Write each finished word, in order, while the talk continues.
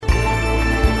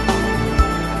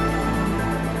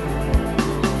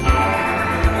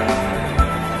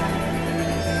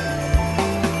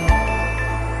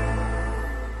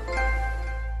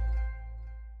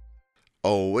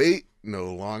Oh, wait, no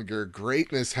longer.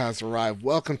 Greatness has arrived.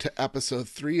 Welcome to episode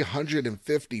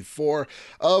 354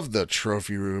 of The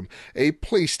Trophy Room, a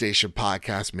PlayStation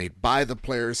podcast made by the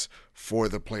players for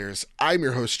the players. I'm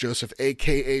your host, Joseph,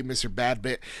 aka Mr.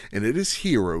 Badbit, and it is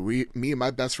here where me and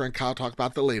my best friend Kyle talk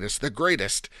about the latest, the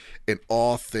greatest in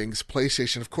all things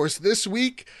PlayStation. Of course, this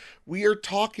week we are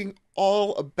talking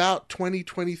all about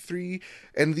 2023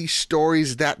 and the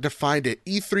stories that defined it.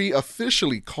 E3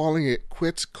 officially calling it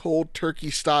quits cold turkey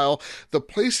style. The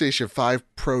PlayStation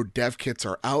 5 Pro dev kits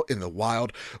are out in the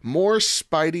wild. More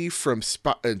Spidey from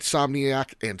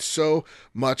Insomniac and so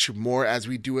much more as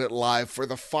we do it live for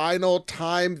the final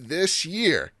time this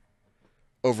year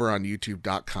over on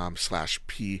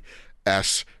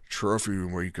youtube.com/PS Trophy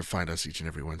Room, where you can find us each and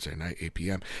every Wednesday night, 8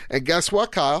 p.m. And guess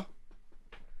what, Kyle?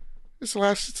 It's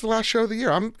the last show of the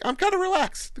year. I'm kind of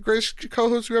relaxed. The greatest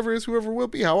co-host, whoever is, whoever will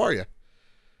be. How are you?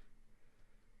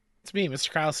 It's me, Mr.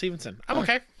 Kyle Stevenson. I'm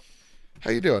okay. How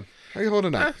you doing? How you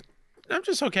holding up? I'm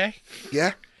just okay.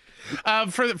 Yeah.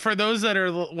 For those that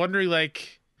are wondering,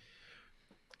 like,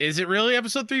 is it really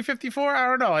episode 354? I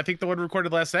don't know. I think the one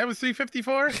recorded last night was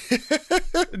 354.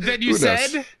 That you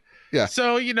said. Yeah.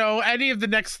 So, any of the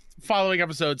next following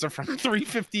episodes are from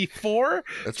 354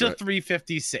 to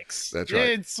 356. That's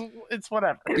right. It's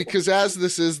whatever. Because as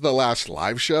this is the last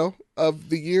live show of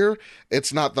the year,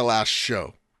 it's not the last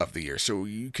show of the year. So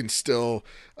you can still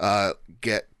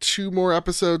get 2 more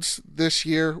episodes this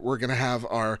year. We're going to have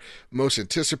our most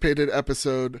anticipated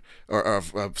episode,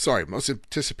 most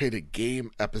anticipated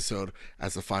game episode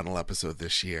as the final episode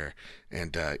this year.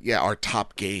 And our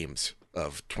top games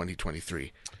of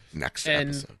 2023. Next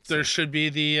episode. There should be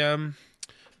the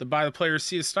By the Players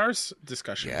See the Stars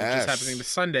discussion, which is happening this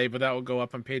Sunday, but that will go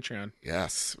up on Patreon.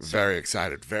 Yes, very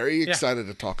excited. Very excited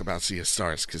to talk about Sea of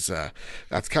Stars, because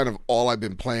that's kind of all I've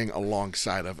been playing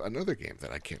alongside of another game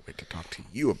that I can't wait to talk to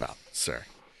you about, sir.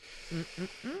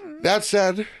 That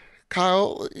said,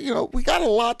 Kyle, we got a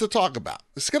lot to talk about.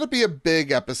 It's going to be a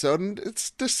big episode, and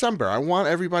it's December. I want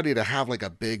everybody to have like a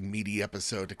big, meaty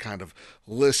episode to kind of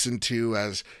listen to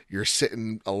as you're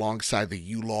sitting alongside the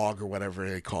U-Log or whatever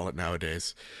they call it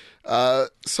nowadays. So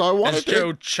I wanted as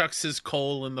Joe chucks his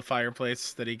coal in the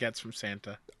fireplace that he gets from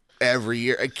Santa. Every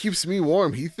year. It keeps me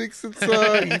warm. He thinks it's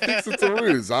a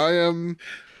ruse. I am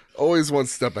always one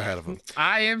step ahead of him.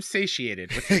 I am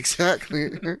satiated.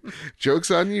 Exactly.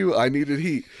 Joke's on you. I needed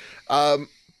heat.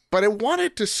 But I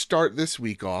wanted to start this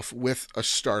week off with a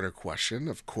starter question.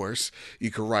 Of course,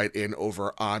 you can write in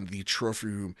over on the Trophy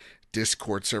Room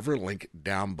Discord server, link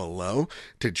down below,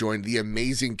 to join the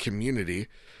amazing community.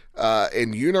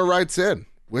 And Yuna writes in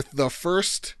with the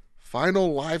first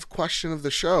final live question of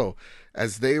the show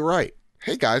as they write.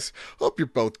 Hey guys, hope you're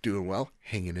both doing well,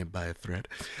 hanging in by a thread.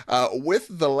 With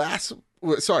the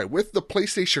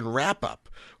PlayStation wrap-up,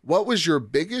 what was your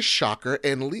biggest shocker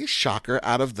and least shocker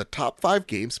out of the top 5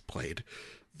 games played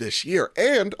this year?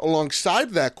 And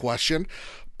alongside that question,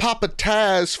 Papa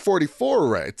Taz 44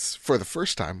 writes, for the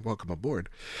first time, welcome aboard.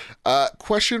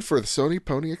 Question for the Sony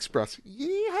Pony Express.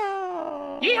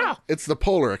 Yeehaw! Yeah. It's the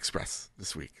Polar Express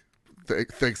this week.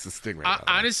 Thanks to Stingray.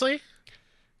 Honestly?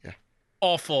 Yeah.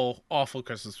 Awful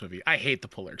Christmas movie. I hate the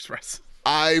Polar Express.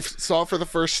 I saw it for the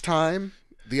first time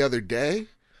the other day.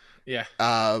 Yeah.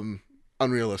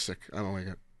 Unrealistic. I don't like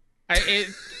it.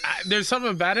 There's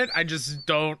something about it. I just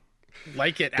don't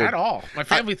like it at all. My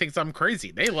family thinks I'm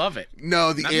crazy. They love it.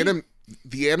 No, the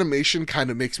animation kind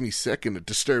of makes me sick and it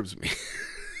disturbs me.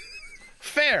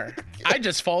 Fair. I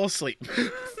just fall asleep.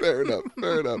 Fair enough.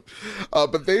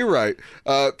 But they write,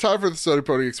 time for the Sony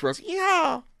Pony Express.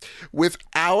 Yeah. With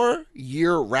our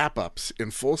year wrap-ups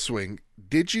in full swing,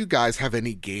 did you guys have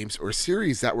any games or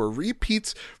series that were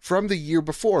repeats from the year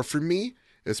before? For me,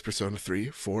 it's Persona 3,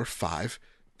 4, 5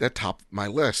 that topped my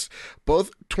list.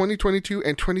 Both 2022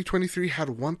 and 2023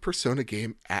 had one Persona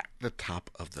game at the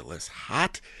top of the list.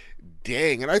 Hot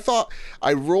dang. And I thought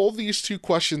I'd roll these two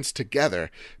questions together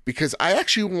because I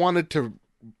actually wanted to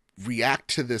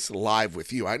react to this live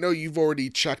with you. I know you've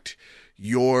already checked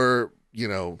your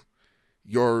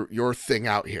thing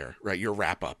out here, right? Your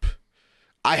wrap up.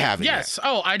 I haven't yet.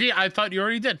 Oh, I did. I thought you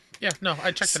already did. Yeah, no,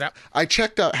 I checked it out. I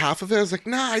checked out half of it. I was like,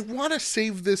 nah, I want to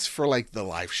save this for like the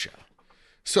live show.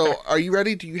 So are you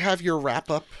ready? Do you have your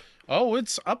wrap up? Oh,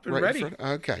 it's up and ready.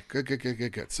 Okay,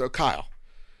 good. So Kyle,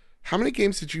 how many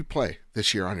games did you play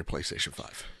this year on your PlayStation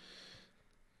 5?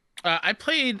 I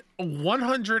played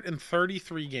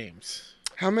 133 games.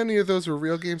 How many of those were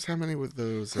real games? How many were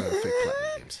those fake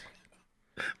platinum games?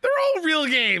 They're all real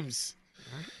games.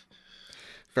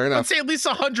 Fair enough. I'd say at least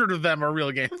 100 of them are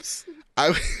real games.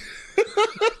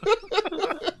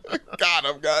 Got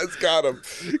him, guys.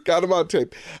 Got him on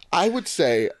tape. I would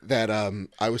say that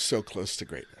I was so close to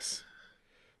greatness.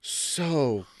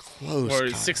 So close, Or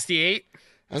Kyle. 68?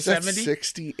 I was at 70?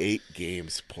 68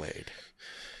 games played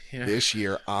this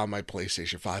year on my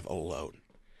PlayStation 5 alone.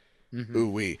 Mm-hmm.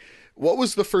 Ooh-wee. What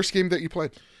was the first game that you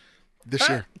played this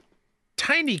year?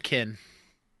 Tinykin.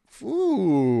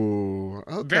 Ooh.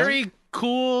 Okay. Very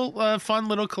cool, fun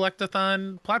little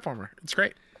collectathon platformer. It's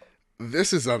great.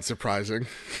 This is unsurprising.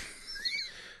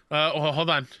 Well, hold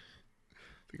on.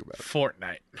 Think about it.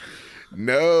 Fortnite.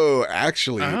 No,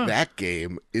 actually, that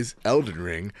game is Elden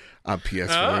Ring on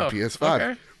PS4 and PS5.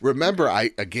 Okay. Remember,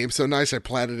 a game so nice I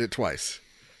platted it twice.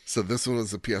 So this one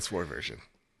was the PS4 version.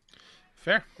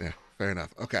 Fair. Yeah, fair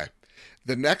enough. Okay,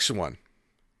 the next one,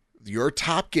 your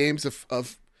top games of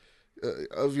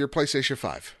your PlayStation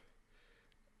 5.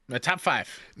 The top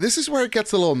 5. This is where it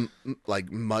gets a little like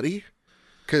muddy,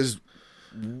 because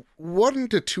 1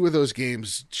 to 2 of those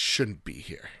games shouldn't be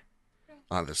here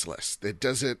on this list. It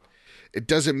doesn't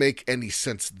make any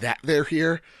sense that they're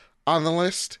here on the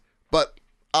list. But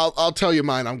I'll tell you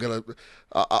mine.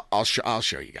 I'll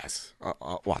show you guys.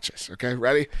 I'll watch this. Okay,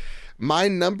 ready? My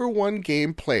number 1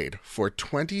 game played for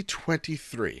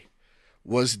 2023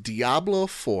 was Diablo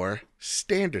 4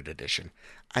 Standard Edition.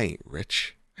 I ain't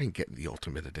rich. I ain't getting the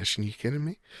Ultimate Edition. You kidding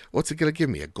me? What's it gonna give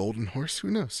me? A golden horse? Who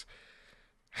knows?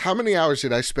 How many hours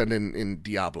did I spend in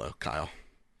Diablo, Kyle?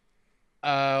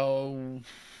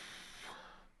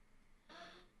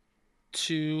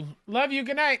 2. Love you.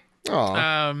 Good night.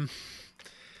 Aw.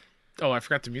 Oh, I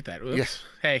forgot to mute that. Oops. Yeah.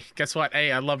 Hey, guess what?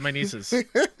 Hey, I love my nieces.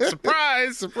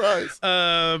 Surprise! Surprise.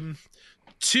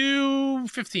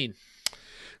 2:15.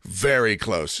 Very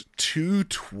close.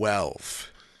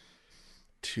 212.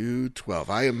 212.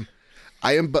 I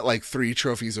am but like 3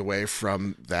 trophies away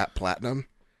from that platinum.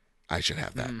 I should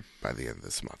have that by the end of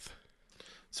this month.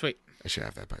 Sweet. I should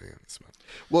have that by the end of this month.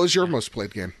 What was your most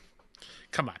played game?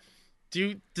 Come on.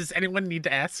 Does anyone need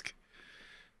to ask?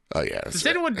 Oh yeah. Does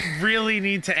anyone really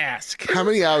need to ask? How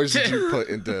many hours did you put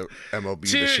into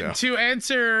MLB the show? To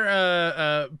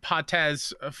answer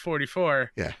Pataz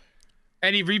 44. Yeah.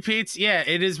 Any repeats? Yeah,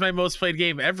 it is my most played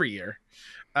game every year.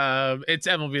 It's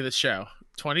MLB the Show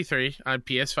 23 on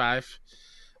PS5.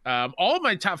 All of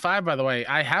my top 5, by the way,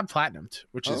 I have platinumed,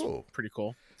 which is pretty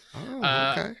cool. Oh,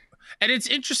 okay. And it's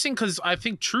interesting because I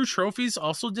think True Trophies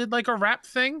also did like a rap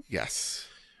thing. Yes.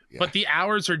 Yeah. But the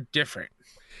hours are different.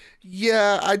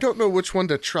 Yeah, I don't know which one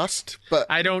to trust, but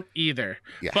I don't either.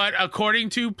 Yeah. But according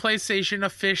to PlayStation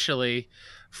officially,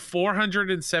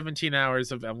 417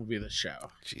 hours of MLB The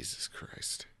Show. Jesus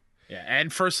Christ. Yeah,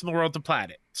 and first in the world to plat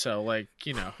it. So, like,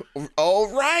 you know.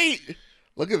 All right.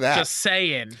 Look at that. Just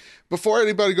saying. Before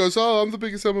anybody goes, oh, I'm the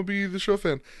biggest MLB The Show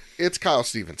fan, it's Kyle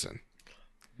Stevenson.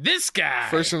 This guy.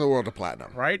 First in the world to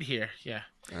platinum. Right here. Yeah.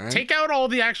 All right. Take out all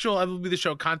the actual MLB The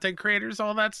Show content creators,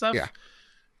 all that stuff. Yeah.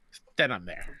 Then I'm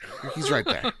there. He's right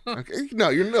there. Okay. No,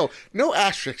 you're no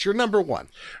asterisks. You're number 1.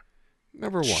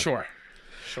 Number 1. Sure.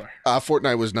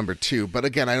 Fortnite was number 2, but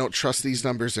again, I don't trust these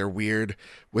numbers. They're weird.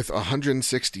 With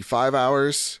 165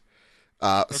 hours,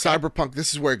 Cyberpunk.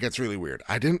 This is where it gets really weird.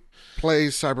 I didn't play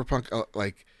Cyberpunk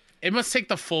like. It must take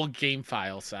the full game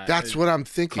file size. That's what I'm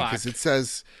thinking, because clock. it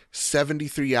says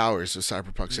 73 hours of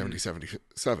Cyberpunk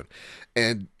 2077,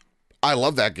 and I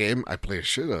love that game. I played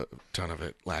a ton of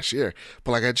it last year,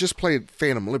 but like I just played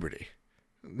Phantom Liberty.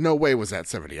 No way was that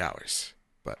 70 hours.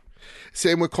 But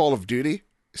same with Call of Duty.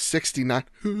 69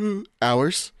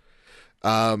 hours.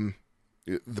 The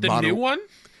new one?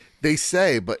 They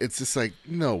say, but it's just like,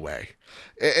 no way.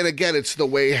 And again, it's the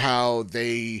way how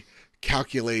they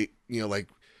calculate, like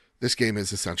this game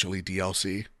is essentially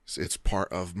DLC. It's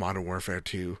part of Modern Warfare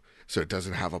 2, so it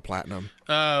doesn't have a platinum.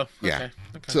 Oh, okay. Yeah.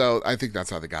 Okay. So I think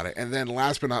that's how they got it. And then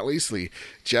last but not leastly,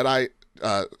 Jedi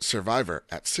Survivor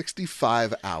at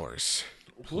 65 hours.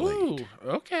 Ooh,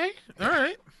 okay. All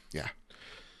right. Yeah.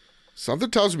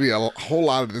 Something tells me a whole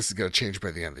lot of this is going to change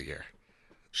by the end of the year.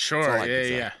 Sure.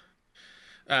 Yeah.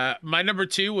 My number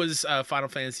 2 was Final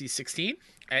Fantasy 16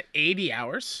 at 80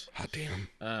 hours. Hot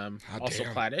damn. Also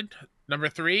platted. Number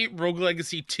 3, Rogue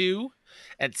Legacy 2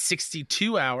 at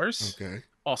 62 hours. Okay.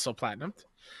 Also platinumed.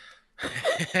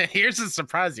 Here's a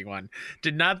surprising one.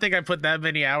 Did not think I put that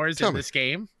many hours in this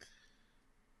game.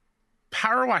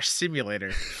 Power Wash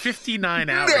Simulator, 59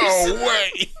 hours. No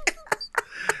way.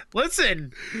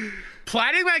 Listen,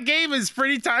 platting that game is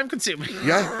pretty time consuming.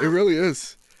 Yeah, it really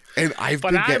is. And I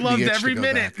loved every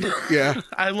minute. Back. Yeah.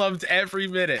 I loved every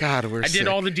minute. God, I did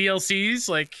all the DLCs.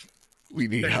 Like, we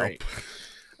need help.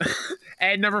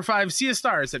 And number 5, Sea of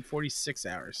Stars at 46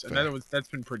 hours. And that's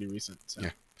been pretty recent. So.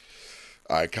 Yeah.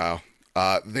 All right, Kyle.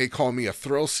 They call me a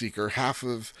thrill seeker. Half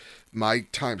of my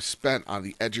time spent on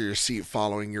the edge of your seat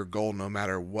following your goal no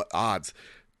matter what odds.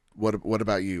 What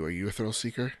about you? Are you a thrill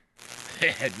seeker?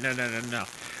 No.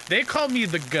 They call me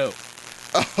the GOAT.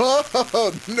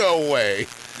 Oh, no way.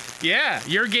 Yeah,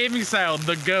 your gaming style,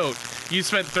 the GOAT. You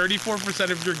spent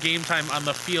 34% of your game time on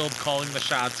the field calling the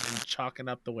shots and chalking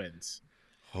up the wins.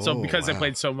 So because I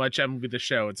played so much MLB The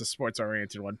Show, it's a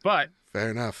sports-oriented one. But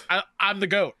fair enough. I'm the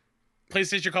GOAT.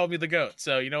 PlayStation called me the GOAT.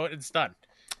 So you know what? It's done.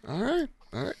 All right.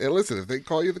 Hey, listen, if they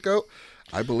call you the GOAT,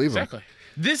 I believe them. Exactly.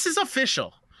 This is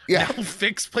official. Yeah. Now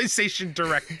fix PlayStation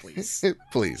Direct, please.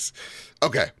 Please.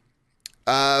 Okay.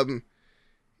 Then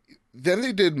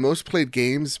they did most played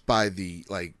games by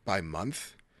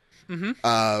month.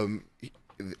 Mm-hmm.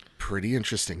 Pretty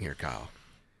interesting here, Kyle.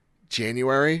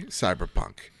 January,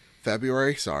 Cyberpunk.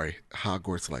 February,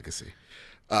 Hogwarts Legacy.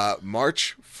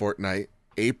 March, Fortnite.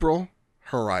 April,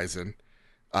 Horizon.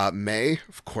 May,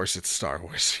 of course, it's Star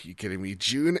Wars. Are you kidding me?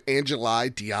 June and July,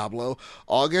 Diablo.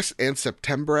 August and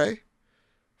September,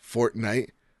 Fortnite.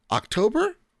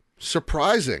 October,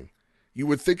 surprising. You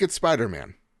would think it's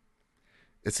Spider-Man.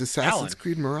 It's Assassin's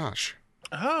Creed Mirage.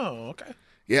 Oh, okay.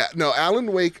 Yeah, no,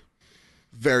 Alan Wake,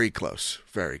 very close.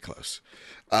 Very close.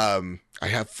 I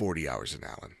have 40 hours in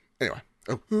Alan. Anyway.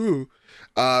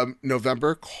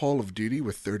 November, Call of Duty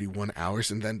with 31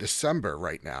 hours. And then December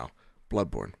right now,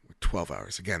 Bloodborne with 12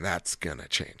 hours. Again, that's going to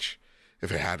change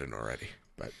if it hadn't already.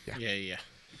 But yeah. Yeah.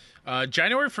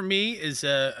 January for me is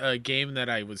a game that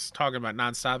I was talking about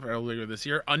nonstop earlier this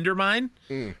year. Undermine,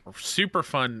 super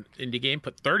fun indie game.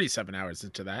 Put 37 hours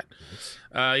into that.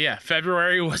 Nice.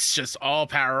 February was just all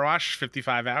power wash,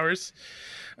 55 hours.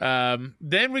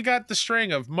 Then we got the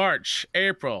string of March,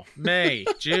 April, May,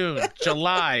 June,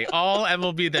 July, all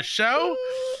MLB The Show.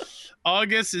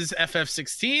 August is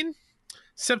FF16.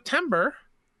 September,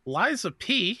 Liza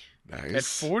P. Nice. At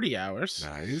 40 hours.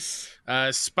 Nice.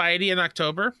 Spidey in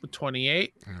October with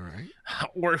 28. All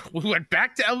right. We went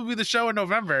back to MLB The Show in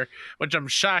November, which I'm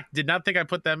shocked. Did not think I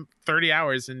put them 30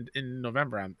 hours in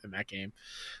November in that game.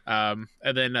 And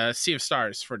then Sea of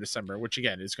Stars for December, which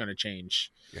again is going to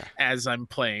change as I'm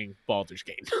playing Baldur's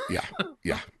Gate.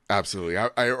 Yeah, absolutely.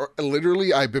 I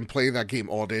literally, I've been playing that game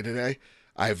all day today.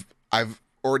 I've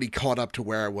already caught up to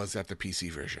where I was at the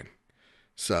PC version.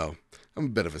 So I'm a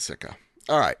bit of a sicko.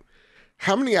 All right.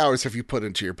 How many hours have you put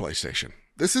into your PlayStation?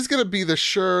 This is going to be the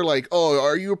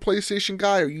are you a PlayStation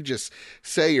guy, or you just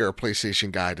say you're a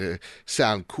PlayStation guy to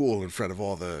sound cool in front of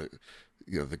all the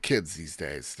kids these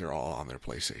days? They're all on their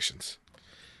PlayStations.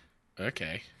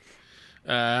 Okay.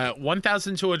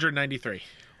 1,293.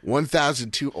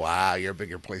 1,002. Wow, you're a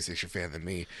bigger PlayStation fan than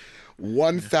me.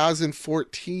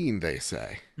 1,014, they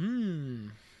say.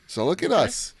 So look at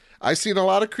us. I've seen a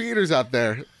lot of creators out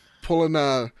there pulling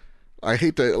I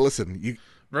hate to listen.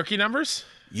 Rookie numbers?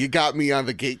 You got me on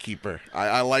the gatekeeper.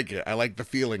 I like it. I like the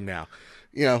feeling now.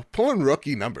 Pulling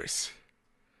rookie numbers.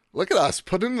 Look at us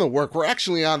putting in the work. We're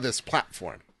actually on this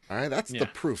platform. All right, that's the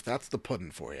proof. That's the pudding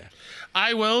for you.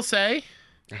 I will say,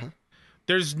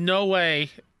 there's no way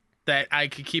that I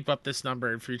could keep up this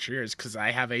number in future years because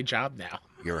I have a job now.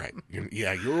 You're right.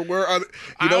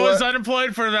 I was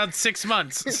unemployed for about 6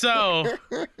 months, so.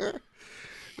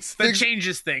 That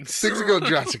changes things. Things are going to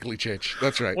drastically change.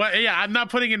 That's right. Well, yeah, I'm not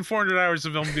putting in 400 hours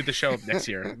of MLB The Show next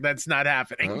year. That's not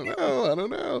happening. I don't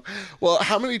know. Well,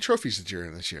 how many trophies did you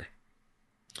earn this year?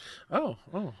 Oh,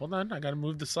 hold on. I got to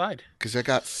move the slide. Because I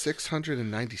got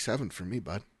 697 for me,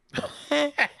 bud.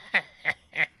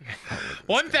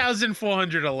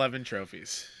 1,411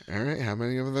 trophies. All right. How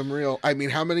many of them real? I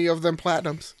mean, how many of them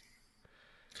platinums?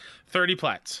 30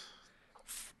 plats.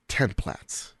 10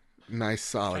 plats. Nice,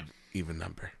 solid. Even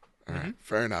number. All right,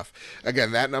 fair enough.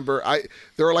 Again, that number,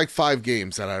 there are like 5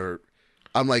 games that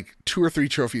I'm like 2 or 3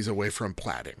 trophies away from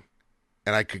platting,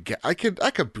 and I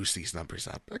could boost these numbers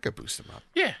up. I could boost them up.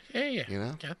 Yeah. Yeah.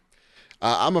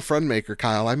 I'm a friend maker,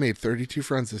 Kyle. I made 32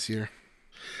 friends this year.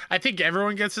 I think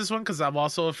everyone gets this one because I'm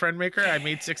also a friend maker. I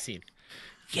made 16.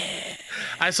 Yeah.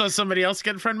 I saw somebody else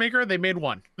get friend maker. They made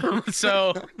 1.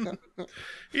 So,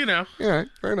 Yeah, fair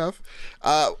enough.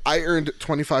 I earned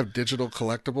 25 digital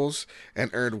collectibles and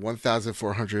earned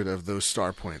 1,400 of those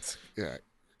star points. Yeah.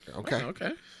 Okay. Oh,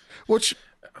 okay. Which,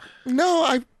 no,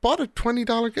 I bought a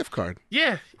 $20 gift card.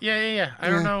 Yeah. I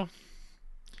don't know.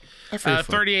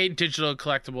 38 digital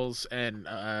collectibles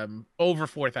and over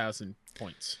 4,000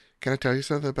 points. Can I tell you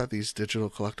something about these digital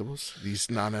collectibles? These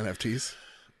non-NFTs?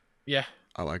 Yeah.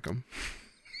 I like them.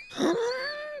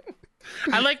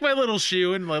 I like my little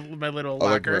shoe and my little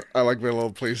locker. I like my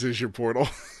little PlayStation portal.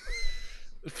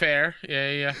 Fair.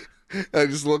 Yeah. I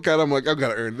just look at them like, I'm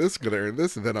going to earn this,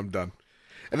 and then I'm done.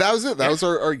 And that was it. That Yeah. was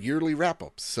our yearly wrap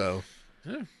up. So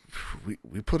Yeah.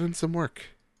 we put in some work.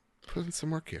 Put in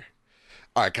some work here.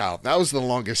 All right, Kyle. That was the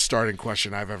longest starting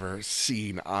question I've ever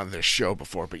seen on this show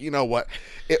before. But you know what?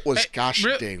 It was gosh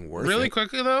dang worth really it.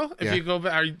 quickly though, if Yeah. you go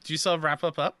back, do you still have wrap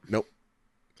up? Nope.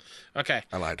 Okay.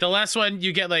 I lied. The last one,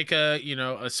 you get like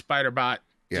a spider bot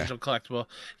digital collectible.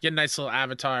 You get a nice little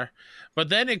avatar. But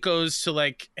then it goes to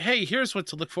like, hey, here's what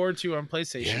to look forward to on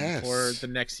PlayStation for the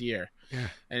next year. Yeah.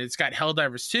 And it's got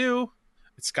Helldivers 2.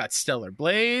 It's got Stellar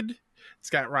Blade. It's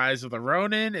got Rise of the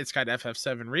Ronin. It's got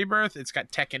FF7 Rebirth. It's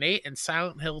got Tekken 8 and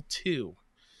Silent Hill 2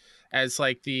 as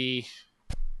like the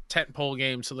tentpole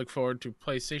games to look forward to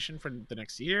PlayStation for the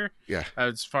next year. Yeah.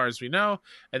 As far as we know.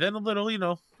 And then a little,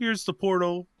 here's the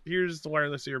Portal. Here's the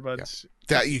wireless earbuds.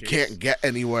 That you can't get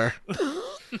anywhere.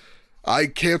 I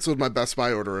canceled my Best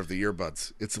Buy order of the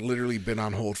earbuds. It's literally been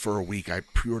on hold for a week. I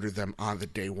pre-ordered them on the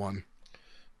day one.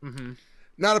 Mm-hmm.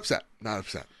 Not upset.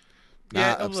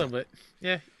 Yeah, a little bit.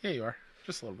 Yeah, you are.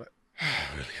 Just a little bit.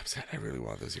 Really upset. I really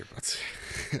want those earbuds.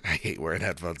 I hate wearing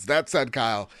headphones. That said,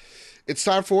 Kyle, it's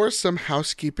time for some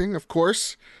housekeeping. Of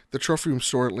course, the Trophy Room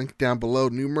store, link down below.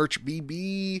 New merch,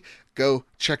 BB. Go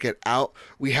check it out.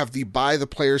 We have the By the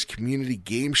Players Community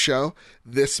Game Show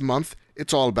this month.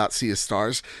 It's all about Sea of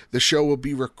Stars. The show will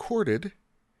be recorded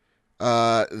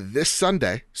this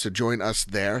Sunday, so join us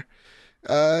there.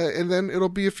 And then it'll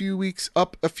be a few weeks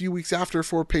after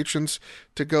for patrons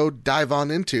to go dive on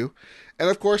into. And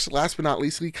of course, last but not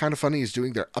leastly, Kind of Funny is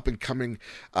doing their up and coming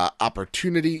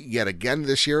opportunity yet again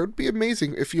this year. It would be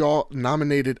amazing if you all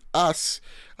nominated us.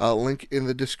 Link in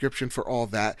the description for all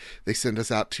that. They send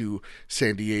us out to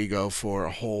San Diego for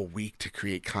a whole week to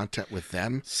create content with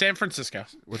them. San Francisco.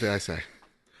 What did I say?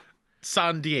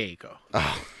 San Diego.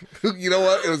 Oh, you know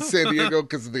what? It was San Diego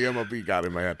because the MLB got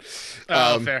in my head.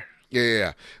 Fair.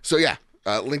 Yeah. So yeah,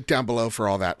 link down below for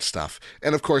all that stuff.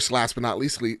 And of course, last but not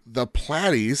leastly, the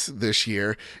Platties this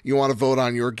year. You want to vote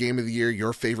on your game of the year,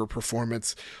 your favorite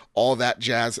performance, all that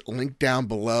jazz. Link down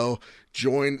below.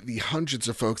 Join the hundreds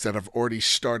of folks that have already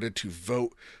started to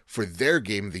vote for their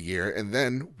game of the year. And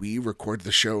then we record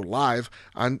the show live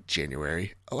on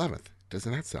January 11th.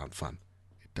 Doesn't that sound fun?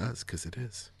 It does, because it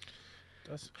is.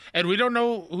 And we don't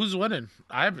know who's winning.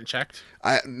 I haven't checked.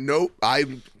 Nope,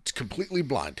 I'm completely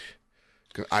blind.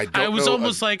 I was know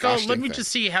almost like, let me thing.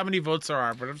 just see how many votes there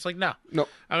are. But I was like, no.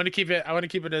 I want to keep it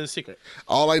a secret.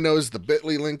 All I know is the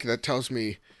Bitly link that tells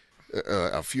me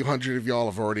a few hundred of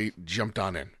y'all have already jumped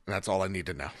on in. And that's all I need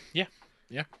to know. Yeah.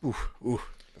 Ooh,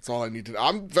 that's all I need to know.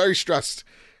 I'm very stressed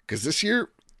because this year,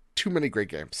 too many great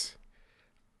games.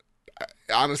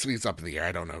 Honestly, it's up in the air.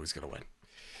 I don't know who's going to win.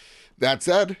 That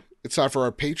said, it's time for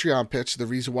our Patreon pitch. The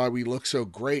reason why we look so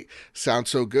great, sound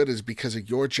so good, is because of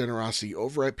your generosity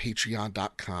over at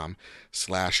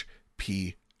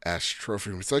patreon.com/PS Trophy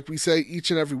Room. It's like we say each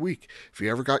and every week. If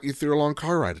you ever got you through a long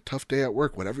car ride, a tough day at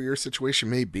work, whatever your situation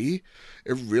may be,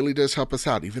 it really does help us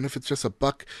out. Even if it's just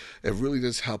 $1, it really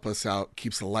does help us out.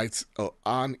 Keeps the lights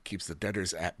on, keeps the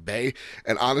debtors at bay.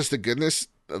 And honest to goodness,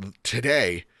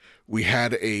 today we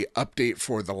had a update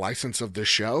for the license of this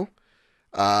show.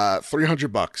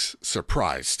 $300.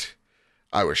 Surprised.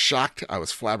 I was shocked. I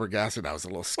was flabbergasted. I was a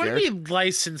little scared. What do you mean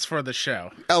license for the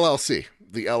show? LLC.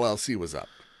 The LLC was up.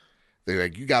 They're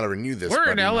like, you got to renew this.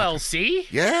 We're an buddy. LLC?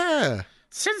 Yeah.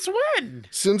 Since when?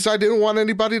 Since I didn't want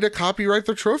anybody to copyright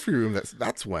the trophy room.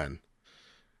 That's when.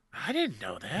 I didn't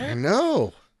know that. I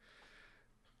know.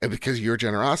 And because of your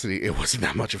generosity, it wasn't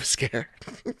that much of a scare.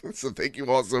 So thank you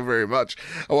all so very much.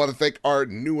 I want to thank our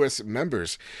newest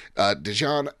members.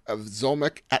 Dejan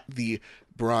Zolmek at the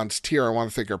bronze tier. I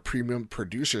want to thank our premium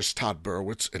producers, Todd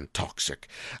Burwitz and Toxic.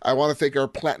 I want to thank our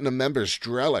platinum members,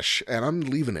 Drellish, and I'm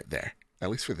leaving it there. At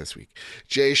least for this week.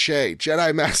 Jay Shea,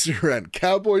 Jedi Master Ren,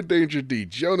 Cowboy Danger D,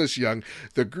 Jonas Young,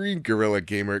 The Green Gorilla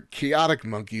Gamer, Chaotic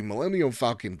Monkey, Millennium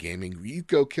Falcon Gaming,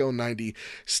 Rico Kill 90,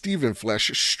 Stephen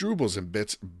Flesh, Strubles and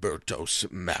Bits, Bertos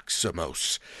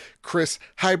Maximos, Chris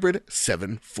Hybrid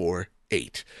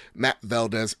 748, Matt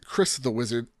Valdez, Chris the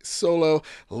Wizard, Solo,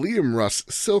 Liam Russ,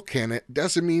 Silkanet,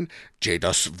 Desamine,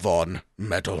 Jadus Von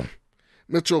Metal.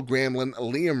 Mitchell Gramlin,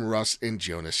 Liam Russ, and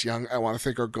Jonas Young. I want to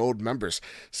thank our gold members,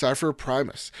 Cypher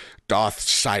Primus, Doth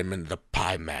Simon the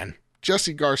Pie Man,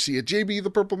 Jesse Garcia, JB the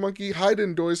Purple Monkey,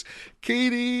 Hayden Doyce,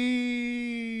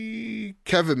 Katie,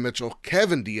 Kevin Mitchell,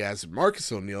 Kevin Diaz, Marcus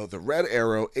O'Neill, The Red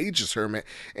Arrow, Aegis Hermit,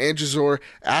 Angezor,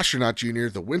 Astronaut Jr.,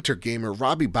 The Winter Gamer,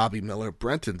 Robbie Bobby Miller,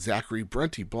 Brenton Zachary,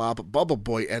 Brenty Blob, Bubble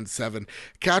Boy N7,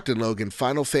 Captain Logan,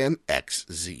 Final Fan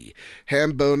XZ,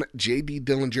 Hambone, JD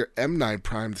Dillinger, M9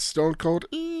 Prime, The Stone Cold,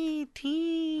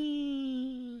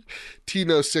 E.T.,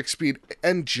 Tino Six Speed,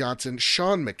 N. Johnson,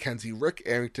 Sean McKenzie, Rick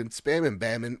Arrington, Spam and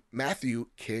Bamman, Matthew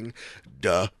King,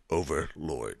 Duh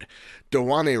Overlord,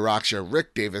 Dewane Raksha,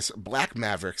 Rick Davis, Black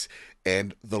Mavericks,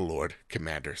 and the Lord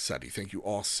Commander Suddy. Thank you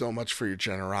all so much for your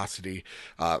generosity,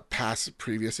 past,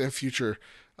 previous, and future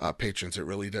patrons. It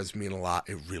really does mean a lot.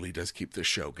 It really does keep the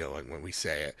show going when we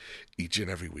say it each and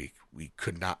every week. We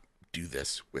could not do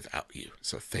this without you.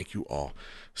 So thank you all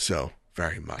so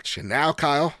very much. And now,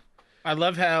 Kyle. I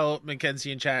love how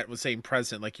Mackenzie in chat was saying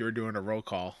present like you were doing a roll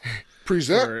call.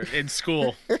 Present. In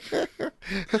school. Is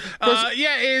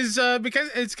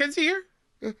Kenzie here?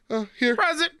 Here.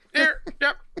 Present. Here.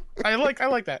 Yep. I like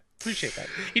that. Appreciate that.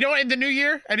 You know what? In the new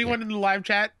year, anyone in the live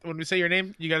chat, when we say your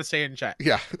name, you got to say it in chat.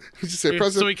 Yeah. Just say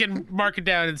present. So we can mark it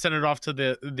down and send it off to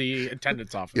the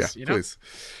attendance office. Yeah, you know? Please.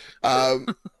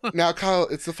 Now, Kyle,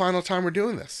 it's the final time we're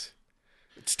doing this.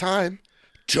 It's time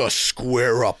to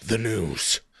square up the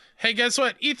news. Hey, guess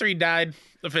what? E3 died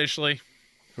officially.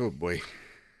 Oh, boy.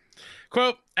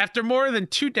 Quote, after more than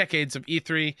 2 decades of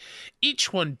E3,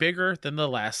 each one bigger than the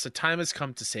last, the time has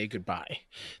come to say goodbye.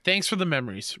 Thanks for the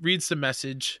memories. Reads the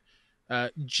message.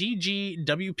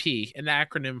 GGWP, an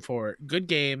acronym for good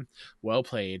game, well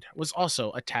played, was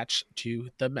also attached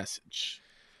to the message.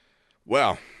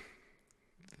 Well,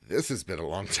 this has been a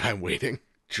long time waiting.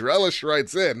 Trellis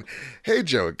writes in, hey,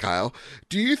 Joe and Kyle,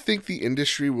 do you think the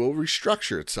industry will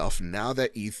restructure itself now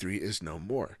that E3 is no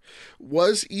more?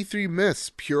 Was E3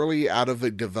 missed purely out of a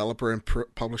developer and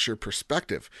publisher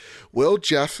perspective? Will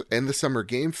Jeff and the Summer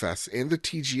Game Fest and the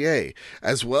TGA,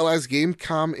 as well as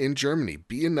Gamescom in Germany,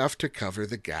 be enough to cover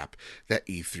the gap that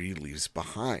E3 leaves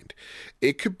behind?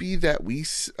 It could be that we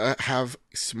have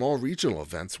small regional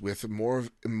events with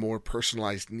more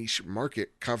personalized niche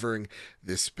market covering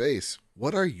this space.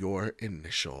 What are your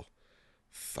initial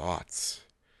thoughts?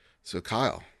 So,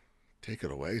 Kyle, take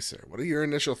it away, sir. What are your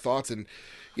initial thoughts? And,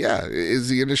 yeah, is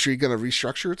the industry going to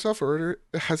restructure itself, or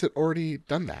has it already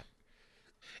done that?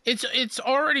 It's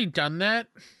already done that.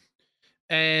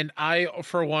 And I,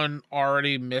 for one,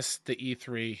 already missed the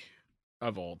E3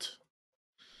 of old.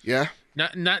 Yeah?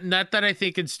 Not that I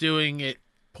think it's doing it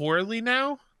poorly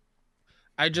now.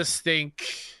 I just think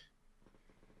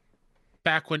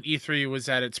back when E3 was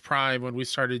at its prime, when we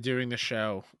started doing the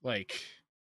show, like,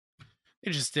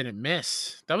 it just didn't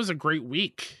miss. That was a great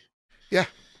week. Yeah.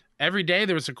 Every day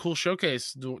there was a cool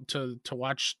showcase to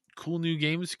watch cool new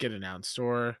games get announced,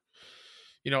 or,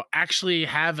 you know, actually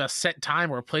have a set time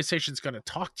where PlayStation's going to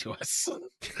talk to us.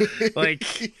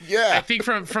 Like, yeah. I think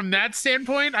from that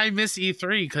standpoint, I miss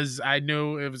E3 because I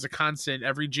knew it was a constant.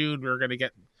 Every June we were going to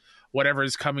get whatever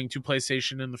is coming to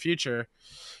PlayStation in the future.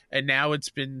 And now it's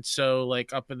been so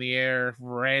like up in the air,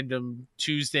 random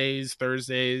Tuesdays,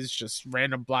 Thursdays, just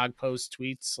random blog posts,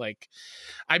 tweets. Like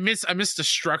I miss the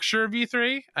structure of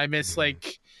E3. I miss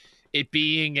like it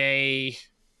being a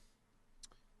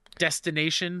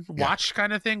destination watch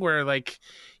kind of thing where, like,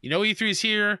 you know, E3 is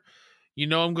here, you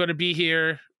know, I'm going to be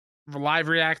here live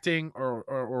reacting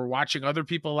or watching other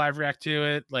people live react to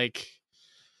it. Like,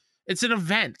 it's an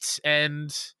event,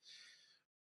 and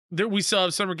there, we still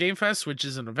have Summer Game Fest, which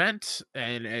is an event,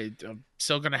 and I'm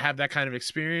still going to have that kind of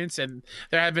experience. And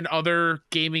there have been other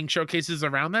gaming showcases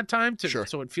around that time,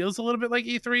 so it feels a little bit like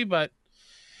E3. But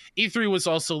E3 was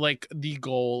also like the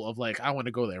goal of like, I want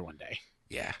to go there one day.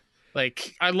 Yeah,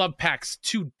 like I love PAX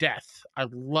to death. I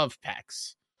love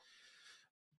PAX,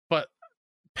 but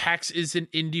PAX is an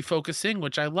indie focusing,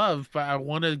 which I love. But I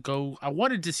want to go. I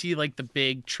wanted to see like the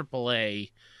big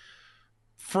AAA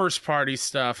first party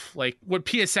stuff, like what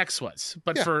PSX was,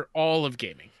 but for all of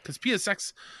gaming, because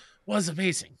PSX was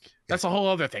amazing. That's a whole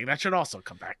other thing that should also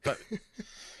come back. But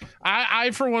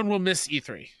I for one will miss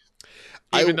E3,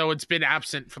 even though it's been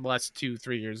absent for the last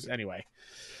 2-3 years anyway.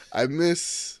 I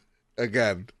miss,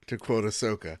 again, to quote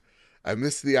Ahsoka, I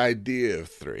miss the idea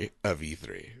of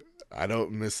E3. I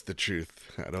don't miss the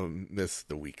truth. I don't miss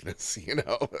the weakness, you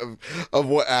know, of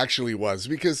what actually was.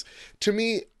 Because to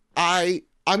me,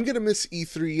 I'm going to miss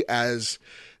E3 as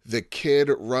the kid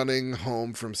running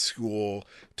home from school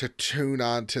to tune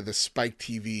on to the Spike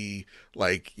TV,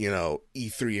 like, you know,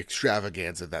 E3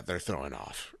 extravaganza that they're throwing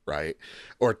off, right?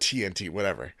 Or TNT,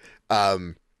 whatever.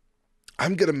 I'm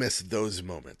going to miss those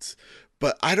moments.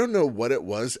 But I don't know what it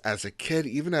was as a kid,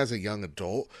 even as a young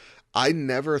adult. I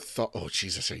never thought, oh,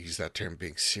 Jesus, I use that term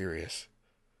being serious.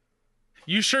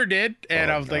 You sure did,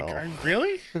 and I was like,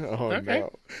 "Really? Oh okay.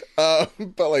 No!"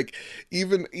 But like,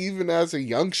 even as a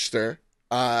youngster,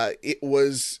 it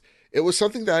was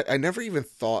something that I never even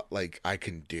thought like I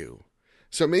can do.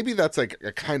 So maybe that's like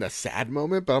a kind of sad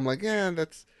moment, but I'm like, yeah,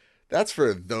 that's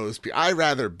for those people. I'd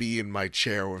rather be in my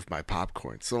chair with my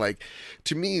popcorn. So like,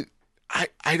 to me,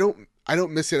 I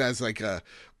don't miss it as like a,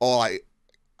 oh, I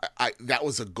that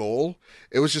was a goal.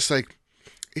 It was just like,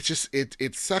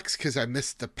 it sucks because I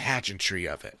missed the pageantry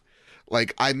of it.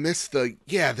 Like I miss the,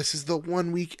 yeah, this is the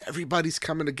 1 week everybody's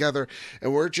coming together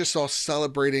and we're just all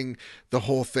celebrating the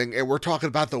whole thing, and we're talking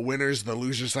about the winners, the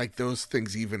losers, like those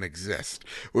things even exist.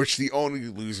 Which the only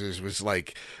losers was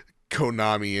like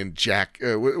Konami and Jack.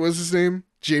 What was his name?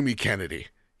 Jamie Kennedy.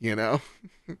 You know,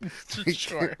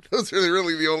 Sure. those are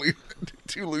really the only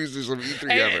two losers of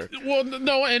E3 ever. Well,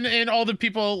 no, and all the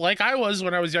people like I was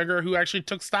when I was younger who actually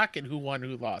took stock in who won,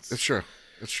 who lost. It's true.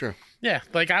 It's true. Yeah,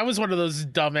 like I was one of those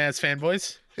dumbass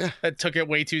fanboys. Yeah. That took it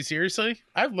way too seriously.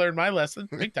 I've learned my lesson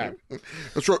big time.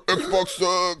 That's right. Xbox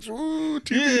sucks. Woo,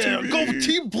 TV. Go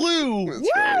Team Blue. That's Woo!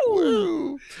 right.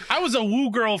 Woo. I was a woo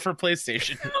girl for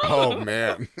PlayStation. Oh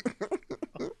man.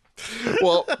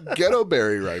 Well, Ghetto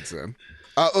Berry writes in.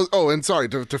 And sorry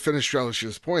to finish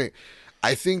Relish's point.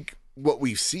 I think what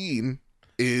we've seen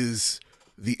is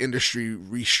the industry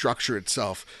restructure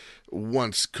itself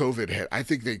once COVID hit. I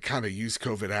think they kind of used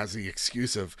COVID as the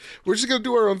excuse of, we're just gonna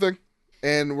do our own thing,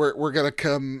 and we're gonna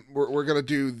come, we're gonna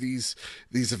do these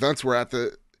events. We're at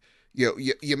the,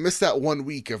 you miss that 1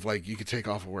 week of like you could take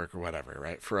off of work or whatever,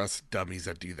 right? For us dummies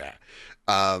that do that,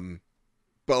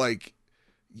 but like.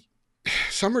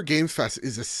 Summer Game Fest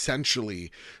is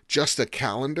essentially just a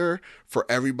calendar for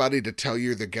everybody to tell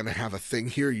you they're going to have a thing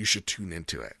here. You should tune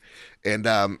into it. And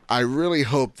I really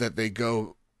hope that they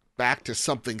go back to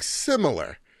something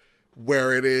similar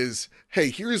where it is,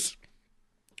 hey, here's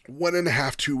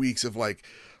 1.5, 2 weeks of like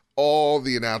all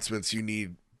the announcements you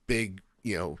need, big,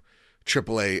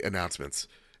 AAA announcements.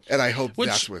 And I hope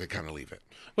that's where they kind of leave it.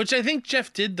 Which I think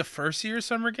Jeff did the first year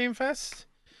Summer Game Fest,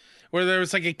 where there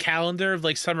was like a calendar of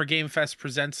like Summer Game Fest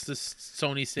presents the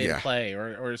Sony State of Play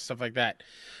or stuff like that.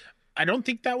 I don't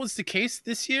think that was the case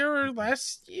this year or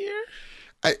last year.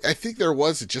 I think there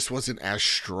was. It just wasn't as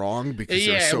strong because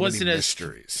there were so many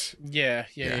mysteries. Yeah.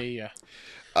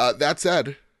 That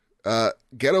said,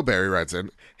 Ghetto Berry writes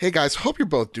in, hey guys, hope you're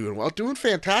both doing well. Doing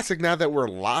fantastic now that we're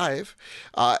live.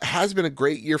 Has been a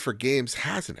great year for games,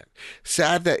 hasn't it?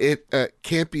 Sad that it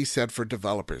can't be said for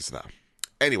developers though.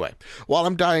 Anyway, while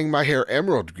I'm dyeing my hair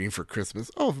emerald green for Christmas,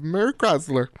 Merry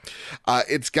Chrysler,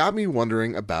 it's got me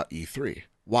wondering about E3.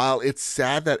 While it's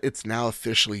sad that it's now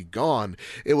officially gone,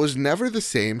 it was never the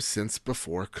same since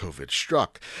before COVID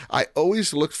struck. I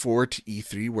always looked forward to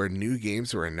E3 where new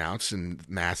games were announced in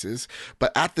masses,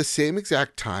 but at the same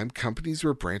exact time, companies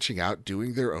were branching out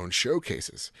doing their own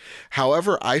showcases.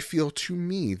 However, I feel to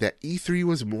me that E3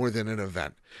 was more than an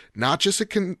event, not just a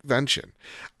convention.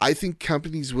 I think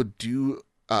companies would do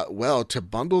well to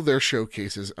bundle their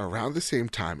showcases around the same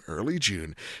time, early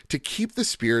June, to keep the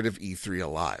spirit of E3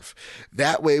 alive.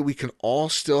 That way we can all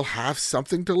still have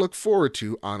something to look forward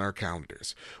to on our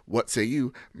calendars. What say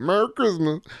you? Merry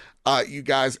Christmas, you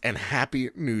guys, and Happy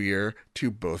New Year to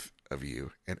both of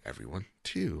you and everyone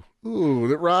too. Ooh,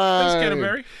 that right. Thanks,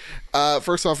 Canterbury.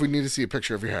 First off, we need to see a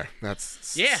picture of your hair.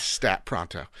 That's stat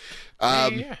pronto.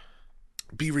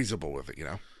 Be reasonable with it,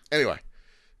 Anyway,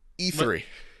 E3.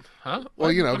 Huh? Well,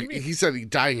 he said he's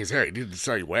dyeing his hair. He didn't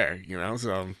say where,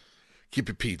 so keep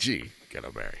it PG,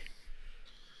 Ghetto Berry.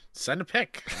 Send a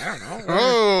pic. I don't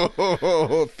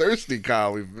know. Thirsty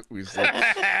Kyle, we've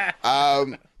said.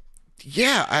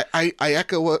 Yeah, I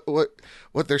echo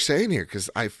what they're saying here, because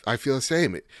I feel the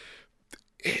same.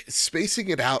 Spacing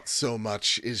it out so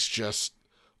much is just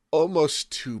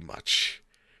almost too much,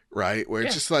 right? Where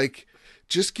it's just like,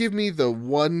 just give me the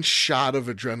one shot of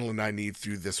adrenaline I need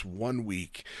through this 1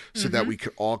 week so that we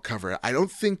could all cover it. I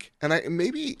don't think, and I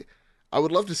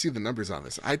would love to see the numbers on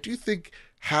this. I do think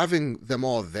having them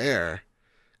all there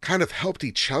kind of helped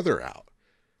each other out.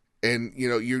 And,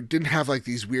 you didn't have like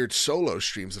these weird solo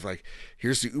streams of like,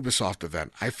 here's the Ubisoft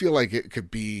event. I feel like it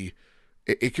could be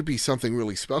something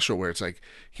really special where it's like,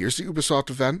 here's the Ubisoft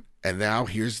event, and now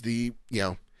here's the,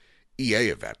 EA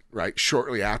event, right?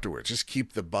 Shortly afterwards, just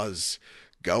keep the buzz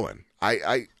going.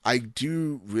 I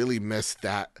do really miss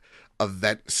that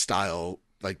event style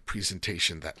like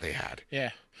presentation that they had.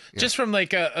 Yeah. Just from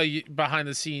like a behind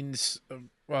the scenes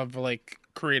of like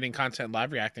creating content,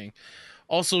 live reacting.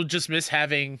 Also just miss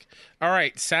having, all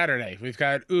right, Saturday, we've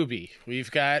got Ubi,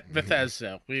 we've got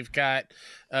Bethesda, we've got,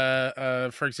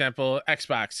 for example,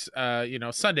 Xbox,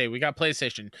 Sunday, we got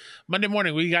PlayStation, Monday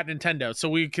morning, we got Nintendo. So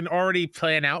we can already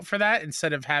plan out for that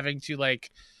instead of having to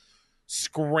like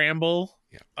scramble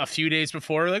a few days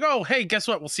before. Like, oh, hey, guess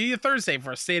what? We'll see you Thursday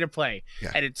for a state of play.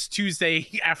 Yeah. And it's Tuesday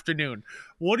afternoon.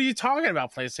 What are you talking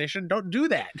about, PlayStation? Don't do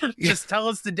that. Just tell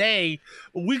us the day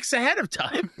weeks ahead of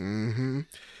time. Mm-hmm.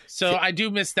 So I do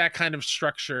miss that kind of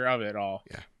structure of it all.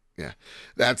 Yeah. Yeah.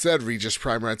 That said, Regis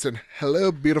Prime writes in,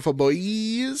 hello, beautiful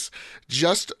boys.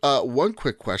 Just one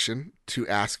quick question to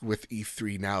ask with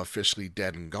E3 now officially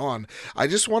dead and gone. I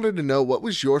just wanted to know, what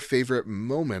was your favorite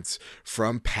moments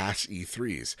from past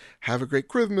E3s? Have a great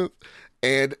Christmas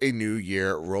and a new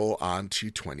year. Roll on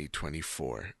to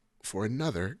 2024 for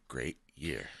another great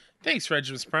year. Thanks,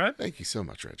 Regis Prime. Thank you so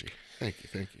much, Reggie. Thank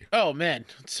you. Oh, man.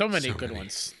 So many good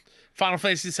ones. Final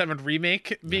Fantasy VII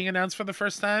Remake being announced for the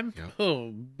first time. Yep.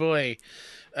 Oh, boy.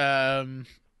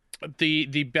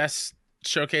 The best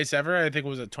showcase ever, I think,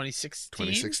 was it 2016?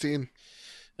 2016.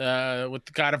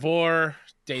 With God of War,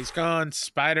 Days Gone,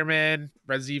 Spider-Man,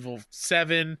 Resident Evil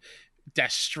 7,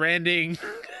 Death Stranding,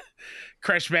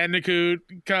 Crash Bandicoot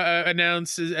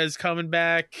announced as coming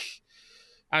back.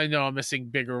 I know I'm missing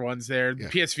bigger ones there. Yeah.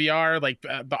 PSVR, like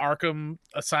the Arkham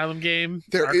Asylum game.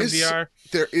 There Arkham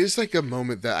is like a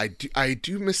moment that I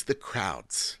do miss the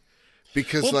crowds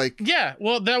because that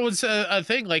was a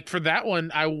thing. Like for that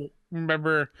one, I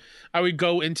remember I would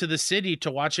go into the city to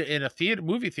watch it in a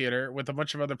movie theater with a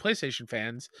bunch of other PlayStation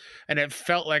fans, and it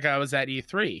felt like I was at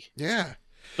E3. Yeah.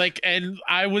 Like, and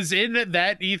I was in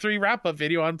that E3 wrap-up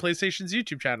video on PlayStation's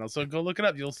YouTube channel, so go look it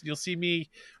up. You'll see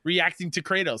me reacting to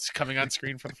Kratos coming on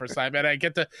screen for the first time, and I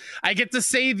get to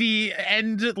say the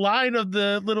end line of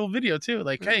the little video too,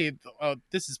 like, "Hey,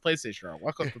 this is PlayStation," or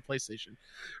 "Welcome to PlayStation,"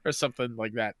 or something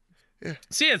like that. Yeah.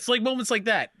 See, it's like moments like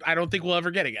that I don't think we'll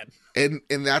ever get again. And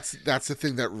that's the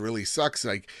thing that really sucks.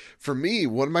 Like for me,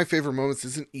 one of my favorite moments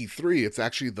isn't E3; it's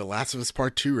actually the Last of Us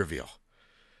Part 2 reveal.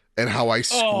 And how I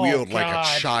squealed like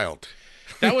a child.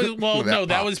 That was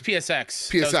that was PSX.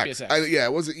 PSX.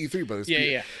 It wasn't E3, but it was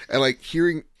yeah. And like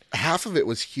half of it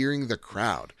was hearing the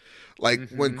crowd. Like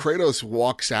when Kratos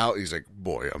walks out, he's like,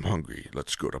 "Boy, I'm hungry.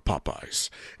 Let's go to Popeyes."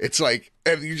 It's like,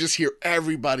 and you just hear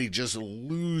everybody just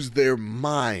lose their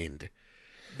mind.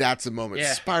 That's a moment.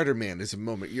 Yeah. Spider-Man is a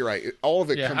moment. You're right. All of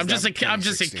it comes. I'm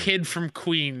just a kid from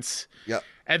Queens. Yep.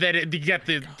 And then you get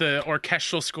the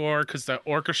orchestral score because the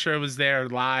orchestra was there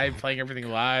live, playing everything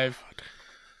live.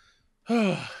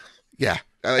 Yeah.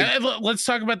 Let's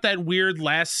talk about that weird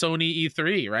last Sony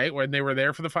E3, right? When they were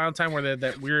there for the final time, where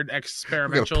that weird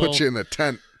experimental. We're gonna put you in the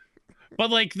tent.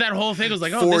 But like that whole thing was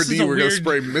like, 4D, this is a we're weird... gonna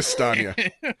spray mist on you.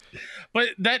 But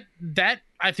that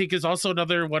I think is also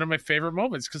another one of my favorite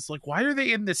moments, because like, why are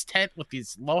they in this tent with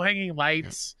these low hanging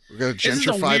lights? We're gonna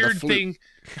gentrify the flute.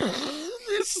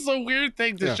 This is a weird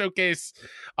thing to showcase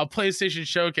a PlayStation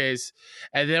showcase.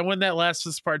 And then when that Last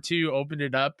of Us Part 2 opened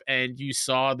it up and you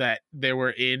saw that they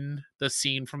were in the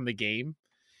scene from the game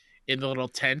in the little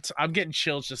tent, I'm getting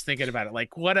chills just thinking about it.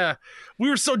 Like, we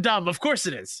were so dumb. Of course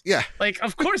it is. Yeah. Like,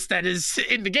 of course that is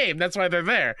in the game. That's why they're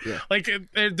there. Yeah. Like,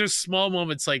 there's small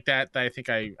moments like that I think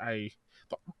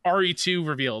RE2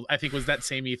 revealed, I think was that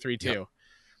same E3 too. Yep.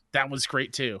 That was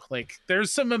great too. Like,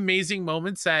 there's some amazing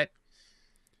moments that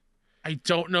I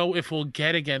don't know if we'll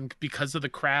get again because of the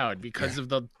crowd, because of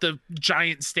the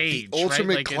giant stage. The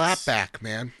ultimate right? clapback,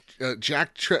 man.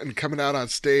 Jack Tretton coming out on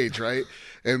stage, right,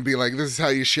 and be like, "This is how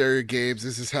you share your games.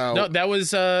 This is how." No, that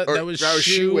was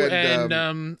Shu and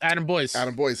Adam Boyce.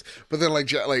 Adam Boyce, but then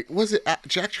was it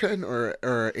Jack Tretton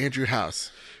or Andrew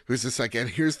House, who's just like,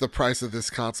 "And here's the price of this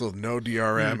console, no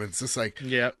DRM." And it's just like,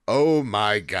 oh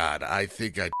my god, I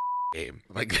think I game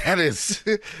like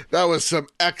that was some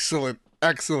excellent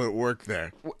work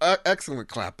there. Excellent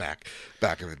clap back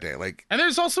in the day. Like, and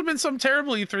there's also been some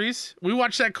terrible E3s. We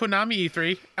watched that Konami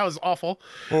E3. That was awful.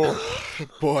 Oh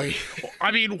boy.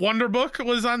 I mean, Wonderbook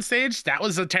was on stage. That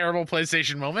was a terrible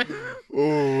PlayStation moment.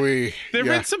 There've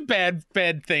been some bad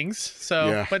things.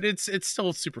 So, but it's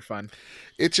still super fun.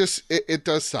 It just it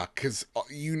does suck because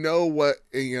you know what,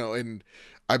 and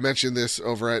I mentioned this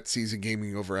over at Season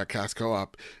Gaming over at Cast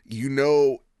Co-op. You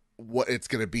know what it's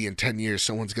going to be in 10 years.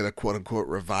 Someone's going to quote unquote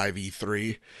revive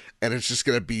E3, and it's just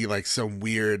going to be like some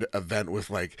weird event with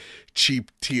like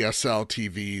cheap TSL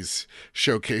TVs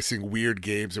showcasing weird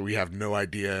games that we have no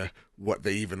idea what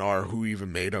they even are, who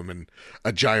even made them, and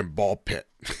a giant ball pit.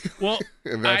 Well,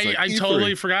 I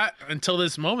totally forgot until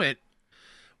this moment.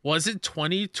 Was it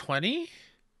 2020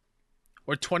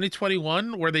 or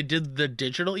 2021 where they did the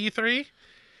digital E3?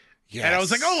 Yes. And I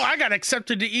was like, oh, I got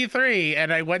accepted to E3.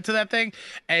 And I went to that thing,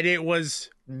 and it was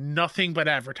nothing but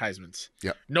advertisements.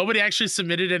 Yep. Nobody actually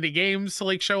submitted any games to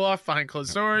like show off behind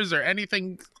closed doors or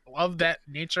anything of that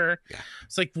nature. Yeah.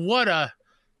 It's like, what a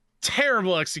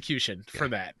terrible execution for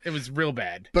that. It was real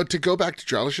bad. But to go back to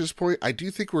Drelish's point, I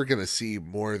do think we're going to see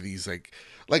more of these, like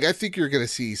I think you're going to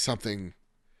see something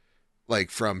like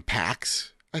from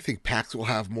PAX. I think PAX will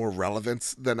have more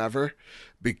relevance than ever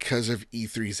because of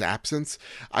E3's absence.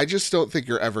 I just don't think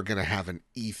you're ever going to have an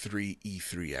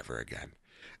E3 ever again.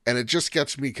 And it just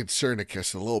gets me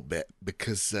concernicus a little bit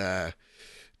because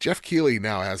Jeff Keighley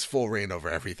now has full reign over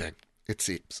everything, it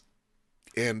seems.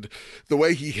 And the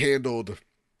way he handled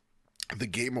the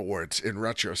Game Awards in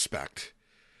retrospect,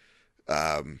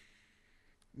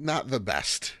 not the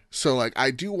best. So, like,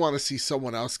 I do want to see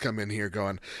someone else come in here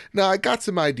going, no, I got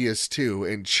some ideas too,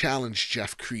 and challenge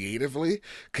Jeff creatively,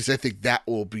 because I think that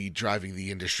will be driving the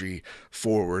industry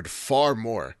forward far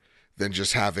more than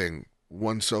just having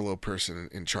one solo person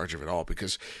in charge of it all.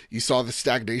 Because you saw the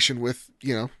stagnation with,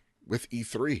 with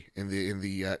E3 in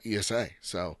the ESA.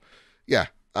 So, yeah,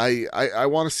 I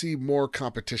want to see more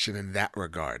competition in that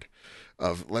regard.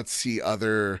 Of let's see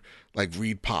other like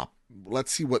Reed Pop.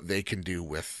 Let's see what they can do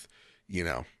with,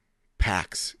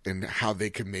 PAX and how they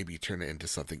can maybe turn it into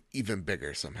something even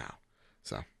bigger somehow.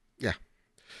 So, yeah.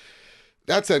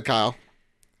 That said, Kyle,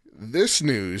 this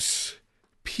news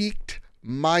piqued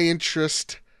my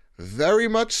interest very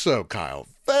much so, Kyle.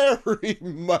 Very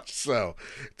much so.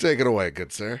 Take it away,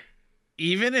 good sir.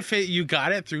 Even if you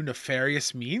got it through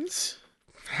nefarious means?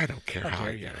 I don't care how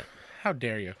I get it. How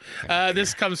dare you?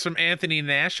 This comes from Anthony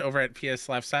Nash over at PS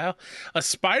Lifestyle. A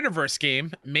Spider-Verse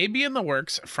game may be in the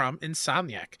works from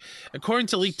Insomniac. According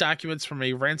to leaked documents from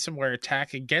a ransomware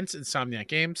attack against Insomniac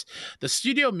Games, the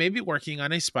studio may be working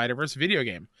on a Spider-Verse video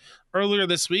game. Earlier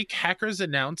this week, hackers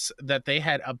announced that they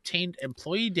had obtained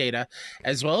employee data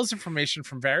as well as information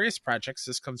from various projects.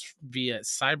 This comes via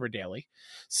Cyber Daily.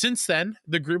 Since then,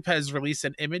 the group has released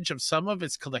an image of some of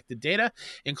its collected data,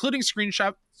 including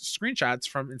screenshots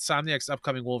from Insomniac's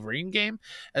upcoming Wolverine game,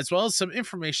 as well as some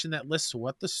information that lists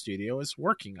what the studio is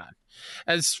working on.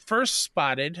 As first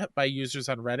spotted by users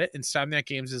on Reddit, Insomniac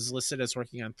Games is listed as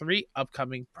working on 3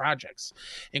 upcoming projects,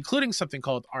 including something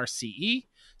called RCE,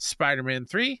 Spider-Man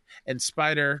 3, and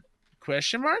Spider ?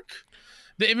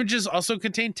 The images also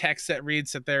contain text that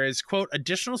reads that there is, quote,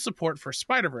 additional support for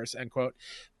Spider-Verse, end quote,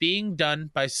 being done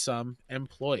by some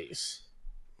employees.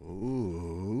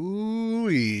 Ooh,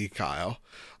 Kyle.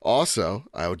 Also,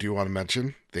 I do want to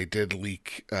mention they did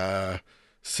leak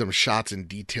some shots and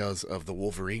details of the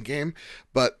Wolverine game,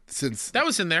 but since that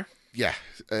was in there, yeah,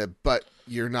 but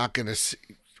you're not gonna see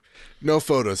no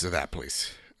photos of that,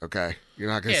 please. Okay, you're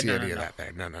not gonna see any of that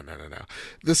there. No.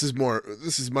 This is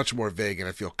much more vague, and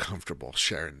I feel comfortable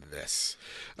sharing this.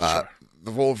 Sure.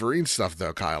 The Wolverine stuff,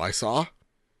 though, Kyle, I saw.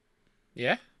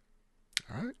 Yeah.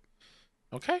 All right.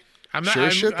 Okay. I'm not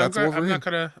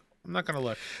gonna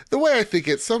look. The way I think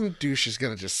it, some douche is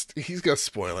he's gonna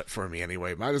spoil it for me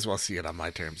anyway. Might as well see it on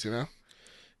my terms,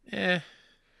 Yeah.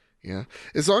 Yeah.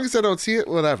 As long as I don't see it,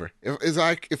 whatever.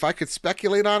 If I could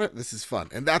speculate on it, this is fun,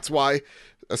 and that's why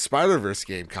a Spider-Verse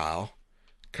game, Kyle,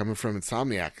 coming from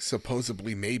Insomniac,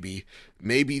 supposedly maybe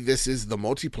this is the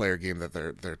multiplayer game that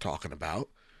they're talking about.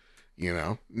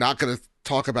 Not gonna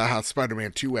talk about how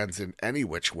Spider-Man 2 ends in any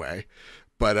which way,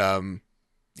 but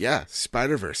yeah,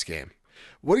 Spider-Verse game.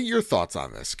 What are your thoughts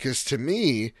on this? Because to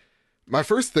me, my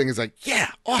first thing is like,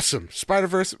 yeah, awesome.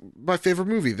 Spider-Verse, my favorite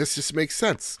movie. This just makes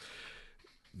sense.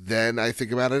 Then I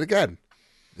think about it again.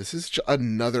 This is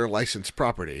another licensed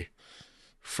property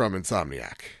from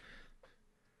Insomniac.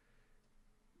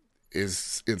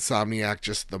 Is Insomniac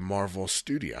just the Marvel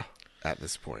studio at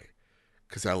this point?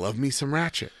 Because I love me some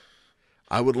Ratchet.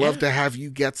 I would love to have you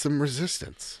get some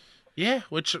Resistance. Yeah,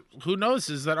 which, who knows,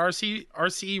 is that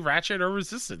RCE Ratchet or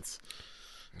Resistance?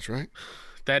 That's right.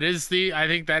 I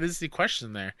think that is the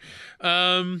question there.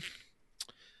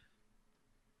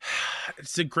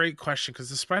 It's a great question because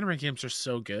the Spider-Man games are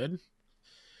so good,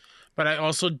 but I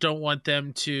also don't want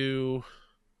them to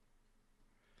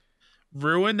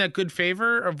ruin that good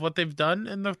favor of what they've done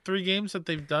in the 3 games that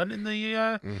they've done in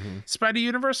the Spidey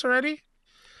universe already.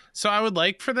 So I would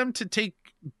like for them to take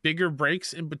bigger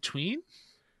breaks in between.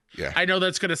 Yeah, I know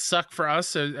that's going to suck for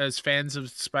us as fans of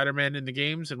Spider-Man in the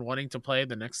games and wanting to play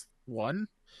the next one,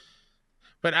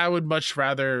 but I would much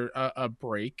rather a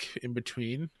break in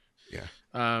between. Yeah.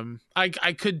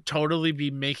 I could totally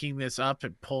be making this up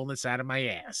and pulling this out of my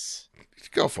ass.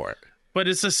 Go for it. But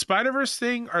it's a Spider-Verse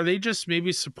thing. Are they just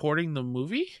maybe supporting the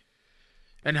movie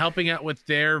and helping out with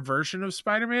their version of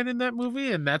Spider-Man in that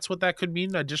movie? And that's what that could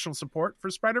mean, additional support for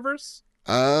Spider-Verse?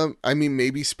 I mean,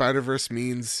 maybe Spider-Verse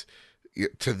means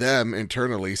to them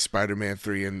internally Spider-Man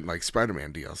 3 and like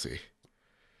Spider-Man DLC.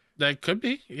 That could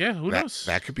be. Yeah, who knows?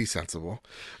 That could be sensible.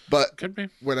 But could be.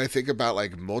 When I think about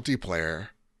like multiplayer,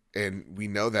 and we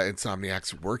know that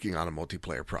Insomniac's working on a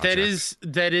multiplayer project.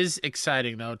 That is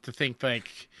exciting though, to think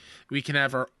like we can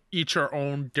have our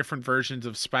own different versions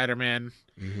of Spider-Man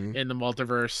in the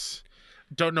multiverse.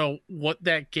 Don't know what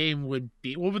that game would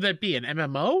be. What would that be? An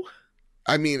MMO?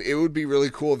 I mean, it would be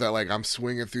really cool that like I'm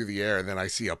swinging through the air and then I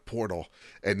see a portal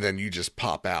and then you just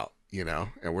pop out,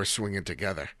 and we're swinging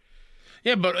together.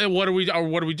 Yeah, but what do we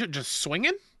do? Just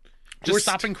swinging? We're Just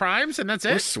stopping crimes and that's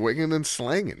we're it? swinging and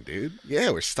slanging, dude. Yeah,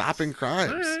 we're stopping All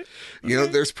crimes. right. Okay.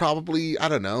 There's probably, I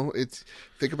don't know. It's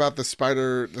think about the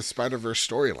Spider-Verse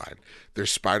storyline.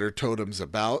 There's spider totems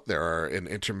about. There are an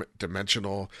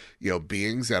interdimensional,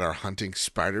 beings that are hunting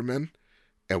Spider-Man,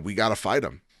 and we got to fight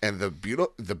them. And the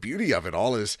beauty of it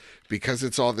all is because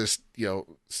it's all this,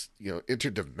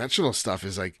 interdimensional stuff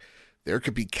is like there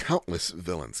could be countless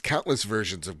villains, countless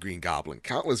versions of Green Goblin,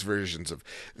 countless versions of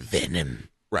Venom,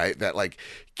 right? That like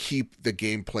keep the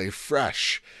gameplay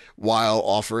fresh while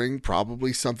offering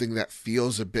probably something that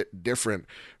feels a bit different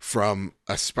from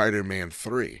a Spider-Man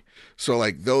 3. So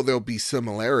like though there'll be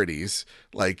similarities,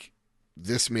 like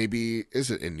this maybe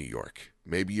isn't in New York.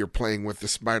 Maybe you're playing with the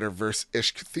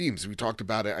Spider-Verse-ish themes. We talked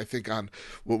about it, I think, on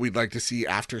what we'd like to see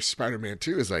after Spider-Man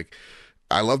 2 is like,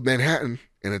 I love Manhattan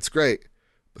and it's great,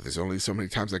 but there's only so many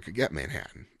times I could get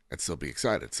Manhattan and still be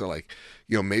excited. So like,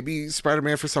 maybe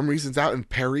Spider-Man for some reason's out in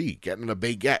Paris getting a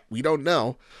baguette. We don't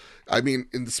know. I mean,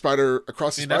 in the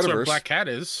across the That's where Spider-Verse. Black Cat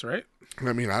is, right?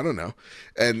 I mean, I don't know.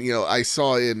 And I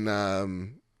saw in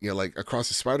like across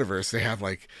the Spider-Verse, they have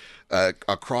like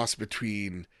a cross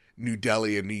between New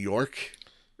Delhi and New York,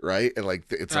 right? And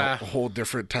like it's a whole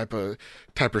different type of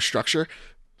structure.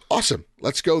 Awesome.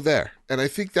 Let's go there. And I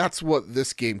think that's what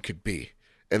this game could be.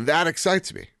 And that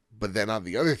excites me. But then on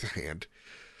the other hand,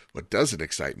 what doesn't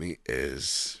excite me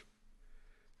is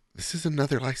this is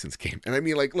another licensed game. And I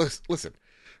mean, like, listen,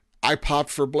 I popped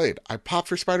for Blade. I popped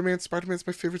for Spider-Man. Spider-Man's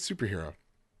my favorite superhero.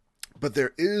 But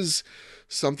there is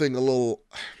something a little,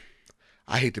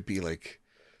 I hate to be like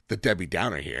the Debbie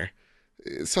Downer here,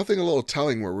 something a little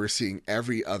telling where we're seeing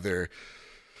every other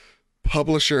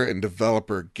publisher and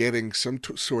developer getting some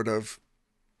sort of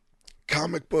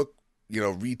comic book,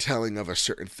 retelling of a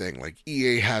certain thing. Like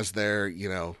EA has their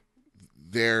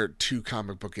 2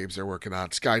 comic book games they're working on.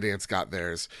 Skydance got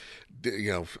theirs. I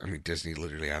mean, Disney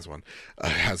literally has one,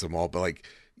 has them all. But like,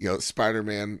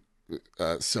 Spider-Man,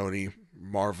 Sony,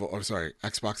 Marvel,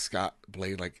 Xbox got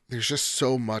Blade. Like, there's just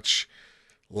so much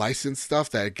licensed stuff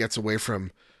that it gets away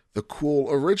from the cool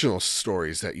original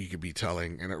stories that you could be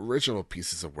telling and original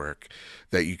pieces of work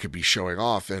that you could be showing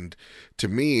off. And to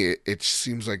me, it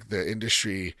seems like the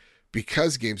industry,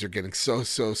 because games are getting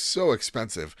so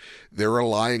expensive, they're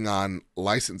relying on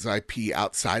licensed IP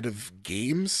outside of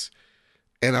games.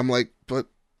 And I'm like, but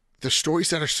the stories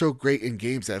that are so great in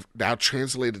games that have now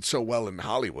translated so well in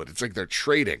Hollywood, it's like they're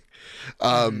trading.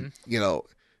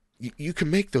 You can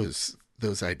make those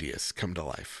ideas come to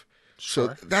life.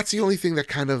 Sure. So that's the only thing that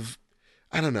kind of,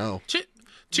 I don't know.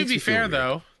 To be fair,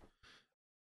 though,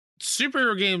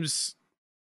 superhero games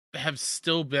have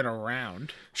still been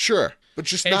around. Sure, but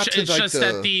just not to it's like just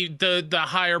that the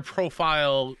higher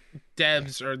profile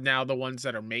devs are now the ones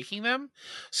that are making them.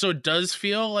 So it does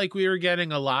feel like we are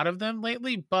getting a lot of them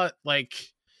lately. But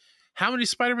like, how many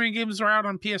Spider-Man games are out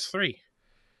on PS3?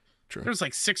 True. There's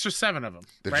like 6 or 7 of them,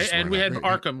 They're right? And we had great,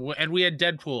 Arkham, and we had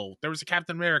Deadpool. There was a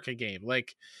Captain America game.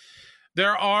 Like,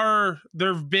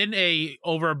 there've been a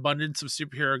overabundance of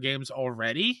superhero games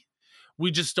already.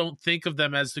 We just don't think of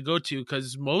them as the go-to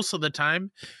because most of the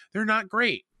time they're not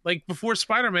great. Like before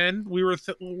Spider-Man, we were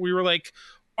like,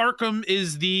 Arkham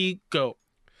is the GOAT.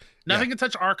 Nothing can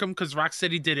touch Arkham because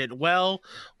Rocksteady did it well.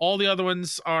 All the other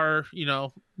ones are,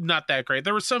 not that great.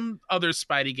 There were some other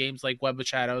Spidey games like Web of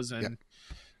Shadows and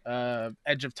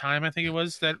Edge of Time, I think it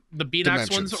was, that the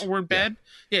Beanox ones weren't bad.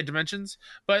 Yeah, Dimensions.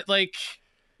 But like,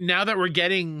 now that we're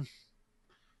getting,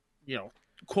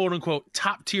 quote unquote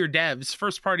top tier devs,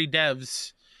 first party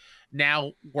devs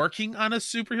now working on a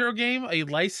superhero game, a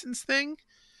licensed thing,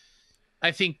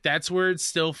 I think that's where it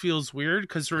still feels weird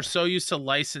because we're so used to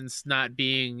license not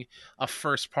being a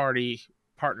first party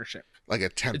partnership. Like a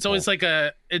temple. It's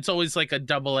always like a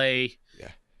double A,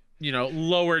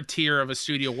 lower tier of a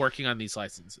studio working on these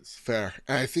licenses. Fair.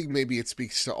 And I think maybe it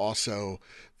speaks to also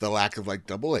the lack of like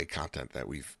double A content that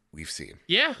we've seen.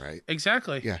 Yeah. Right.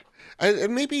 Exactly. Yeah.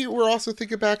 And maybe we're also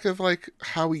thinking back of like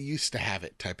how we used to have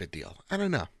it type of deal. I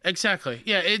don't know. Exactly.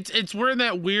 Yeah. We're in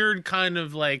that weird kind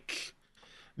of like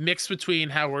mix between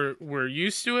how we're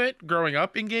used to it growing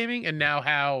up in gaming and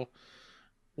now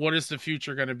what is the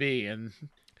future going to be? And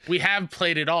we have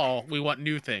played it all. We want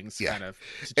new things, kind of.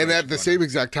 And at the same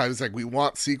exact time, it's like we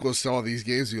want sequels to all these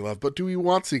games we love, but do we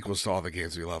want sequels to all the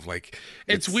games we love? Like,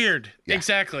 it's weird. Yeah.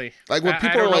 Exactly. Like when people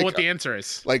I don't are know like, what the answer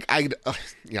is. Like I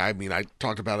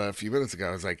talked about it a few minutes ago.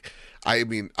 I was like, I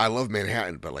love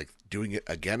Manhattan, but like doing it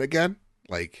again,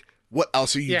 like what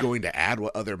else are you Yeah. going to add?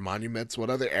 What other monuments,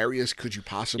 what other areas could you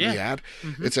possibly Yeah. add?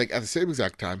 Mhm. It's like at the same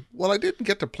exact time, well, I didn't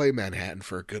get to play Manhattan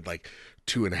for a good like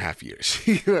 2.5 years.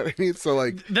 You know what I mean? So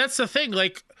like, That's the thing.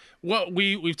 Like what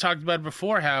we've talked about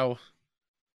before, how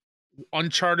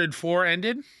Uncharted 4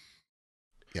 ended.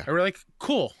 Yeah. And we're like,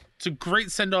 cool. It's a great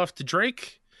send off to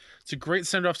Drake. It's a great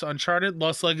send off to Uncharted,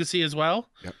 Lost Legacy as well.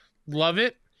 Yep. Love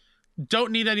it.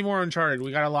 Don't need any more Uncharted.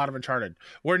 We got a lot of Uncharted.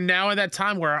 We're now at that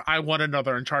time where I want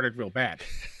another Uncharted real bad.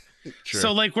 Sure.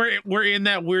 So like we're in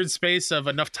that weird space of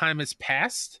enough time has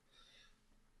passed.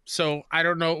 So I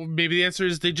don't know. Maybe the answer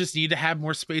is they just need to have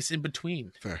more space in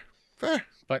between. Fair.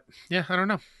 But yeah, I don't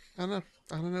know. I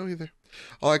don't know either.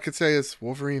 All I could say is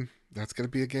Wolverine. That's gonna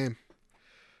be a game.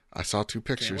 I saw 2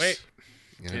 pictures. Can't wait.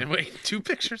 Yeah. Can't wait. 2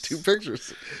 pictures. 2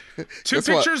 pictures. Two Guess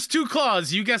pictures, 2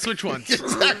 claws. You guess which ones.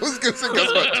 I was gonna say,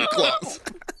 guess what? 2 claws.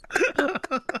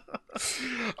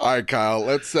 All right, Kyle.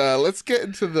 Let's get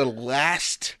into the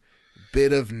last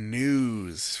bit of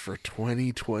news for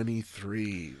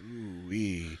 2023.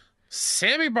 Ooh-wee.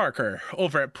 Sammy Barker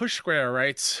over at Push Square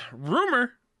writes,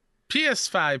 rumor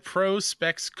PS5 Pro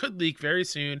specs could leak very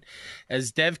soon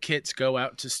as dev kits go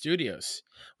out to studios.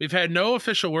 We've had no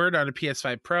official word on a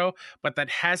PS5 Pro, but that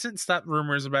hasn't stopped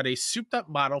rumors about a souped up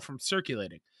model from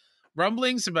circulating.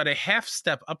 Rumblings about a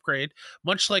half-step upgrade,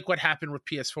 much like what happened with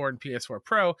PS4 and PS4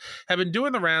 Pro, have been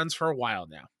doing the rounds for a while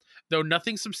now, though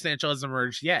nothing substantial has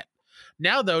emerged yet.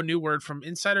 Now, though, new word from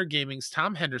Insider Gaming's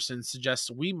Tom Henderson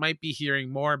suggests we might be hearing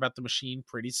more about the machine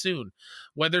pretty soon,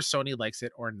 whether Sony likes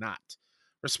it or not.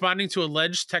 Responding to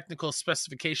alleged technical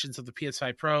specifications of the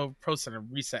PS5 Pro post in a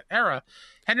reset era,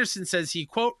 Henderson says he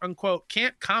quote-unquote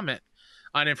can't comment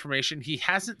on information he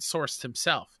hasn't sourced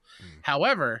himself.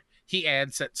 However, he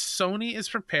adds that Sony is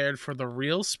prepared for the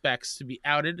real specs to be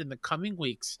outed in the coming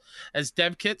weeks as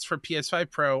dev kits for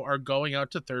PS5 Pro are going out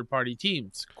to third-party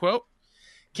teams. Quote,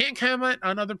 can't comment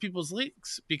on other people's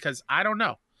leaks because I don't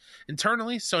know.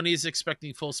 Internally, Sony is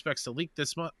expecting full specs to leak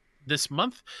this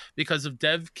month because of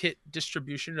dev kit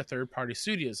distribution to third-party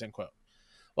studios, end quote.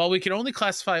 While we can only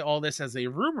classify all this as a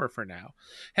rumor for now,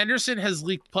 Henderson has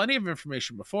leaked plenty of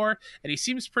information before, and he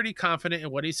seems pretty confident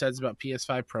in what he says about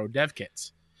PS5 Pro dev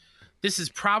kits. This is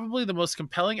probably the most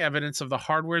compelling evidence of the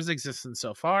hardware's existence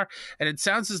so far, and it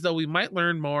sounds as though we might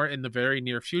learn more in the very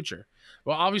near future.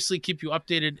 We'll obviously keep you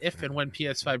updated if and when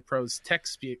PS5 Pro's tech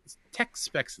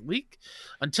specs leak.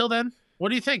 Until then, what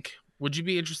do you think? Would you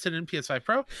be interested in PS5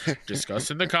 Pro?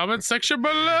 Discuss in the comments section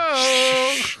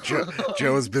below.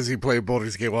 Joe was busy playing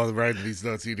Baldur's Gate while writing these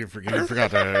notes. He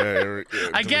forgot to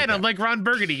Again, I'm like Ron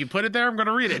Burgundy. You put it there, I'm going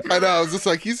to read it. I know. I was just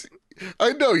like,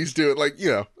 I know he's doing, like, you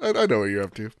know, I know what you're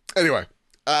up to. Anyway,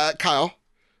 Kyle,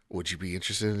 would you be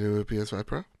interested in doing a PS5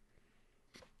 Pro?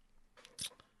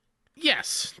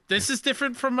 Yes. This is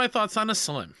different from my thoughts on a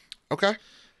Slim. Okay.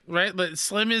 Right?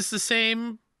 Slim is the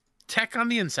same tech on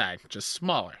the inside, just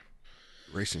smaller.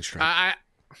 Racing stripe.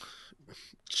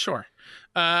 Sure.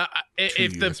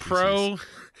 If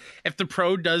the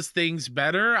Pro does things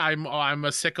better, I'm a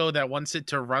sicko that wants it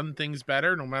to run things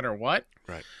better no matter what.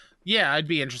 Right. Yeah, I'd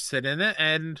be interested in it,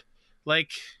 and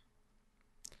like,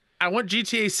 I want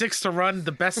GTA 6 to run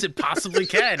the best it possibly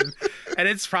can, and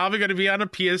it's probably going to be on a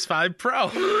PS5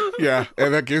 Pro. Yeah,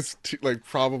 and that gets like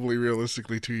probably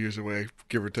realistically 2 years away,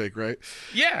 give or take, right?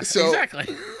 Yeah,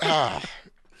 exactly.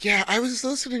 Yeah, I was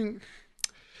listening.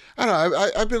 I don't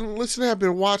know. I've been listening. I've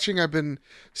been watching. I've been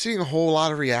seeing a whole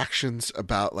lot of reactions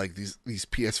about like these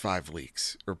PS5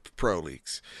 leaks or Pro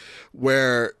leaks,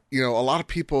 where you know a lot of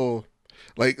people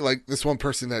like this one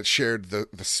person that shared the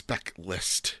spec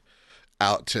list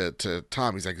out to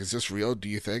Tom. He's like, "Is this real? Do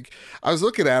you think?" I was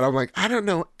looking at it, I'm like, I don't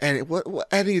know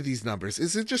any of these numbers.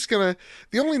 Is it just gonna,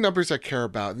 the only numbers I care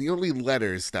about and the only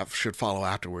letters that should follow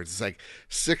afterwards is like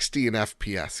 60 in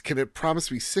FPS. Can it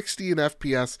promise me 60 in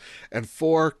FPS and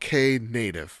 4K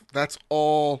native? That's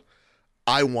all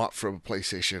I want from a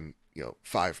PlayStation,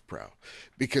 5 Pro.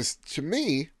 Because to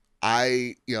me,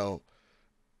 I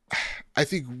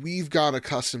think we've got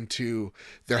accustomed to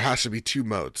there has to be 2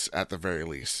 modes at the very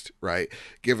least, right?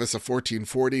 Give us a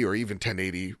 1440 or even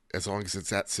 1080 as long as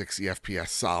it's at 60 FPS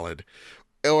solid.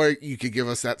 Or you could give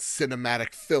us that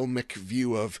cinematic filmic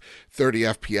view of 30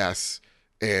 FPS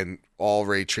and all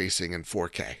ray tracing in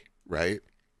 4K, right?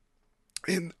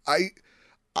 And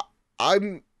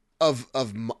I'm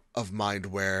of mind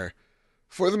where,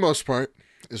 for the most part,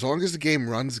 as long as the game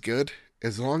runs good,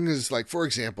 as long as, like, for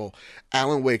example,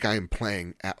 Alan Wake I am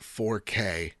playing at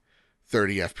 4K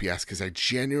 30 FPS because I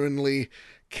genuinely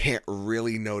can't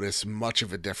really notice much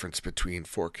of a difference between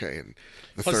 4K and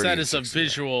the 30. Plus, that is a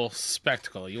visual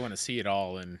spectacle. You want to see it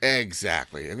all in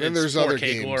exactly. And then there's other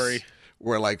games glory.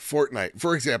 where like Fortnite,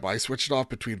 for example, I switched off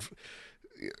between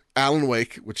Alan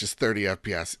Wake, which is 30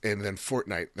 FPS, and then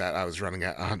Fortnite that I was running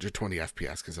at 120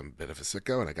 FPS because I'm a bit of a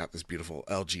sicko, and I got this beautiful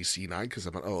LG C9 because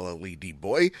I'm an OLED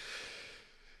boy.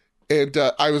 And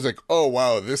I was like, oh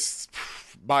wow, this,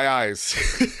 my eyes,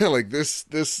 like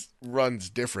this runs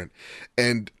different,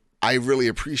 and I really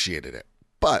appreciated it.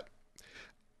 But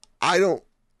I don't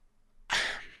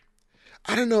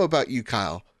know about you,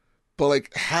 Kyle, but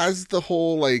like, has the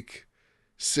whole like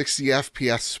 60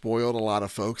 FPS spoiled a lot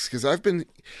of folks? Because I've been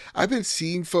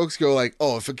seeing folks go like,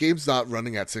 oh, if a game's not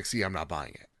running at 60, I'm not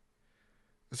buying it.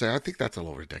 It's like, I think that's a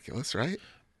little ridiculous, right?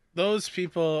 Those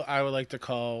people I would like to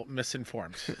call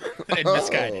misinformed and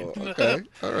misguided. Okay,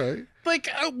 all right. Like,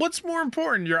 what's more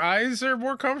important? Your eyes are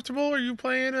more comfortable, or you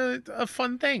playing a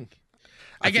fun thing?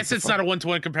 I guess it's not a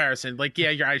one-to-one comparison. Like,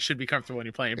 yeah, your eyes should be comfortable when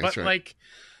you're playing, but right. Like,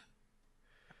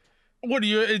 what are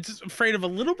you? It's afraid of a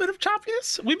little bit of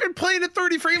choppiness? We've been playing at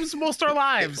 30 frames most of our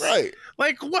lives, right?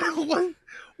 Like, what?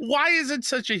 Why is it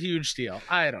such a huge deal?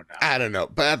 I don't know.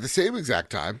 But at the same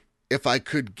exact time, if I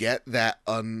could get that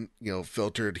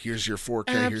filtered, here's your 4K,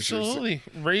 absolutely,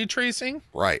 here's your ray tracing,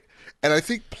 right? And I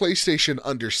think PlayStation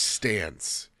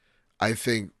understands, I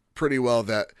think pretty well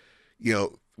that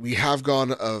we have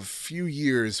gone a few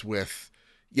years with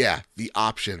the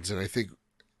options, and I think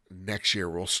next year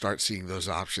we'll start seeing those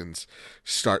options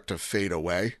start to fade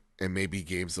away, and maybe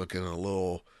games looking a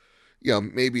little,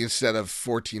 maybe instead of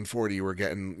 1440 we're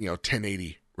getting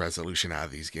 1080 resolution out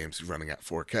of these games running at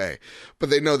 4K. But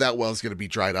they know that well is going to be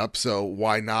dried up, so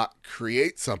why not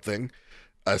create something,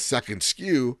 a second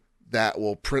SKU that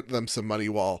will print them some money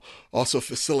while also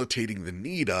facilitating the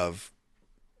need of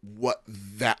what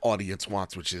that audience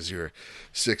wants, which is your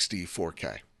 60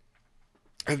 4K.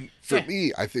 And for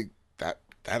me, I think that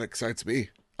excites me.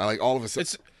 I like all of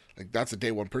it. Like, that's a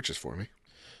day one purchase for me.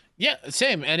 Yeah,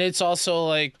 same. And it's also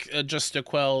like just to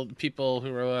quell people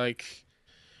who are like,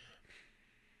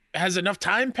 has enough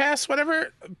time passed?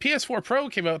 Whatever. PS4 Pro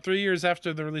came out 3 years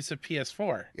after the release of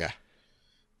PS4. Yeah.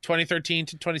 2013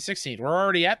 to 2016. We're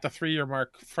already at the 3-year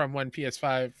mark from when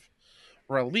PS5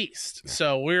 released. Yeah.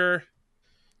 So we're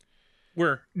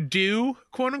due,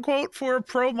 quote unquote, for a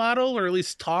Pro model, or at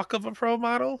least talk of a Pro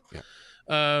model.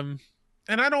 Yeah.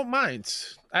 And I don't mind.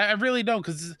 I really don't,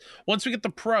 because once we get the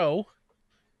Pro,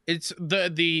 it's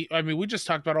the I mean, we just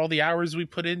talked about all the hours we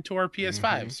put into our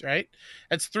PS5s, right?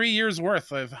 That's 3 years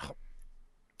worth of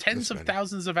tens of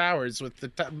thousands of hours with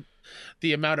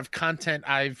the amount of content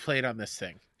I've played on this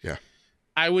thing. Yeah.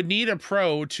 I would need a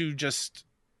Pro to just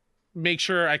make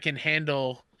sure I can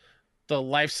handle the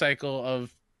life cycle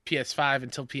of PS5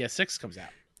 until PS6 comes out.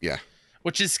 Yeah.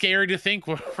 Which is scary to think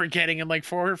we're getting in like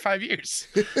 4 or 5 years.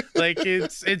 Like,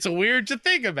 it's weird to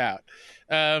think about.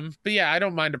 But yeah, I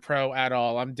don't mind a Pro at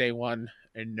all. I'm day one,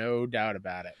 and no doubt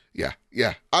about it.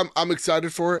 Yeah. I'm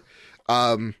excited for it.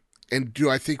 And do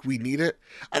I think we need it?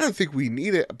 I don't think we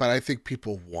need it, but I think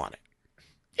people want it.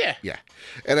 Yeah.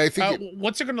 And I think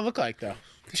what's it going to look like though?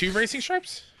 2 racing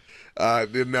stripes?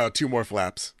 No, 2 more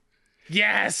flaps.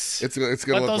 Yes. It's gonna let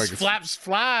look those like flaps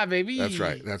fly, baby.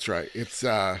 That's right. It's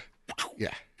yeah.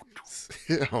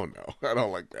 Oh no, I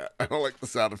don't like that. I don't like the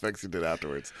sound effects you did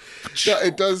afterwards. No,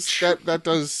 it does that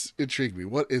does intrigue me.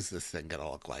 What is this thing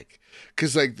gonna look like?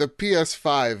 Because like the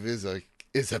PS5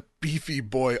 is a beefy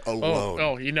boy alone.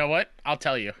 Oh, you know what? I'll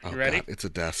tell you. You ready? God, it's a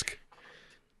desk.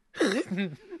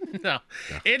 No,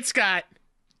 it's got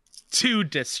 2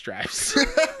 disc drives.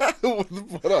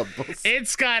 What up?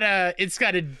 It's got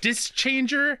a disc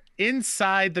changer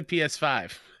inside the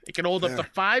PS5. It can hold up to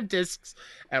 5 discs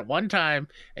at one time,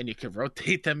 and you can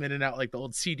rotate them in and out like the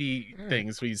old CD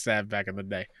things we used to have back in the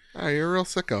day. Oh, you're a real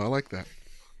sicko. I like that.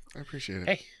 I appreciate it.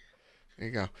 Hey. There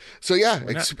you go. So yeah,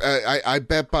 I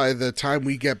bet by the time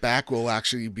we get back, we'll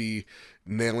actually be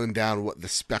nailing down what the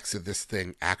specs of this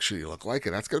thing actually look like,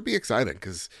 and that's going to be exciting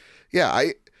because,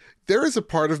 there is a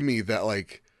part of me that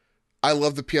like, I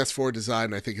love the PS4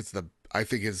 design. I think it's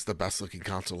the best looking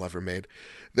console ever made.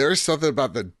 There's something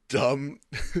about the dumb,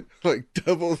 like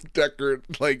double decker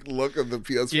like look of the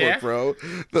PS4 Pro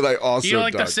that I also You don't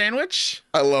like the sandwich?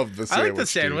 I love the sandwich. I like the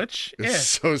sandwich. Dude. It's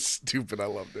so stupid. I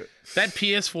loved it. That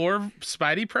PS4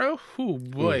 Spidey Pro? Oh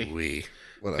boy. Ooh-wee.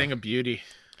 What thing of beauty.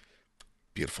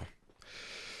 Beautiful.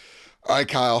 All right,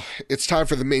 Kyle. It's time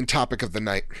for the main topic of the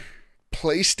night.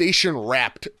 PlayStation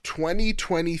Wrapped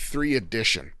 2023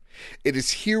 edition. It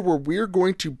is here where we're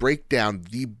going to break down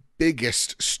the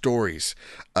biggest stories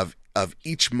of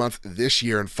each month this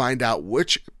year and find out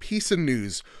which piece of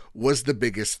news was the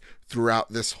biggest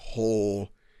throughout this whole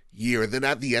year. Then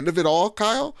at the end of it all,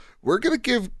 Kyle, we're going to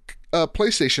give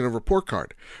PlayStation a report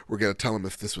card. We're going to tell them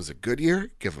if this was a good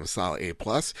year, give them a solid A+,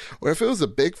 or if it was a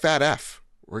big fat F.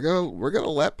 We're gonna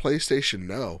let PlayStation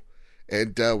know.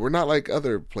 And we're not like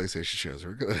other PlayStation shows.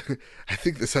 I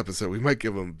think this episode, we might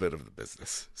give them a bit of the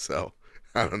business. So,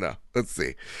 I don't know. Let's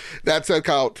see. That said,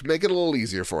 Kyle, to make it a little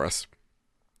easier for us,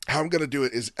 how I'm going to do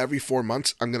it is every 4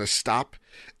 months, I'm going to stop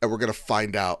and we're going to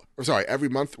find out, every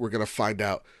month, we're going to find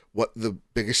out what the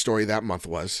biggest story that month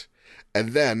was. And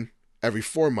then every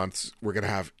 4 months, we're going to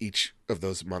have each of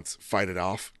those months fight it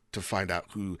off to find out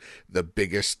who the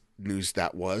biggest news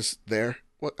that was there.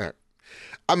 What?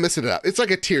 I'm missing it out. It's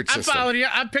like a tiered system. I'm following you.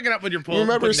 I'm picking up what you're pulling.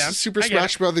 Remember Super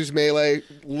Smash Brothers Melee?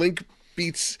 Link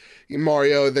beats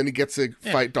Mario, then he gets to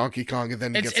fight Donkey Kong, and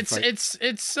then he gets to fight.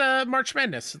 It's March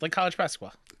Madness, like college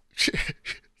basketball.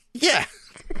 Yeah.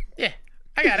 Yeah,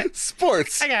 I got it.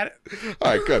 Sports. I got it.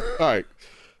 All right, good. All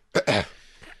right.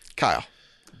 Kyle,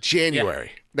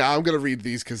 January. Yeah. Now I'm going to read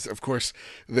these because, of course,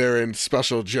 they're in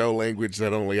special Joe language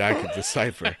that only I can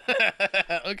decipher.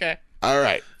 Okay. All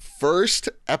right. First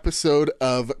episode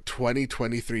of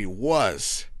 2023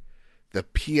 was the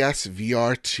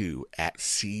PSVR 2 at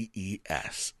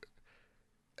CES.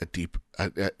 A deep,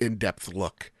 in-depth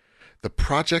look. The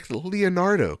Project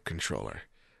Leonardo controller,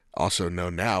 also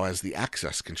known now as the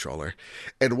Access controller.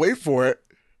 And wait for it,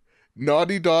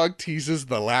 Naughty Dog teases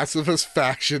The Last of Us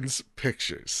Factions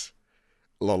pictures.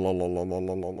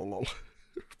 Lol.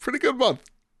 Pretty good month.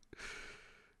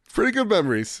 Pretty good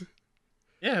memories.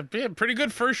 Yeah, pretty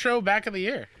good first show back of the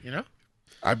year, you know?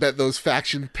 I bet those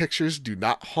faction pictures do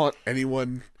not haunt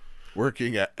anyone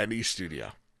working at any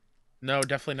studio. No,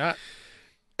 definitely not.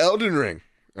 Elden Ring.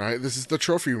 All right, this is the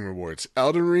Trophy Room Awards.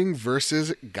 Elden Ring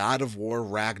versus God of War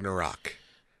Ragnarok.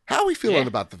 How are we feeling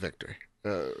about the victory?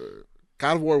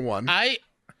 God of War won. I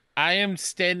am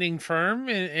standing firm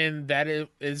in that it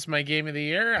is my game of the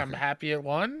year. Okay. I'm happy it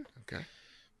won. Okay.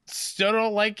 Still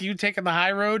don't like you taking the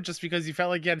high road just because you felt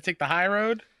like you had to take the high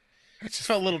road. It just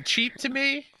felt a little cheap to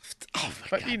me. Oh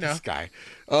my God, this guy.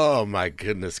 Oh my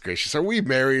goodness gracious. Are we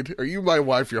married? Are you my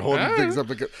wife? You're holding things up.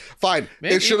 Fine.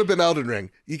 Maybe. It should have been Elden Ring.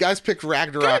 You guys picked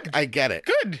Ragnarok. Good. I get it.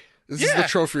 Good. This is the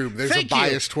trophy room. There's a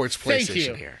bias towards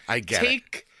PlayStation here. I get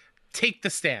it. Take the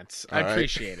stance. I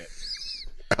appreciate it.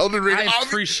 Elden Ring I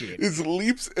appreciate it. Is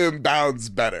leaps and bounds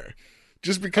better.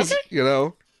 Just because, you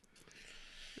know.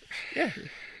 Yeah.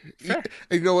 Fair.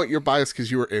 You know what? You're biased because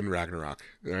you were in Ragnarok.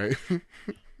 All right?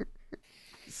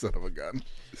 Son of a gun.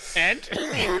 And?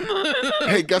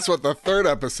 Hey, guess what? The third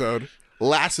episode,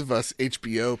 Last of Us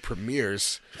HBO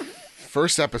premieres.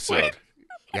 First episode. Wait.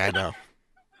 Yeah, I know.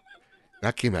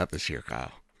 That came out this year,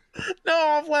 Kyle.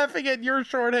 No, I'm laughing at your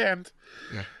shorthand.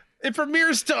 Yeah. It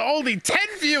premieres to only 10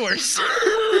 viewers.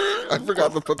 I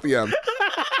forgot to put the M.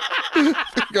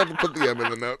 I forgot to put the M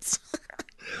in the notes.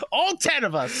 All 10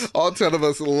 of us. All 10 of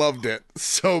us loved it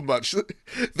so much.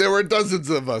 There were dozens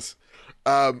of us.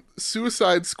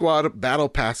 Suicide Squad Battle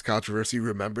Pass controversy.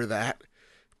 Remember that?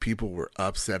 People were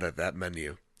upset at that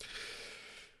menu.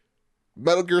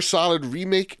 Metal Gear Solid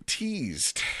Remake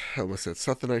teased. I almost said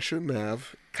something I shouldn't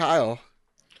have. Kyle,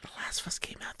 The Last of Us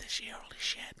came out this year. Holy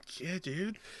shit. Yeah,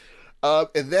 dude.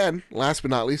 And then, last but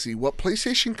not least, what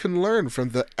PlayStation can learn from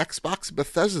the Xbox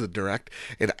Bethesda Direct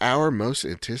in our most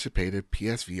anticipated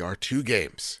PSVR 2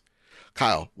 games.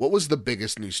 Kyle, what was the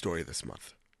biggest news story this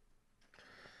month?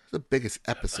 The biggest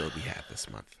episode we had this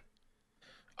month.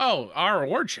 Oh, our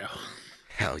award show.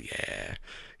 Hell yeah.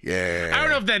 Yeah. I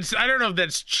don't know if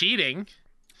that's cheating.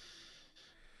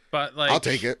 But like I'll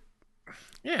take it.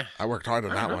 Yeah. I worked hard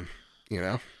on that one, you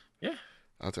know? Yeah.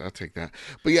 I'll take that.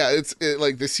 But yeah, it's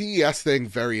like the CES thing,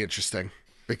 very interesting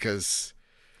because,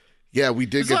 yeah, we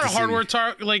did get a lot of hardware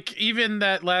talk. Like even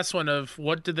that last one of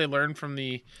what did they learn from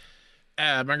the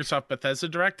Microsoft Bethesda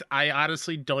Direct? I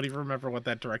honestly don't even remember what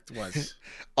that Direct was.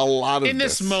 A lot of in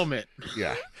this moment.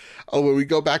 Yeah. Oh, when we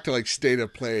go back to like State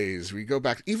of Plays, we go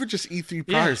back even just E3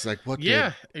 prior. It's like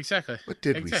exactly. What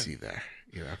did we see there?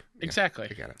 You know, exactly.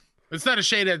 I get it. It's not a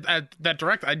shade at that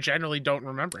Direct. I generally don't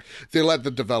remember. They let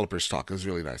the developers talk. It was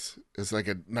really nice. It's like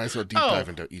a nice little deep dive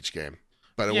into each game.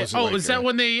 But it wasn't. Oh, is that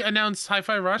when they announced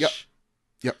Hi-Fi Rush?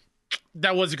 Yep.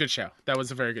 That was a good show. That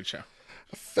was a very good show.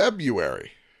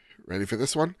 February. Ready for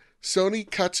this one? Sony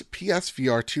cuts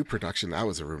PSVR 2 production. That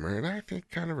was a rumor, and I think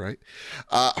kind of right.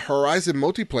 Horizon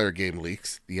multiplayer game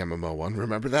leaks. The MMO one.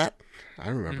 Remember that? I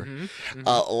remember.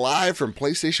 Live from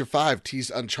PlayStation 5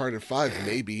 teased Uncharted 5.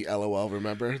 Maybe. LOL.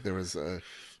 Remember? There was a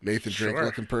Nathan Drake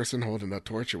looking person holding a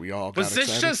torch, and we all got excited.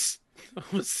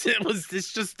 Was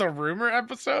this just the rumor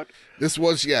episode? This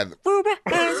was, the rumor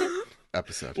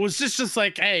episode. Was this just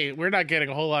like, hey, we're not getting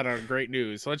a whole lot of great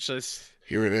news. Let's just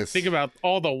here it is. Think about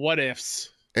all the what ifs.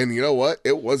 And you know what?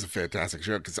 It was a fantastic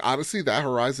show because honestly, that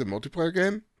Horizon multiplayer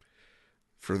game,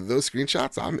 for those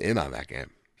screenshots, I'm in on that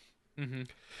game. Mm-hmm.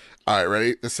 All right,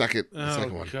 ready? The second Oh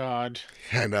one. God.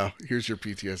 I know. Here's your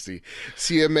PTSD.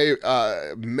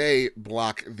 CMA may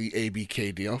block the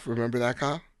ABK deal. Remember that,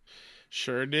 Kyle?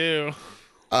 Sure do.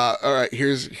 All right.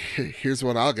 Here's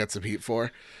one I'll get some heat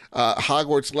for.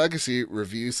 Hogwarts Legacy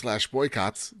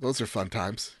review/boycotts. Those are fun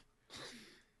times.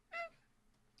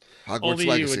 Hogwarts Only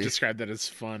Legacy. you would describe that as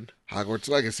fun. Hogwarts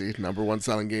Legacy, #1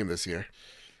 selling game this year.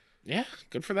 Yeah,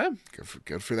 good for them.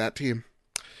 Good for that team.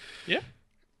 Yeah.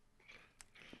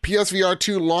 PSVR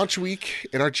 2 launch week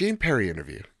in our Jane Perry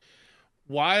interview.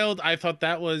 Wild. I thought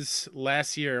that was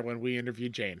last year when we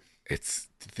interviewed Jane.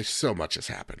 There's so much has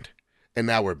happened. And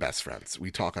now we're best friends.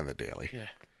 We talk on the daily. Yeah.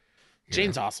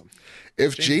 Jane's awesome.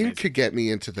 If Jane's Jane amazing. could get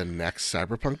me into the next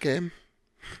Cyberpunk game,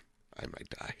 I might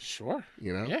die. Sure.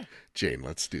 You know? Yeah. Jane,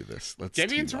 let's do this. Let's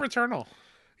Get me team into up. Returnal.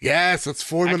 Yes, let's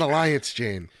form an alliance,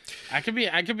 Jane. I could be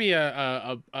a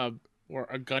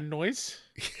gun noise.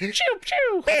 Pew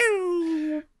pew.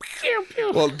 Pew pew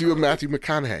pew. Well, do a Matthew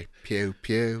McConaughey. Pew,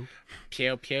 pew.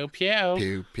 Pew pew pew.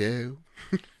 Pew, pew.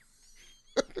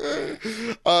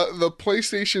 The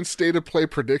PlayStation State of Play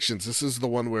predictions. This is the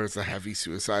one where it's a heavy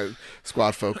Suicide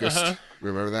Squad focused. Uh-huh.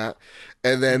 Remember that?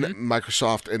 And then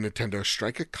Microsoft and Nintendo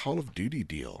strike a Call of Duty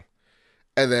deal.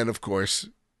 And then, of course,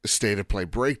 the State of Play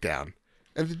breakdown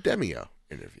and the Demio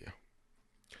interview.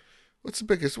 What's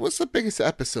the biggest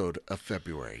episode of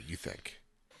February, you think?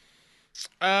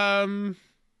 I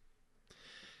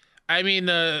mean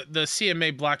the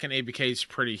CMA block and ABK is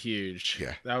pretty huge.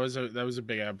 Yeah. That was a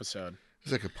big episode.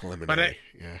 It's like a preliminary.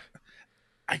 Yeah.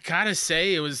 I gotta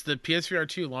say it was the PSVR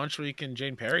 2 launch week and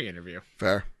Jane Perry interview.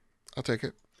 Fair. I'll take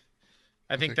it.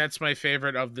 I think that's my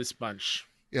favorite of this bunch.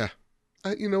 Yeah.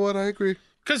 You know what? I agree.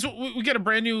 Because we get a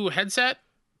brand new headset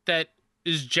that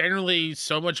is generally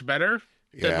so much better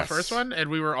than the first one, and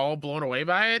we were all blown away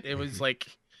by it. It was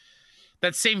like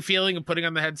that same feeling of putting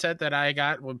on the headset that I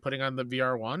got when putting on the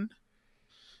VR1.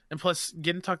 And plus,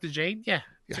 getting to talk to Jane,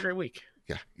 it's a great week.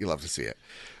 Yeah, you love to see it.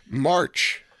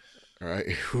 March. All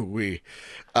right. We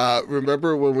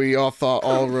remember when we all thought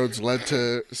all roads led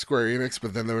to Square Enix,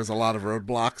 but then there was a lot of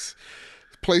roadblocks.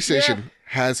 PlayStation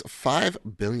has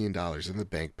 $5 billion in the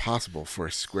bank possible for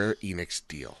a Square Enix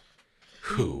deal.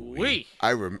 Hoo-wee.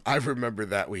 I remember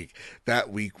that week.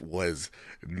 That week was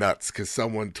nuts because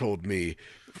someone told me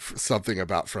something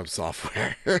about From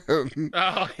Software. And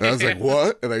I was like,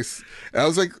 what? And I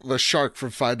was like the shark from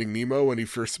Finding Nemo when he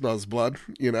first smells blood,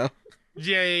 you know?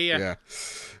 Yeah.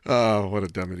 Oh, what a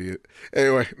dumb idiot.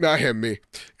 Anyway, not him, me,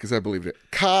 because I believed it.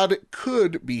 COD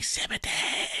could be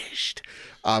sabotaged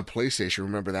on PlayStation.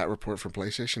 Remember that report from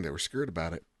PlayStation? They were scared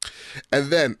about it.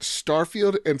 And then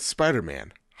Starfield and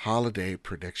Spider-Man holiday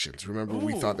predictions. Remember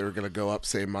we thought they were going to go up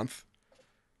same month?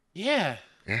 Yeah.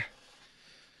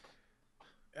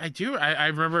 I do. I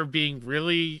remember being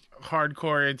really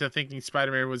hardcore into thinking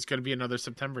Spider-Man was going to be another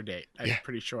September date. I'm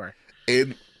pretty sure.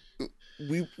 And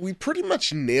we pretty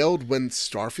much nailed when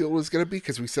Starfield was going to be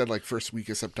because we said like first week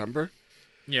of September.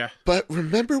 Yeah. But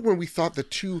remember when we thought the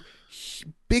two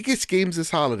biggest games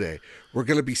this holiday were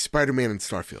going to be Spider-Man and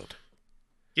Starfield?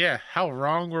 Yeah. How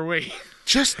wrong were we?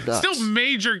 Just nuts. Still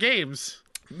major games.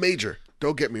 Major.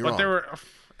 Don't get me wrong. But there were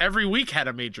every week had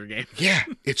a major game. Yeah.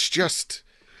 It's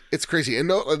crazy. And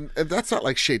no, and that's not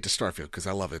like shade to Starfield because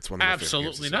I love it. It's one of my favorite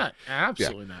games.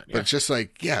 Absolutely not. Yeah. But just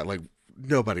like, like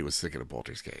nobody was thinking of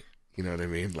Baldur's Gate. You know what I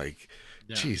mean? Like,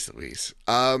 geez Louise.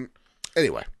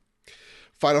 Anyway,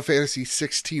 Final Fantasy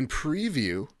 16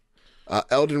 preview.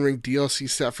 Elden Ring DLC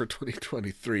set for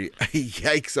 2023.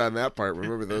 Yikes on that part.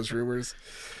 Remember those rumors?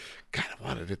 God, I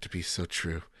wanted it to be so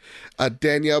true.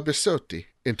 Danielle Bisotti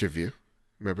interview.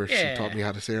 Remember, she taught me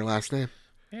how to say her last name.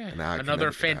 Yeah,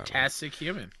 another fantastic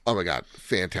human. Oh my God,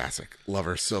 fantastic. Love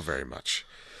her so very much.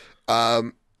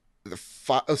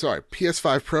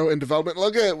 PS5 Pro in development.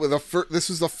 Look at it. This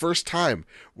was the first time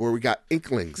where we got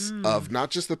inklings of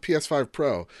not just the PS5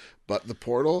 Pro, but the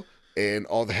Portal and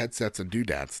all the headsets and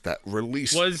doodads that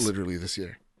released literally this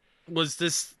year. Was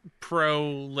this Pro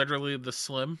literally the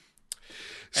Slim?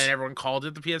 And everyone called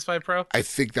it the PS5 Pro? I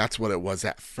think that's what it was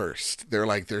at first. They're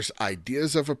like, there's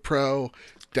ideas of a Pro,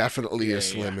 definitely a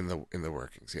Slim in the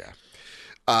workings. Yeah.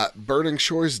 Burning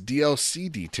Shores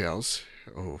DLC details.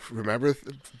 Oh, remember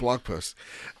the blog post?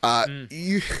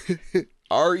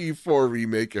 RE4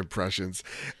 remake impressions,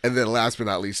 and then last but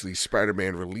not least, the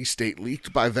Spider-Man release date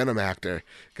leaked by Venom actor.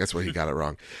 Guess what? He got it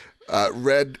wrong.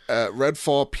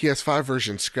 Redfall PS5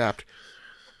 version scrapped.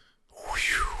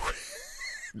 Whew.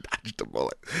 Dodged a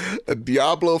bullet.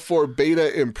 Diablo 4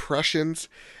 beta impressions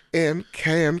And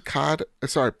can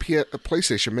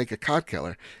PlayStation make a COD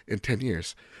killer in 10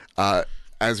 years?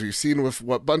 As we've seen with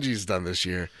what Bungie's done this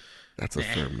year, that's a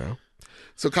firm no.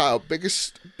 So Kyle,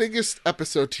 biggest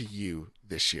episode to you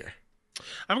this year?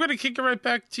 I'm going to kick it right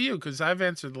back to you because I've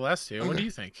answered the last two. Okay. What do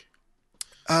you think?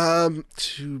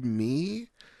 To me,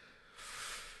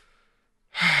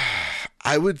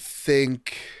 I would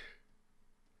think,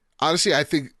 honestly, I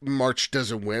think March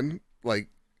doesn't win, like,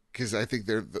 because I think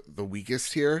they're the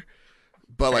weakest here.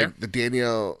 But like the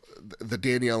Danielle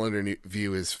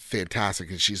interview is fantastic,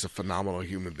 and she's a phenomenal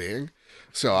human being.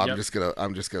 So I'm just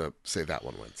gonna say that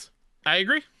one wins. I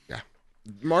agree. Yeah,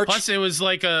 March. Plus, it was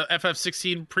like a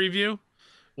FF16 preview,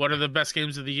 one of the best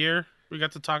games of the year. We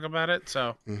got to talk about it,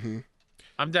 so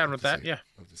I'm down with that. Yeah,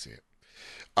 love to see it.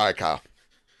 All right, Kyle.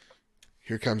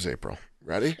 Here comes April.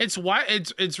 Ready? It's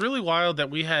really wild that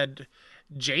we had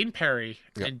Jane Perry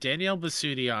and Danielle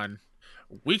Basutti on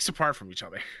weeks apart from each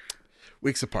other.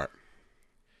 Weeks apart.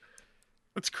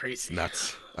 That's crazy. It's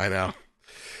nuts. I know.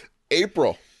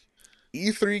 April.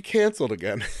 E3 canceled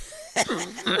again.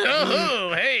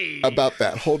 Oh, hey. About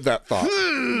that. Hold that thought.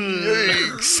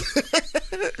 Yikes.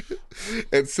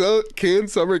 And so can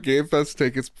Summer Game Fest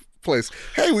take its place?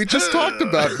 Hey, we just talked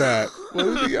about that. What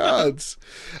are the odds?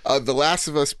 The Last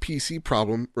of Us PC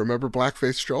problem. Remember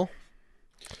Blackface Joel?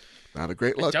 Not a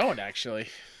great look. I don't, actually.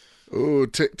 Ooh,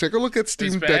 take a look at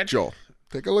Steam Deck Joel.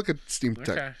 Take a look at Steam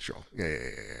Deck Joel. Yeah.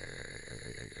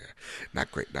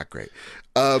 Not great.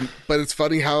 But it's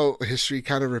funny how history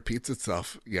kind of repeats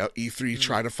itself. You know, E3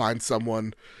 tried to find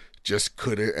someone, just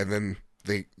couldn't, and then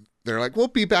they're like, we'll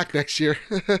be back next year.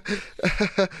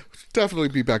 Definitely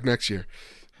be back next year.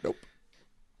 Nope.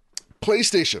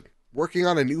 PlayStation working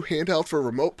on a new handheld for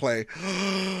remote play.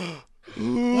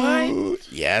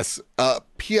 What? Yes.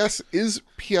 Is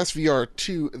PSVR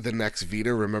 2 the next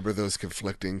Vita? Remember those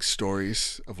conflicting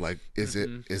stories of like, is it,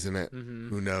 isn't it?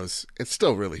 Who knows? It's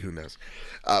still really who knows.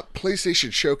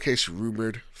 PlayStation Showcase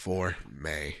rumored for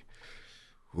May.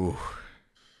 Ooh.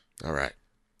 All right.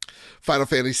 Final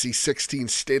Fantasy 16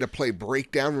 State of Play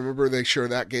breakdown. Remember they show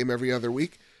that game every other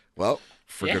week? Well,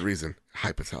 for good reason.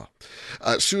 Hype as hell.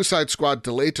 Suicide Squad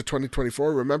delayed to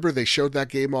 2024. Remember they showed that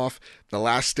game off. The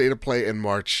last State of Play in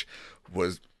March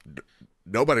was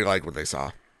nobody liked what they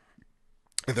saw.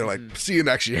 And they're like, see you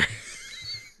next year.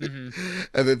 And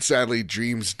then sadly,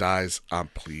 Dreams dies on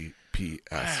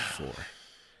PS4.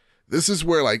 This is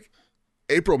where like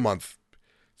April month,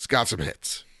 it's got some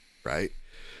hits, right?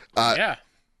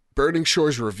 Burning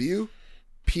Shores review.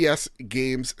 PS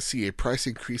games see a price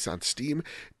increase on Steam.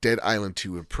 Dead Island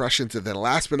 2 impressions. And then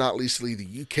last but not leastly,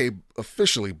 the UK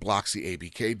officially blocks the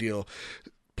ABK deal.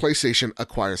 PlayStation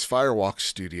acquires Firewalk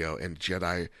Studio and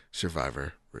Jedi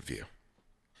Survivor review.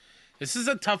 This is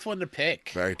a tough one to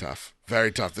pick. Very tough.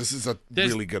 This is a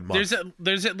really good month.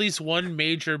 There's at least one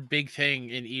major big thing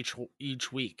in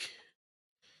each week.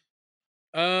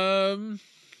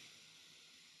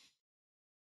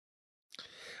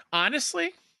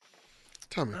 Honestly,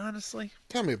 Tell me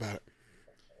about it.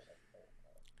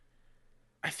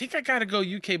 I think I gotta go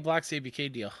UK blocks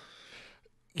ABK deal.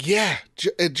 Yeah,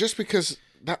 just because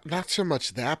not so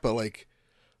much that, but like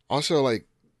also like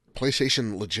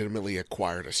PlayStation legitimately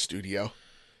acquired a studio.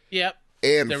 Yep.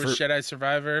 And there was Jedi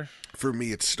Survivor. For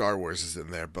me, it's Star Wars is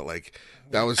in there, but like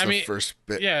that was the first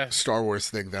Star Wars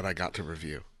thing that I got to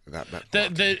review. That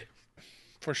meant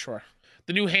for sure.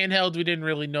 The new handheld, we didn't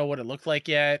really know what it looked like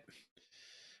yet.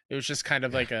 It was just kind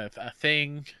of like a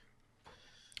thing.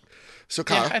 So,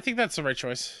 Kyle, I think that's the right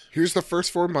choice. Here's the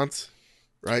first 4 months,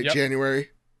 right? Yep. January,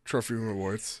 Trophy Room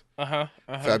Awards.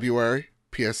 February,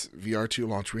 PSVR 2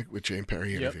 launch week with Jane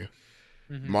Perry interview.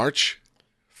 March,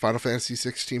 Final Fantasy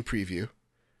 16 preview.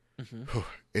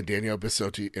 And Danielle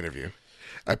Bisotti interview.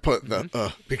 I put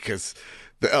the because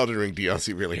the Elden Ring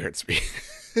DLC really hurts me.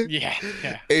 Yeah.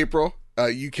 April,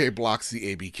 UK blocks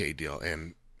the ABK deal,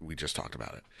 and we just talked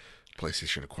about it.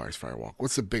 PlayStation acquires Firewalk.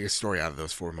 What's the biggest story out of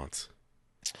those 4 months?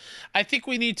 I think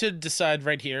we need to decide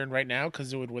right here and right now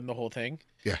because it would win the whole thing.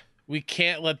 Yeah. We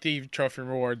can't let the trophy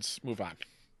rewards move on.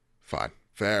 Fine.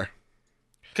 Fair.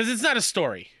 Because it's not a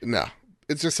story. No.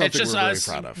 It's just something we're really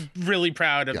proud of. Really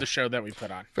proud of the show that we put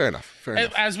on. Fair enough.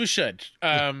 As we should.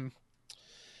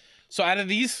 So out of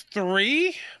these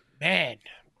 3, man,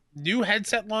 new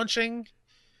headset launching.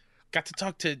 Got to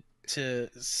talk to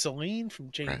Celine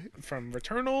from from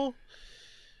Returnal.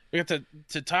 We got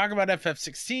to talk about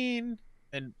FF16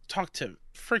 and talk to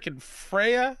freaking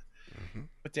Freya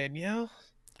with Danielle.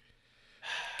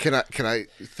 Can I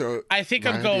throw I think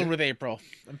my I'm going idea? with April.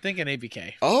 I'm thinking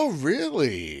ABK. Oh,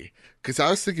 really? Because I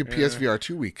was thinking Uh, PSVR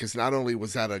 2 week, because not only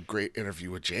was that a great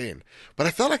interview with Jane, but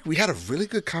I felt like we had a really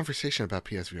good conversation about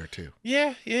PSVR 2.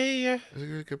 yeah. It was a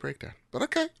really good breakdown. But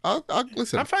okay, I'll I'm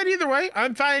listen. fine either way.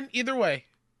 I'm fine either way.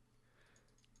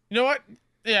 You know what?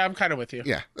 Yeah, I'm kind of with you.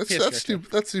 Yeah, PSVR 2.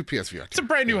 let's do PSVR It's a 2.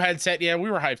 brand new Yeah. headset. Yeah,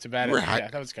 we were hyped about We're it. hyped. Yeah,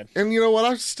 that was good. And you know what?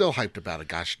 I'm still hyped about it,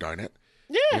 gosh darn it.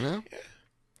 You Yeah. know?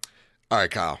 All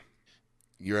right, Kyle.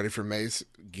 You ready for May's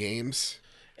games?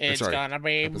 It's gonna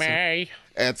be episode? May.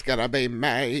 It's gonna be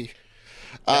May.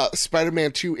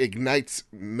 Spider-Man 2 ignites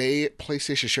May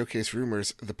PlayStation Showcase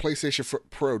rumors. The PlayStation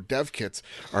Pro dev kits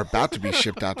are about to be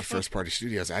shipped out to first-party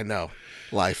studios. I know.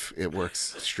 Life, it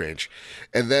works strange.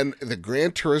 And then the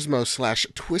Gran Turismo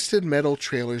 / Twisted Metal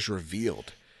trailers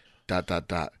revealed. ...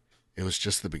 It was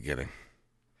just the beginning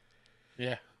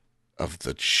Yeah. of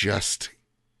the just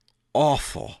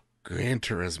awful Gran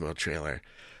Turismo trailer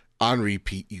on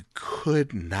repeat. You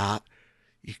could not,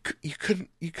 you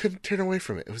couldn't turn away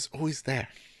from it. It was always there.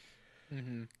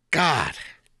 Mm-hmm. God,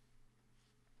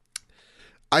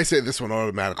 I say this one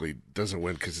automatically doesn't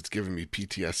win because it's giving me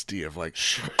PTSD of like,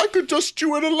 I could dust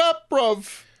you in a lap,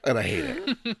 bruv, and I hate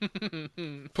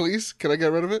it. Please, can I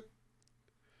get rid of it?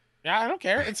 Yeah, I don't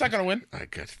care. It's not gonna win. All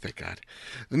right, good. Thank God.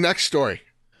 The next story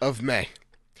of May.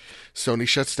 Sony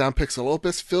shuts down Pixel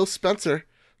Opus. Phil Spencer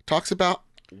talks about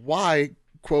why,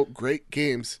 quote, great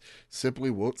games simply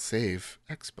won't save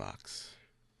Xbox.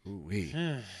 Ooh-wee.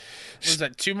 Was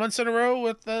that 2 months in a row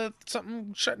with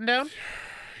something shutting down?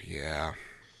 Yeah,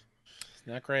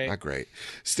 Not great. not great.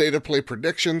 State of Play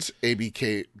predictions.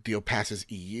 ABK deal passes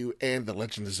EU and The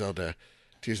Legend of Zelda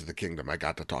Tears of the Kingdom. I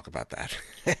got to talk about that.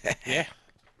 Yeah.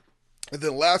 And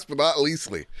then last but not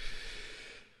leastly,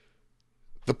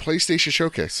 the PlayStation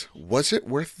Showcase. Was it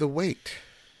worth the wait?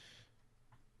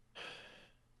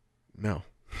 No.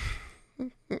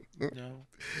 No.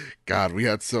 God, we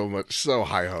had so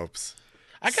high hopes.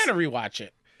 I gotta rewatch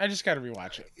it. I just gotta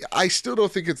rewatch it. I still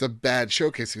don't think it's a bad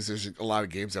showcase because there's a lot of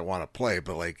games I want to play,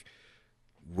 but like,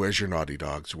 where's your Naughty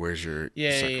Dogs? Where's your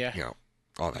Yeah. you know,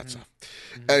 all that stuff.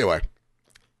 Anyway,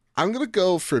 I'm gonna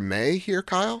go for May here,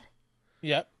 Kyle.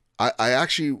 Yep. I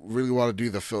actually really want to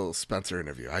do the Phil Spencer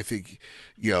interview. I think,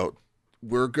 you know,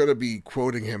 we're gonna be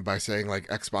quoting him by saying like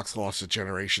Xbox lost a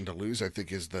generation to lose. I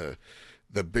think is the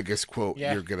biggest quote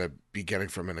you're gonna be getting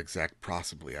from an exec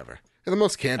possibly ever, and the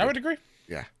most candid. I would agree.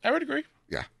 Yeah. I would agree.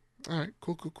 Yeah. All right.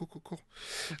 Cool.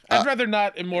 I'd rather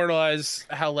not immortalize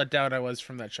how let down I was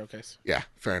from that showcase. Yeah.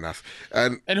 Fair enough.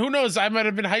 And who knows? I might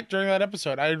have been hyped during that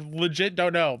episode. I legit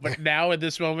don't know. But now at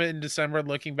this moment in December,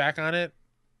 looking back on it,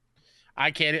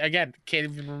 I can't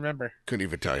even remember. Couldn't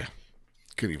even tell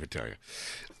you.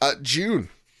 June,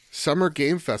 Summer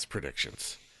Game Fest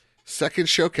predictions. Second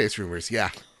showcase rumors. Yeah.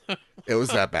 It was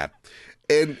that bad.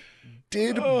 And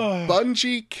did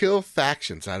Bungie kill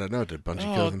factions? I don't know. Did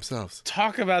Bungie kill themselves?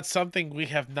 Talk about something we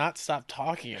have not stopped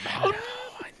talking about.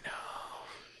 I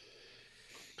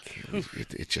know.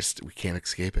 It just, we can't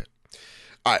escape it.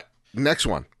 All right. Next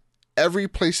one. Every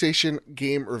PlayStation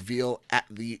game reveal at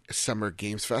the Summer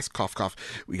Games Fest. Cough, cough.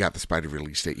 We got the Spider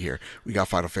release date here. We got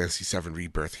Final Fantasy VII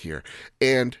Rebirth here.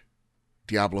 And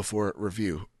Diablo 4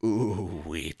 review. Ooh,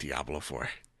 Diablo 4.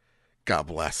 God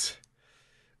bless.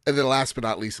 And then last but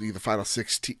not least, the Final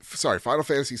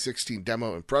Fantasy 16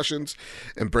 demo impressions.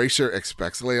 Embracer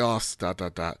expects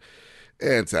layoffs, ...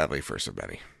 And sadly, first of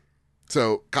many.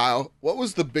 So, Kyle, what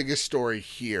was the biggest story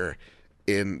here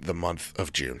in the month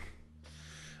of June?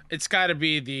 It's got to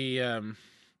be the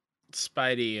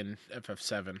Spidey and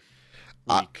FF7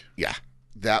 week. Yeah,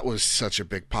 that was such a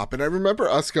big pop. And I remember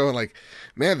us going like,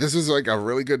 man, this is like a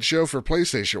really good show for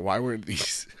PlayStation. Why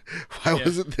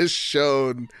wasn't this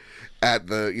shown at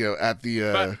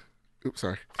the, oops,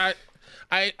 sorry.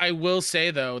 I will say,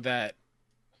 though, that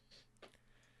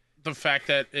the fact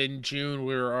that in June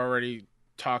we were already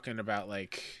talking about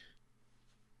like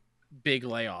big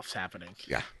layoffs happening.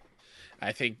 Yeah.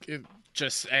 I think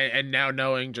and now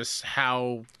knowing just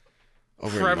how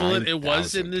Over prevalent 9,000. it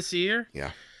was in this year.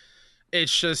 Yeah.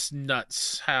 It's just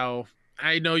nuts how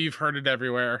I know you've heard it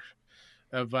everywhere,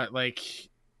 but like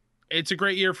it's a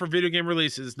great year for video game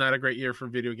releases, not a great year for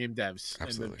video game devs.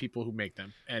 Absolutely. And the people who make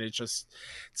them. And it's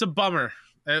a bummer.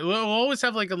 We'll always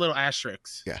have like a little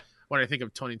asterisk. Yeah. When I think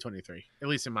of 2023, at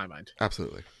least in my mind.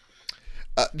 Absolutely.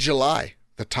 July,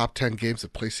 the top 10 games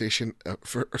of PlayStation,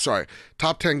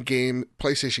 top 10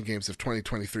 PlayStation games of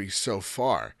 2023 so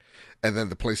far. And then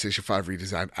the PlayStation 5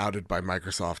 redesign outed by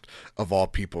Microsoft, of all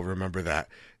people, remember that,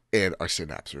 and our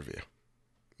Synapse review.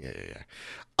 Yeah.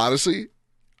 Honestly,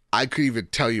 I could even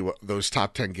tell you what those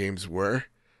top 10 games were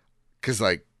Because,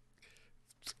 like,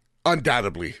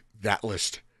 undoubtedly, that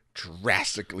list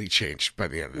drastically changed by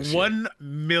the end of this year.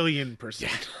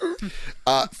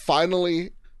 1,000,000%.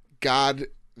 Finally, God,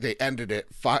 they ended it.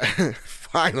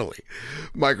 Finally,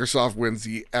 Microsoft wins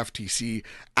the FTC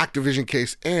Activision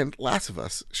case, and Last of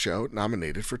Us show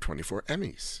nominated for 24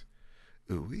 Emmys.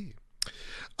 Ooh-wee.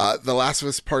 The Last of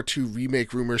Us Part 2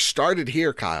 remake rumors started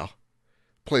here, Kyle.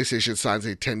 PlayStation signs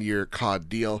a 10-year COD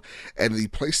deal, and the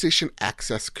PlayStation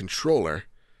Access controller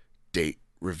date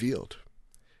revealed.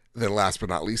 Then last but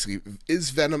not least, is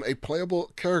Venom a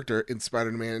playable character in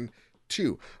Spider-Man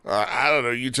 2? I don't know,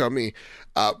 you tell me.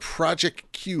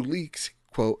 Project Q leaks,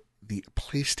 quote, the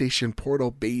PlayStation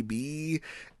Portal baby,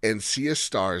 and Sea of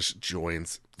Stars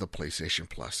joins the PlayStation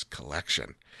Plus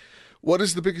collection. What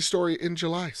is the biggest story in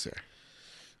July, sir?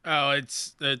 Oh,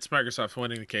 it's Microsoft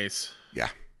winning the case. Yeah.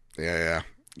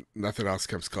 Nothing else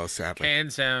comes close, sadly.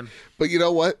 Hands down. But you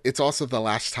know what? It's also the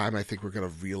last time I think we're going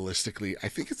to realistically... I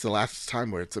think it's the last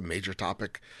time where it's a major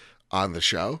topic on the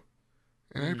show.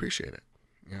 And I appreciate it.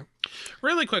 Yeah.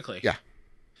 Really quickly. Yeah.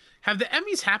 Have the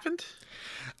Emmys happened?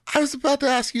 I was about to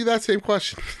ask you that same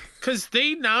question. Because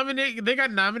they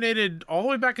got nominated all the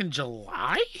way back in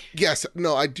July? Yes.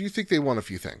 No, I do think they won a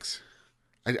few things.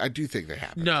 I do think they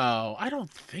happened. No, I don't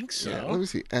think so. Yeah, let me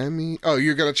see. Emmy. Oh,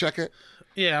 you're going to check it?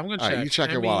 Yeah, I'm going to check. You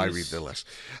check it while I read the list.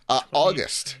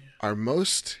 August, our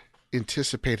most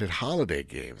anticipated holiday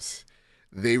games.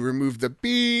 They removed the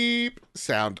beep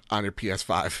sound on your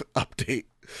PS5 update.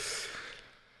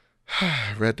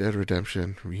 Red Dead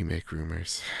Redemption remake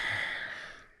rumors.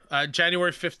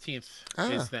 January 15th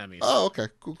is the Emmys. Oh, okay.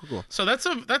 Cool. So that's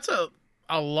a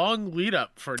long lead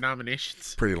up for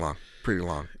nominations. Pretty long.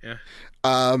 Yeah.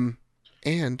 And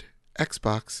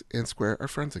Xbox and Square are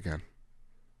friends again.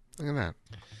 Look at that.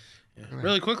 Yeah.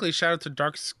 Really quickly, shout out to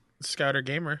Dark Scouter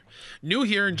Gamer. New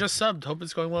here and just subbed. Hope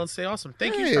it's going well and stay awesome.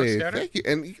 Thank you, Dark Scouter. Thank you.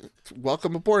 And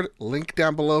welcome aboard. Link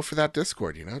down below for that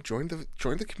Discord, Join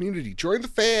the community. Join the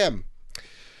fam.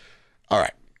 All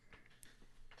right.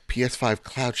 PS5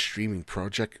 cloud streaming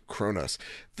project Kronos.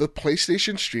 The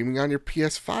PlayStation streaming on your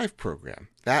PS5 program.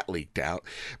 That leaked out.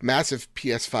 Massive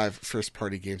PS5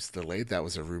 first-party games delayed. That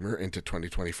was a rumor into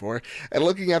 2024. And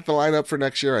looking at the lineup for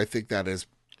next year, I think that is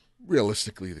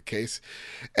realistically the case.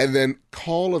 And then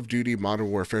Call of Duty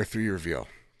Modern Warfare 3 reveal.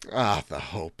 The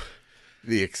hope,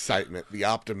 the excitement, the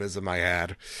optimism I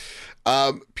had.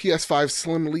 PS5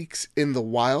 Slim leaks in the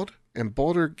wild, and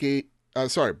Baldur's Gate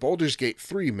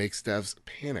 3 makes devs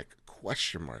panic, ?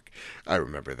 I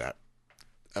remember that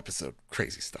episode.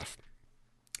 Crazy stuff.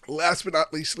 Last but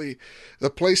not leastly, the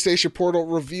PlayStation Portal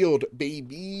revealed,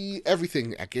 baby,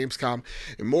 everything at Gamescom.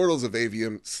 Immortals of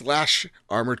Avium /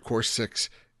 Armored Core 6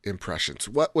 impressions.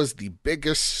 What was the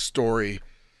biggest story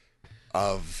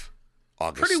of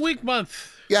August? Pretty weak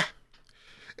month. Yeah.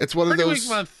 It's one of those. Weak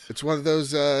month. It's one of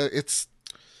those. It's,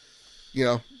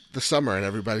 the summer and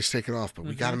everybody's taking off, but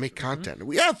we got to make content. And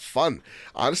we have fun.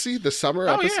 Honestly, the summer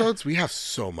episodes, we have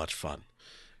so much fun.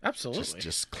 Absolutely.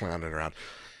 Just clowning around.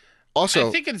 Also,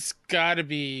 I think it's got to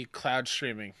be cloud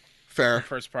streaming. Fair.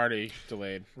 First party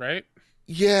delayed, right?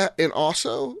 Yeah, and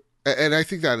also, and I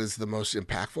think that is the most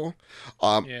impactful.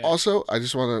 Also, I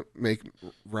just want to make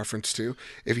reference to,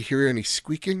 if you hear any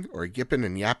squeaking or yipping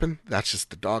and yapping, that's just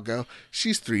the doggo.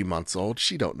 She's 3 months old.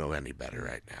 She don't know any better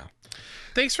right now.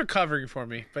 Thanks for covering for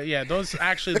me. But yeah, those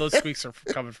squeaks are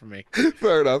coming from me.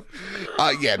 Fair enough.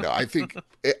 I think,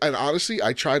 and honestly,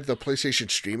 I tried the PlayStation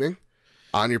streaming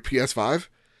on your PS5.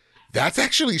 That's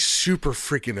actually super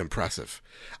freaking impressive.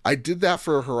 I did that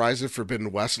for Horizon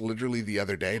Forbidden West literally the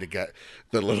other day to get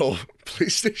the little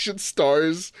PlayStation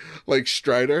Stars like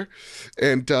Strider,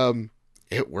 and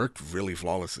it worked really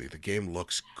flawlessly. The game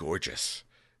looks gorgeous.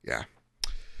 Yeah.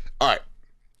 All right,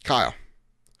 Kyle.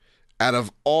 Out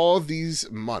of all these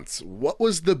months, what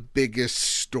was the biggest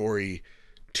story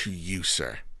to you,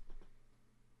 sir?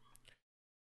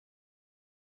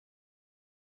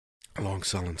 Long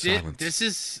sullen silence.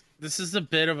 This is a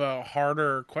bit of a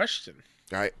harder question.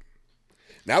 All right.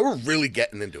 Now we're really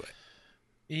getting into it.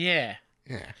 Yeah.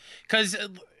 Yeah. Because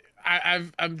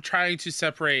I'm trying to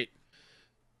separate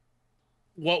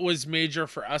what was major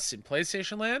for us in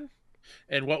PlayStation Land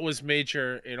and what was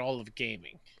major in all of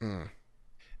gaming.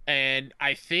 And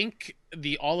I think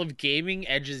the all of gaming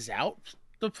edges out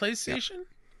the PlayStation.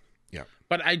 Yeah.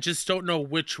 But I just don't know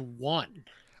which one.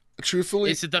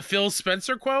 Truthfully, is it the Phil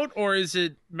Spencer quote or is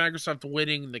it Microsoft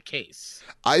winning the case?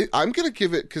 I'm gonna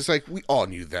give it because we all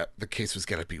knew that the case was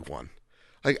gonna be won.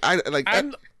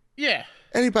 Yeah.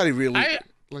 Anybody really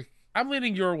I'm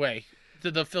leaning your way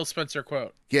the Phil Spencer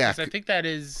quote. Yeah, 'Cause I think that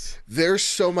is there's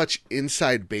so much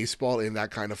inside baseball in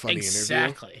that kind of funny interview.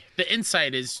 exactly. The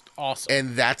insight is awesome.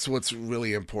 And that's what's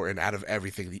really important out of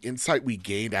everything. The insight we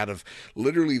gained out of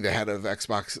literally the head of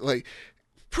Xbox, like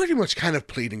pretty much kind of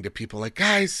pleading to people like,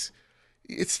 guys,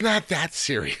 it's not that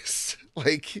serious.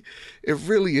 Like, it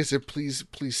really isn't. Please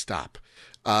stop.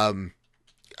 I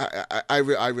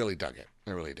really dug it.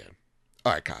 I really did.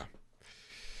 All right, Kyle.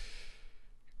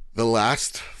 The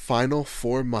last final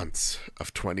 4 months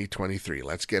of 2023.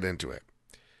 Let's get into it.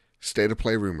 State of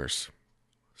play rumors.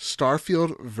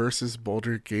 Starfield versus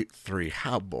Baldur's Gate 3.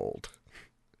 How bold.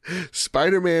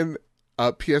 Spider-Man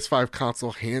PS5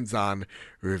 console hands-on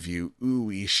review.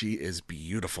 Ooh, she is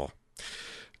beautiful.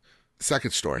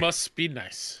 Second story. Must be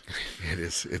nice. It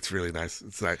is. It's really nice.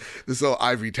 It's like this little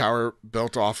ivory tower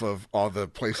built off of all the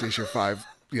PlayStation 5,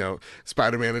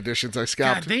 Spider-Man editions I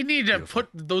scalped. God, they need to Beautiful. put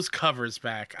those covers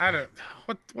back. I don't.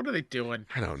 What are they doing?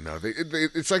 I don't know.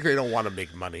 It's like they don't want to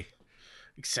make money.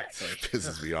 Exactly.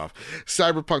 Pisses me off.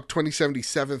 Cyberpunk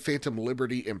 2077, Phantom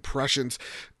Liberty impressions.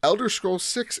 Elder Scrolls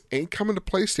 6 ain't coming to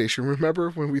PlayStation.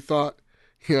 Remember when we thought,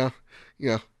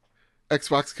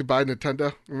 Xbox could buy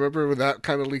Nintendo? Remember when that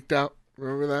kind of leaked out?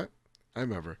 Remember that? I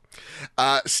remember.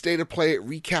 State of play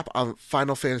recap on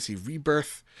Final Fantasy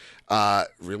Rebirth,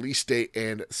 release date,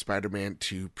 and Spider-Man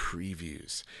 2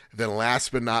 previews. Then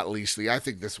last but not leastly, I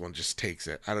think this one just takes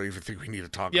it. I don't even think we need to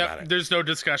talk about it. There's no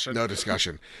discussion. No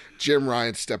discussion. Jim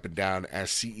Ryan stepping down as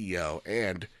CEO,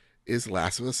 and is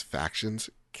Last of Us Factions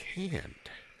canned?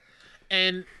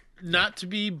 And not to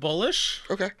be bullish,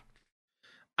 Okay.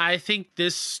 I think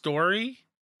this story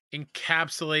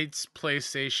encapsulates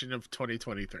PlayStation of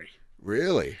 2023.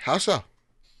 Really? How so?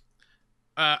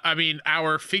 I mean,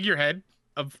 our figurehead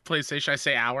of PlayStation, I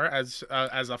say our as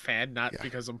a fan, not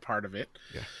because I'm part of it,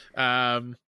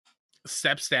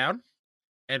 steps down,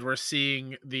 and we're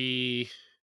seeing the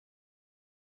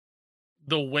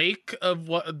wake of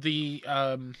what the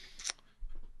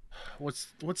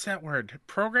what's that word?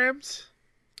 Programs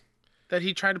that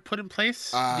he tried to put in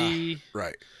place.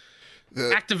 Right.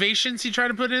 The activations he tried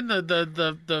to put in,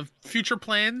 the future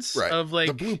plans of like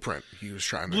the blueprint he was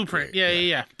trying to blueprint. create.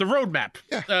 Yeah. The roadmap.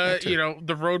 Yeah,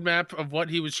 the roadmap of what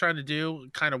he was trying to do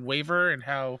kind of waver, and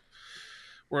how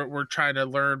we're trying to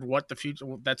learn what the future.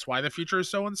 That's why the future is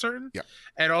so uncertain. Yeah.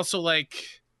 And also,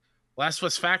 like, Last of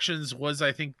Us Factions was,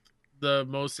 I think, the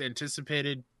most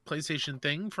anticipated PlayStation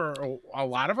thing for a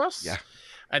lot of us. Yeah.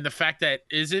 And the fact that,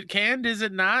 is it canned, is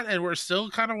it not? And we're still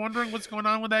kind of wondering what's going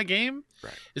on with that game.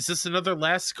 Right. Is this another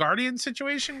Last Guardian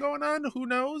situation going on? Who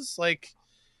knows? Like,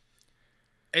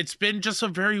 it's been just a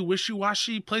very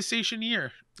wishy-washy PlayStation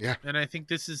year. Yeah. And I think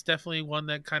this is definitely one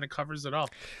that kind of covers it all.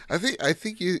 I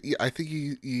think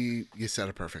you said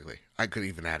it perfectly. I couldn't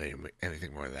even add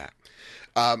anything more to that.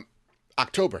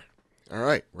 October. All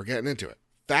right, we're getting into it.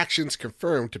 Factions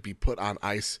confirmed to be put on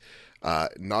ice.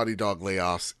 Naughty Dog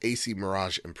layoffs, AC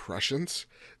Mirage impressions.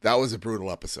 That was a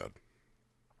brutal episode.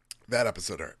 That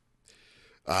episode hurt.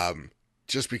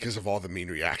 Just because of all the mean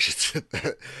reactions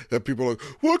that people are like,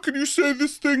 what can you say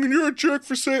this thing and you're a jerk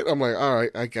for saying it? I'm like, all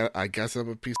right, I guess I'm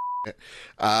a piece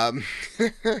of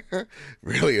shit.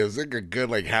 Really, it was like a good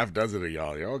like half dozen of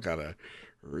y'all. Y'all gotta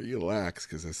relax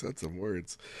because I said some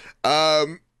words.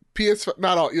 PS5,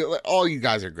 not all you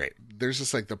guys are great. There's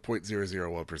just like the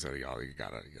 0.001% of y'all you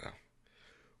gotta,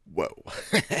 whoa.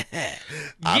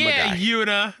 I'm a guy.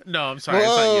 Yuna. No, I'm sorry.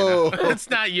 Whoa. It's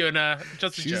not Yuna. It's not Yuna.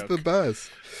 Just a She's joke. the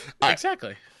best.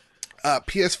 Exactly.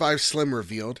 PS5 Slim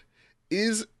revealed.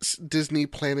 Is Disney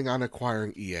planning on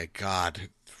acquiring EA? God.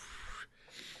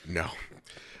 No.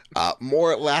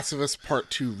 More Last of Us Part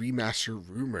 2 remaster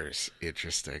rumors.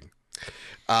 Interesting.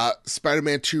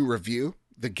 Spider-Man 2 review.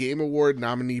 The Game Award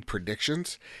nominee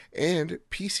predictions, and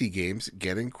PC games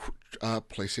getting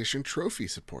PlayStation Trophy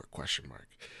support, ?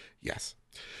 Yes.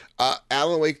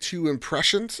 Alan Wake 2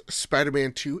 impressions,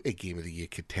 Spider-Man 2, a Game of the Year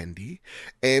contendee,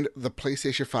 and the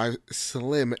PlayStation 5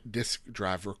 Slim disk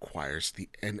drive requires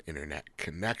an internet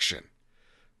connection.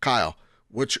 Kyle,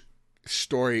 which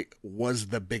story was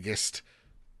the biggest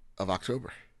of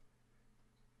October?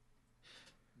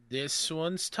 This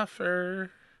one's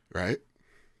tougher. Right?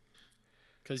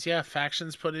 Because,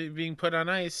 Factions being put on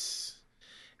ice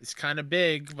is kind of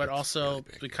big, but also really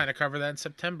big, we kind of cover that in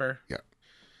September. Yeah.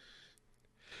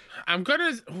 I'm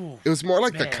gonna. It was more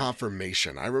like the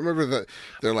confirmation. I remember that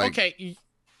they're like, okay,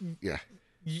 yeah.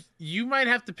 You might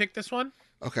have to pick this one.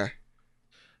 Okay.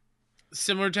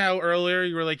 Similar to how earlier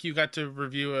you were like you got to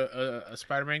review a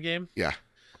Spider-Man game. Yeah.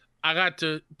 I got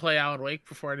to play Alan Wake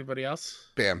before anybody else.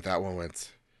 Bam, that one wins.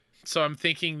 So I'm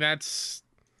thinking that's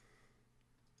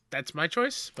my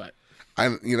choice, but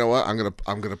You know what? I'm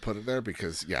gonna put it there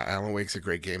because yeah, Alan Wake's a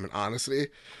great game, and honestly,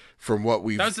 from what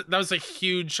we've That was a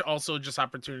huge also just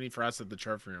opportunity for us at the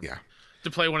trophy room yeah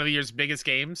to play one of the year's biggest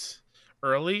games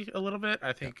early a little bit.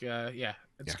 I think it's yeah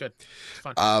good. It's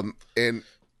fun. and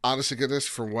honest to goodness,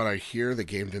 from what I hear, the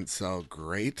game didn't sell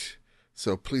great.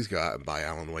 So please go out and buy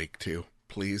Alan Wake 2,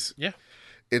 please. Yeah.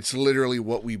 It's literally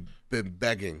what we've been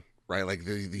begging, right? Like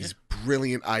these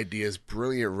brilliant ideas,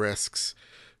 brilliant risks.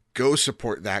 Go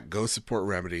support that. Go support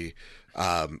Remedy.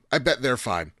 I bet they're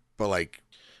fine, but like,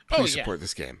 please support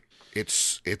this game.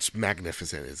 It's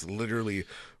magnificent. It's literally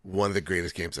one of the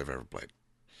greatest games I've ever played.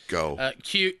 Go.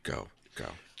 Go.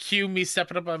 Cue me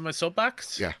stepping up on my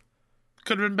soapbox. Yeah.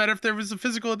 Could have been better if there was a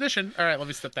physical edition. All right, let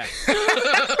me step back.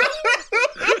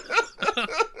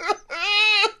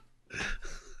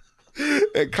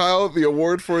 And Kyle, the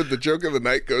award for the joke of the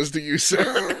night goes to you,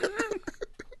 sir.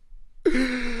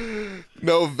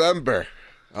 November.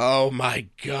 Oh my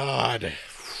God.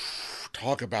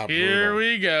 Talk about Here brutal.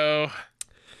 we go.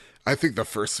 I think the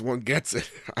first one gets it.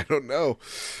 I don't know.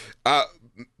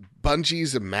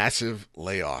 Bungie's massive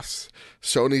layoffs.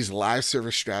 Sony's live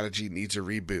service strategy needs a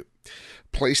reboot.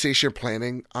 PlayStation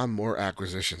planning on more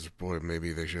acquisitions. Boy,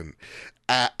 maybe they shouldn't.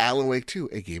 Alan Wake 2,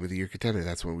 a Game of the Year contender.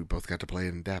 That's when we both got to play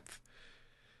it in depth.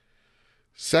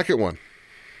 Second one.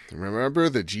 Remember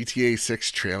the GTA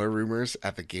 6 trailer rumors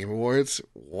at the Game Awards?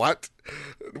 What?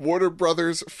 Warner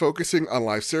Brothers focusing on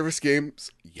live service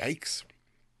games? Yikes.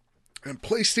 And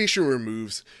PlayStation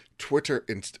removes Twitter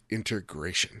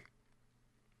integration.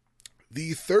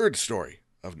 The third story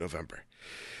of November.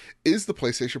 Is the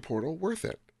PlayStation Portal worth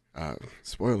it?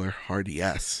 Spoiler, hard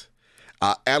yes.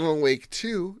 Alan Wake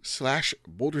 2 /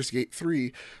 Baldur's Gate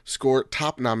 3 score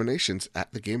top nominations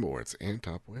at the Game Awards and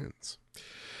top wins.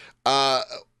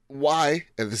 Why,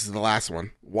 and this is the last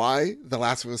one, why The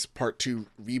Last of Us Part 2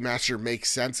 remaster makes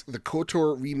sense. The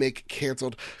KOTOR remake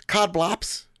canceled. COD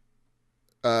Blops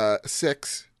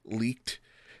 6 leaked.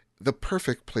 The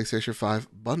perfect PlayStation 5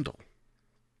 bundle.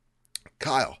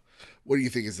 Kyle, what do you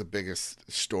think is the biggest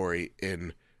story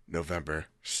in November,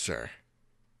 sir?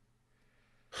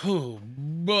 Oh,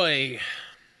 boy.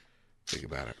 Think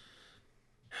about it.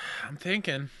 I'm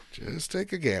thinking. Just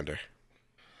take a gander.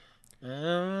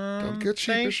 Don't get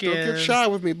sheepish. Thinking. Don't get shy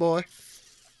with me, boy.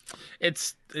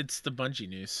 It's the Bungie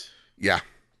news. Yeah.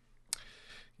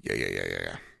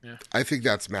 I think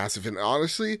that's massive, and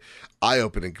honestly,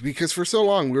 eye-opening, because for so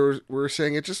long we were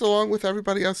saying it just along with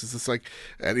everybody else. It's just like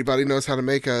anybody knows how to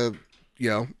make a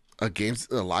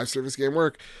live service game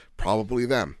work, probably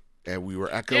them, and we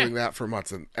were echoing that for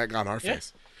months, and egg on our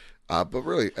face, but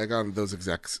really egg on those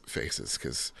execs' faces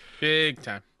because big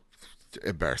time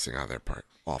embarrassing on their part,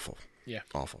 awful,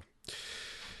 awful.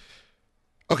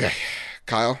 Okay,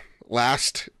 Kyle,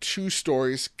 last two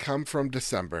stories come from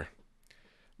December.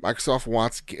 Microsoft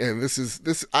wants, and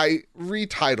this I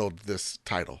retitled this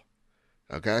title.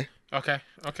 Okay.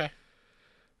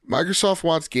 Microsoft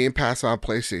wants Game Pass on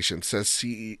PlayStation, says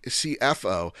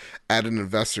CFO at an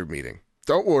investor meeting.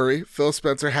 Don't worry, Phil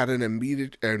Spencer had an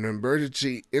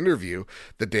emergency interview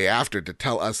the day after to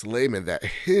tell us laymen that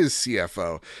his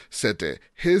CFO said to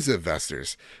his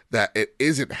investors that it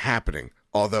isn't happening.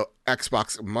 Although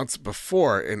Xbox months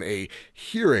before in a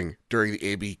hearing during the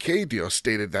ABK deal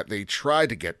stated that they tried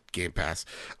to get Game Pass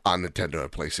on Nintendo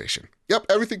and PlayStation. Yep,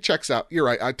 everything checks out. You're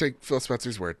right. I take Phil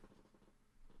Spencer's word.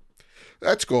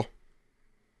 That's cool.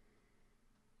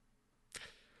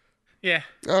 Yeah.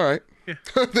 All right. Yeah.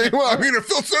 Well, I mean, if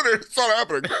Phil said it, it's not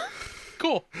happening.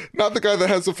 Cool. Not the guy that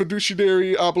has a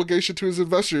fiduciary obligation to his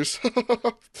investors.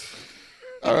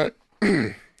 All right.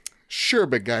 Sure,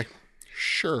 big guy.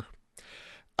 Sure.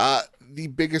 The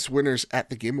biggest winners at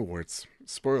the Game Awards.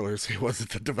 Spoilers, it wasn't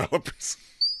the developers.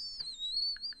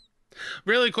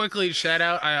 Really quickly, shout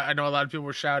out. I know a lot of people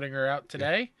were shouting her out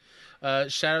today.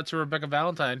 Shout out to Rebecca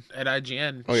Valentine at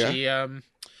IGN. Oh,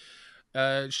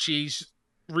 yeah? She's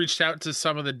reached out to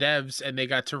some of the devs and they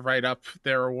got to write up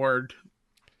their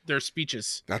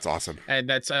speeches. That's awesome. And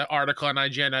that's an article on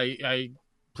IGN. I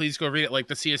please go read it. Like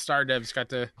the Sea of Star devs got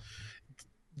to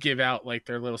give out like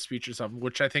their little speech or something,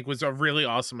 which I think was a really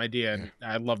awesome idea, and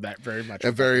I love that very much.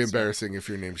 And very embarrassing if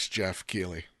your name's Jeff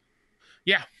Keighley.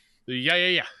 Yeah.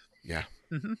 Yeah.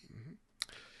 Mm-hmm.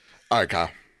 All right, Kyle.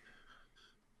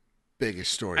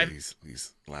 Biggest story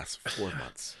these last 4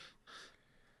 months.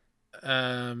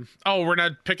 We're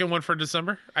not picking one for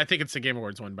December. I think it's the Game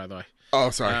Awards one, by the way. Oh,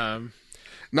 sorry.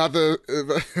 Not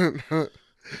the.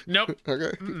 Nope.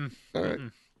 Okay. All right.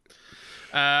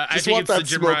 I just think want it's that the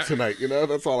Jim smoke tonight, you know?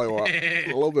 That's all I want. A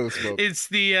little bit of smoke. It's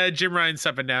the Jim Ryan's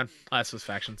Up and Down, Last of Us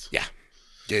Factions. Yeah.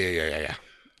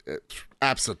 It's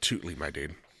absolutely, my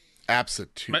dude.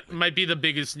 Absolutely. Might be the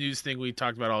biggest news thing we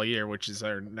talked about all year, which is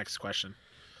our next question.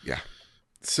 Yeah.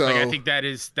 So like, I think that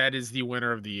is the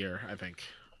winner of the year. I think.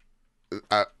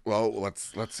 well,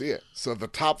 let's see it. So the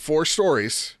top 4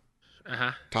 stories.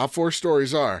 Uh-huh. Top 4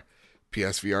 stories are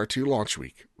PSVR 2 launch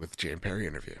week with Jan Perry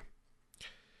interview.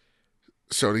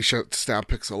 Sony shuts down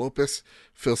Pixel Opus.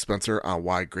 Phil Spencer on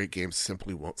why great games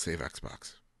simply won't save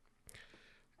Xbox.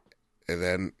 And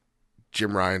then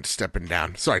Jim Ryan stepping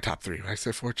down. Sorry, top 3. I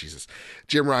said 4. Jesus.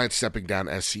 Jim Ryan stepping down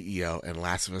as CEO and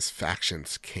Last of Us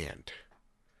factions canned.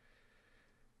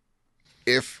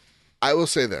 If I will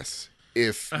say this,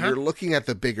 if you're looking at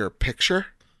the bigger picture,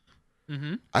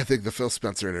 I think the Phil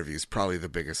Spencer interview is probably the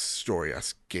biggest story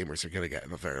us gamers are going to get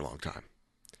in a very long time.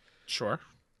 Sure.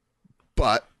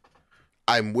 But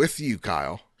I'm with you,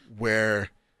 Kyle, where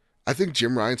I think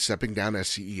Jim Ryan stepping down as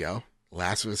CEO,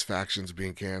 Last of Us factions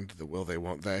being canned, the will they,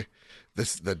 won't they,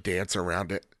 the dance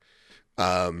around it.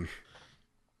 I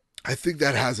think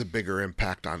that has a bigger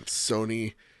impact on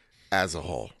Sony as a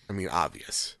whole. I mean,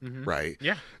 obvious, right?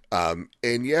 Yeah.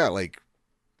 And yeah, like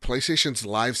PlayStation's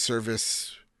live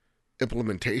service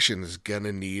implementation is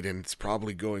gonna need, and it's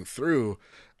probably going through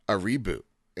a reboot.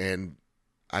 And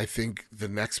I think the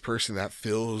next person that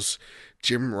fills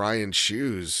Jim Ryan's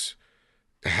shoes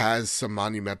has some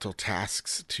monumental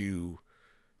tasks to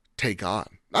take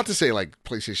on. Not to say like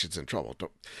PlayStation's in trouble.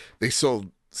 They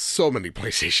sold so many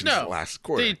PlayStations the last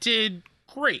quarter. They did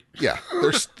great. Yeah,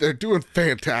 they're doing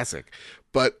fantastic.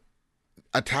 But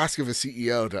a task of a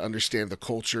CEO to understand the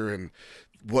culture and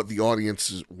what the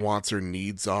audience wants or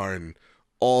needs are and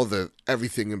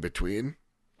everything in between.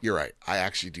 You're right. I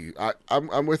actually do.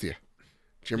 I'm with you.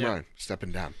 Jim Ryan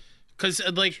stepping down. Because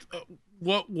like,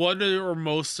 what are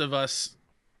most of us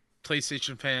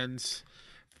PlayStation fans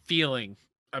feeling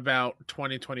about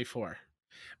 2024?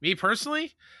 Me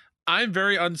personally, I'm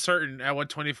very uncertain at what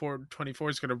 2024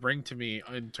 is going to bring to me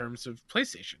in terms of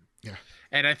PlayStation. Yeah.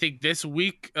 And I think this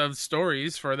week of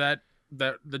stories for that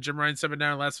the Jim Ryan stepping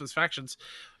down Last of Us factions,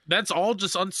 that's all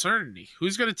just uncertainty.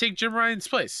 Who's going to take Jim Ryan's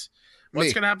place?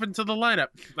 What's going to happen to the lineup?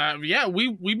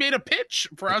 We made a pitch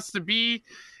for us to be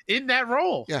in that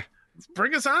role. Yeah.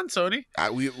 Bring us on, Sony.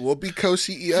 We'll be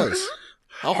co-CEOs.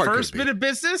 How hard First bit of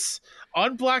business,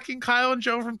 unblocking Kyle and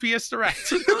Joe from PS Direct.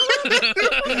 Day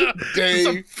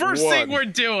the first one. thing we're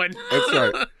doing. That's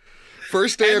right.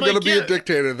 First day, I'm going to be a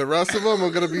dictator. The rest of them,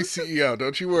 I'm going to be CEO.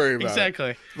 Don't you worry about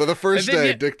it. But the first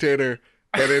day, dictator,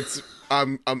 and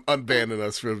I'm unbanning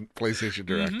us from PlayStation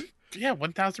Direct. Yeah,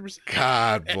 1,000%.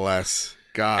 God bless.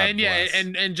 God bless.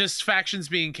 And just factions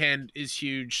being canned is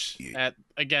huge. At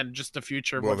again, just the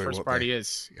future of what first party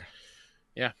is.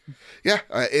 Yeah.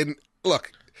 And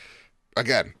look,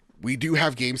 again, we do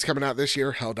have games coming out this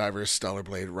year: Helldivers, Stellar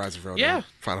Blade, Rise of Ronin,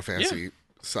 Final Fantasy,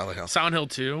 Silent Hill, Silent Hill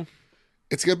 2.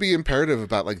 It's gonna be imperative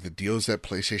about like the deals that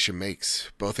PlayStation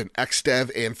makes, both in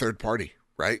XDev and third party,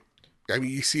 right? I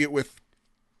mean, you see it with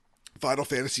Final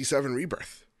Fantasy VII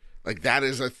Rebirth. Like that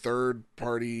is a third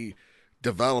party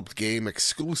developed game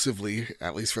exclusively,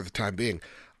 at least for the time being,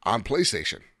 on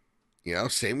PlayStation. You know,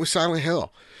 same with Silent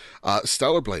Hill,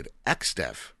 Stellar Blade,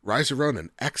 XDev, Rise of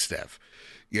Ronin, XDev.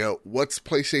 You know, what's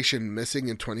PlayStation missing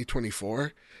in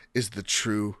 2024 is the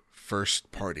true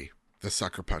first party, the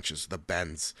Sucker Punches, the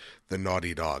Bends, the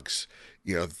Naughty Dogs.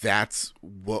 You know, that's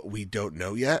what we don't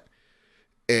know yet.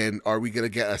 And are we going to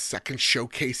get a second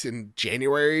showcase in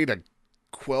January to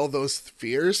quell those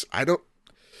fears? I don't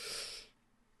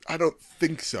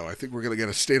think so. I think we're going to get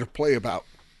a state of play about,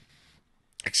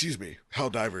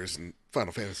 Helldivers and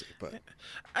Final Fantasy. But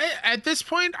at this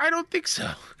point, I don't think so.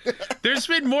 There's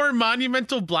been more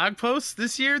monumental blog posts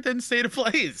this year than state of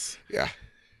plays. Yeah.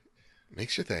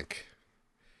 Makes you think.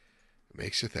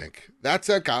 That's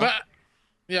it, Kyle. But,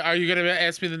 yeah, are you going to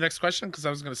ask me the next question? Because I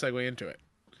was going to segue into it.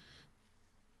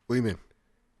 What do you mean?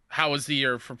 How was the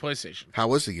year for PlayStation? How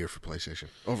was the year for PlayStation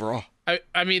overall?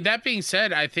 I mean, that being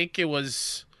said, I think it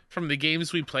was, from the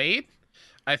games we played,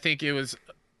 I think it was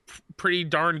pretty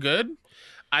darn good.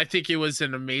 I think it was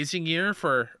an amazing year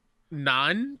for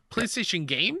non-PlayStation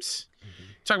games.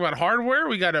 Talk about hardware.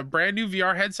 We got a brand new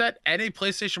VR headset and a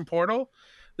PlayStation Portal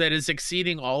that is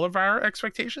exceeding all of our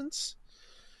expectations.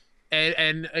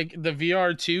 And the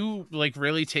VR 2, like,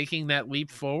 really taking that leap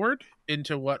forward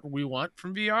into what we want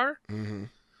from VR. Mm-hmm.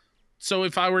 So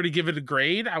if I were to give it a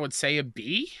grade, I would say a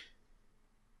B.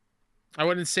 I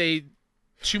wouldn't say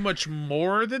too much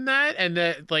more than that. And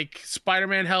that, like,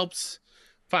 Spider-Man helps.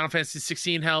 Final Fantasy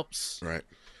 16 helps. Right.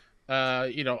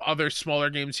 Other smaller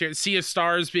games here. Sea of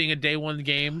Stars being a day one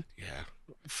game. Yeah.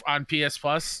 On PS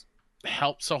Plus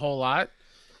helps a whole lot.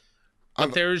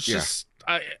 But there's just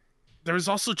there was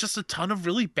also just a ton of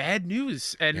really bad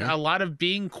news and Yeah. a lot of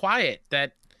being quiet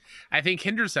that I think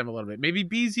hinders them a little bit. Maybe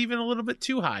B's even a little bit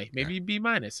too high. Maybe B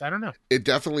minus. I don't know. It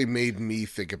definitely made me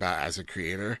think about, as a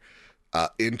creator,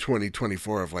 in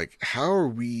 2024, of like, how are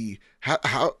we,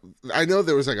 how I know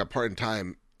there was like a part in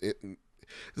time, this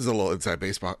is a little inside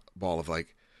baseball of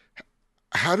like,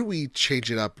 how do we change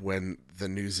it up when the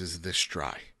news is this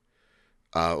dry?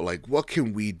 Like, what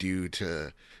can we do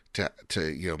to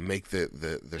make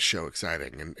the show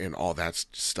exciting and all that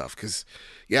stuff? Because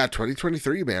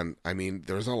 2023, man, I mean,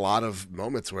 there's a lot of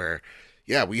moments where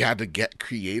we had to get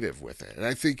creative with it, and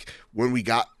I think when we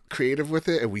got creative with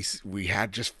it and we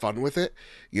had just fun with it,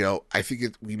 I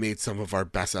think we made some of our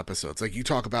best episodes. Like, you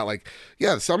talk about, like,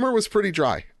 the summer was pretty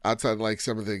dry outside like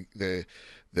some of the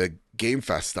Game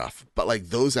Fest stuff, but like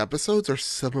those episodes are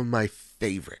some of my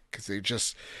favorite because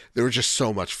they were just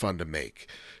so much fun to make.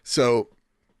 So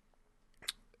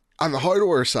on the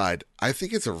hardware side, I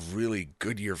think it's a really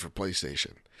good year for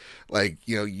PlayStation. Like,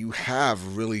 you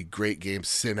have really great games,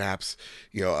 Synapse,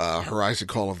 Horizon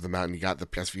Call of the Mountain, you got the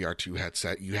PSVR 2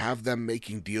 headset, you have them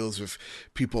making deals with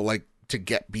people like to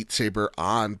get Beat Saber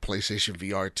on PlayStation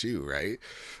VR 2, right?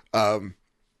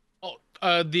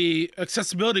 The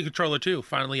accessibility controller too,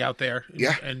 finally out there.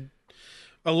 And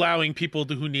allowing people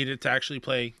who need it to actually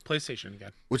play PlayStation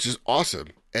again, which is awesome.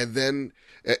 And then,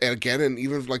 and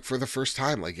even like for the first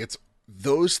time, like, it's,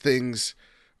 those things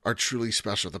are truly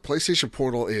special. The PlayStation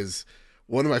Portal is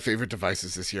one of my favorite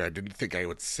devices this year. I didn't think I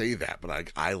would say that,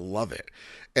 but I love it.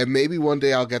 And maybe one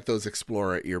day I'll get those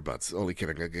Explorer earbuds. Only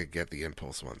kidding, I'm gonna get the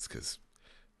Impulse ones because,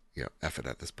 F it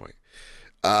at this point.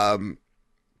 But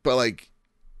like,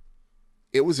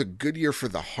 it was a good year for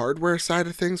the hardware side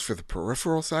of things, for the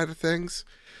peripheral side of things.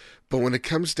 But when it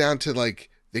comes down to like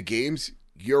the games,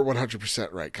 you're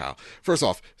 100% right, Kyle. First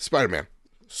off, Spider-Man,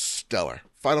 stellar.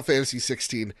 Final Fantasy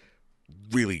 16,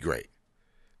 really great.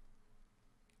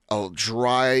 A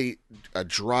dry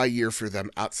year for them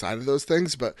outside of those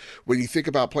things. But when you think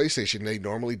about PlayStation, they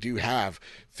normally do have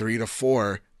 3 to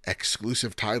 4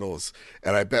 exclusive titles,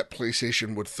 and I bet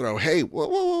PlayStation would throw, hey,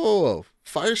 whoa,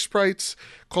 Fire Sprites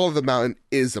Call of the Mountain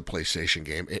is a PlayStation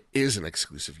game. It is an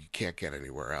exclusive you can't get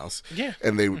anywhere else.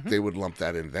 And they would lump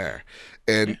that in there,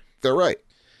 and they're right.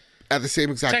 At the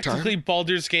same exact time, technically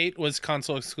Baldur's Gate was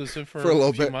console exclusive for a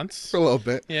little few bit, months. for a little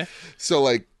bit. So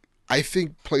like, I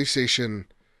think PlayStation,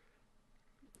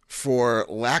 for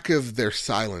lack of their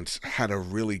silence, had a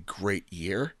really great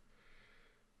year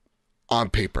on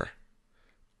paper.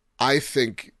 I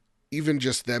think even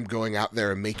just them going out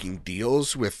there and making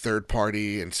deals with third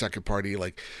party and second party,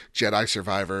 like Jedi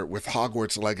Survivor, with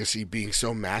Hogwarts Legacy being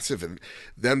so massive, and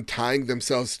them tying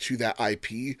themselves to that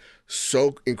IP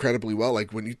so incredibly well.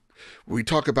 Like, when we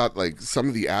talk about like some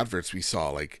of the adverts we saw,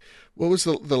 like, what was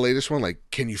the latest one? Like,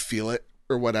 Can You Feel It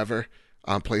or whatever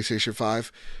on PlayStation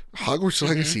 5? Hogwarts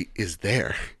Legacy is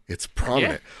there. It's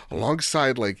prominent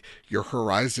alongside like your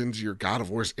Horizons, your God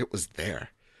of Wars. It was there.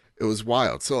 It was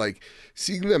wild. So like,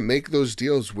 seeing them make those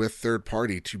deals with third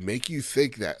party to make you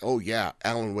think that, oh yeah,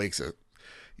 Alan Wake's a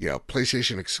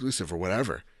PlayStation exclusive or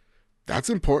whatever, that's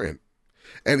important.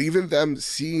 And even them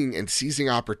seeing and seizing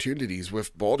opportunities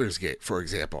with Baldur's Gate, for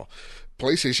example.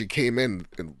 PlayStation came in,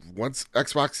 and once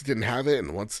Xbox didn't have it,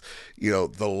 and once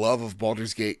the love of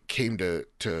Baldur's Gate came to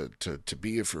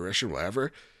be a fruition,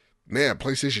 whatever, man,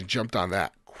 PlayStation jumped on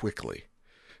that quickly.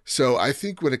 So I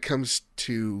think when it comes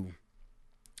to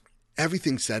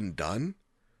everything said and done,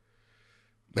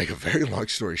 make a very long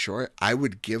story short, I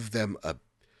would give them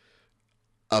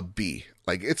a B.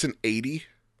 Like, it's an 80,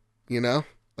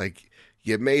 like,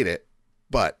 you made it,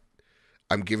 but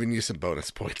I'm giving you some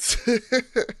bonus points.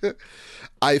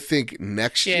 I think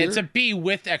next year... Yeah, it's a B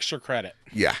with extra credit.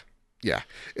 Yeah.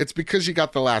 It's because you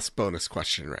got the last bonus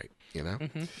question right,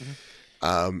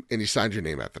 and you signed your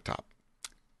name at the top.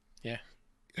 Yeah.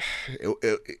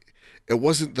 It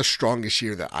wasn't the strongest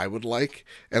year that I would like,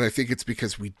 and I think it's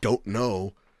because we don't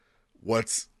know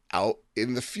what's out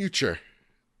in the future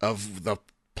of the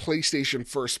PlayStation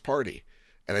first party,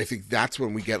 and I think that's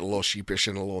when we get a little sheepish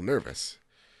and a little nervous.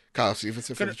 Kyle, see if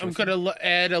it's I'm gonna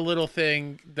add a little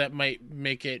thing that might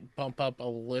make it bump up a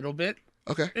little bit.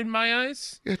 Okay. In my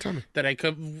eyes. Yeah, tell me. That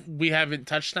we haven't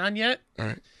touched on yet. All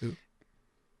right. Ooh.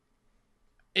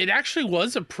 It actually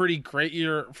was a pretty great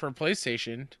year for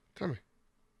PlayStation. Tell me.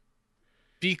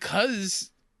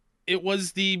 Because it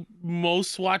was the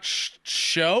most watched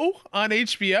show on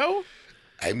HBO.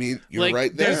 I mean, you're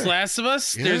right there. There's Last of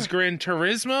Us. Yeah. There's Gran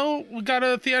Turismo. We got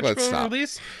a theatrical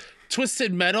release.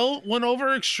 Twisted Metal went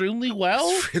over extremely well.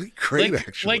 It's really great,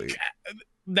 actually. Like,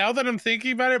 now that I'm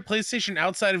thinking about it, PlayStation,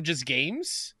 outside of just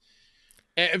games,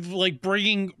 like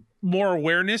bringing more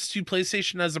awareness to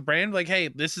PlayStation as a brand. Like, hey,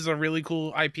 this is a really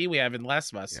cool IP we have in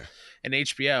Last of Us and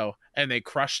HBO, and they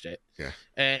crushed it. Yeah.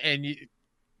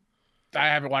 I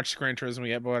haven't watched Gran Turismo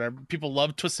yet, but whatever. People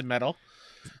love Twisted Metal.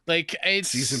 Like, it's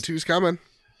Season 2's coming.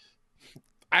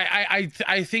 I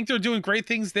think they're doing great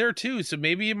things there too. So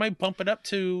maybe it might bump it up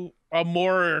to a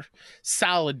more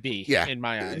solid B. In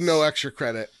my eyes. No extra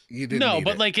credit. You didn't. No,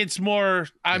 but it. like it's more.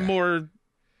 I'm more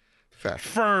Fair.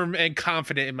 firm and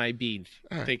confident in my B.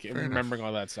 Right, Remembering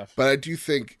all that stuff. But I do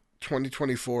think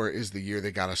 2024 is the year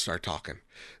they got to start talking.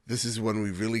 This is when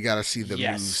we really got to see the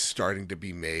moves starting to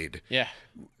be made. Yeah.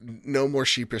 No more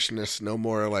sheepishness. No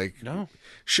more like. No.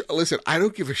 Listen, I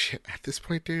don't give a shit at this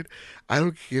point, dude. I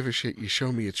don't give a shit. You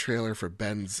show me a trailer for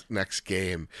Ben's next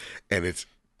game, and it's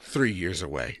 3 years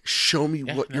away. Show me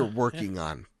what you're working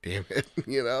on. Damn it,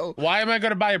 you know. Why am I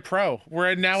going to buy a Pro?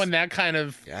 We're now in that kind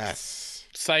of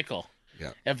cycle.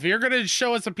 Yeah. If you're going to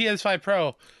show us a PS5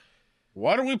 Pro,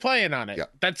 what are we playing on it? Yeah.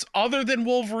 That's other than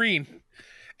Wolverine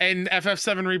and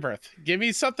FF7 Rebirth. Give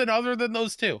me something other than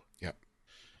those two. Yep.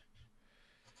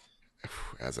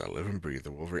 As I live and breathe,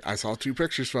 the Wolverine. I saw 2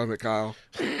 pictures from it, Kyle.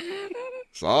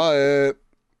 Saw it.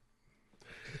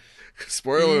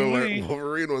 Spoiler alert,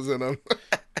 Wolverine was in them.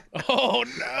 Oh,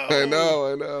 no. I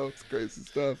know. It's crazy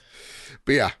stuff.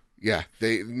 But yeah,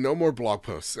 they no more blog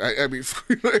posts. I mean,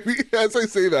 as I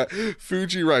say that,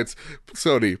 Fuji writes,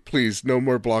 Sony, please, no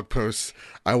more blog posts.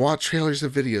 I want trailers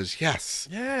and videos.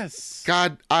 Yes.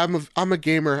 God, I'm a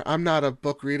gamer. I'm not a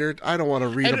book reader. I don't want to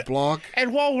read a blog.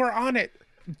 And while we're on it,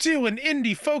 do an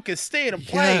indie-focused state of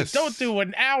play. Yes. Don't do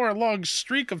an hour-long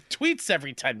streak of tweets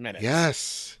every 10 minutes.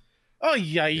 Yes. Oh,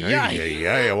 yeah.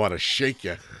 I want to shake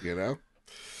you, you know?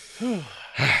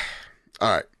 All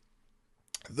right.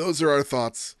 Those are our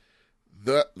thoughts.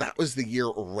 That was the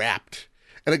year wrapped.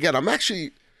 And again, I'm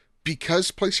actually, because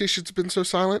PlayStation's been so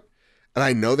silent, and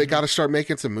I know they got to start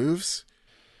making some moves.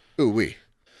 I'm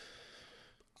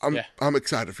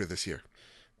excited for this year.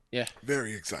 Yeah.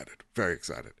 Very excited.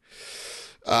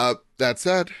 That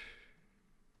said,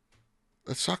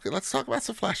 let's talk about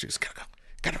some Flash news.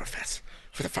 Gotta profess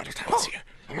for the final time this year.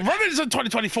 Running into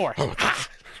 2024. Oh my God.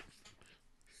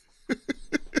 I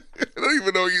don't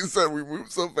even know what you said. We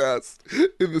moved so fast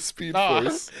in the speed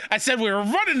voice. I said we were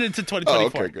running into 2024. Oh,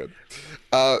 okay, good.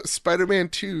 Spider-Man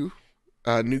 2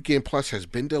 New Game Plus has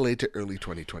been delayed to early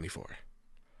 2024.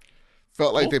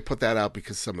 Felt like they put that out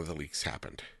because some of the leaks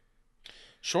happened.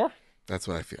 Sure. That's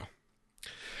what I feel.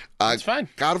 It's fine.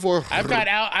 God of War. I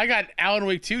got Alan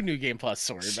Wake 2 New Game Plus.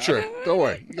 Sorry about Sure. Don't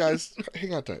worry. You guys,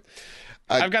 hang on tight.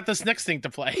 I've got this next thing to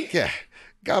play. Yeah.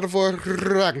 God of War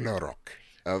Ragnarok.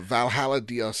 Valhalla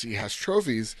DLC has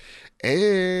trophies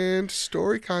and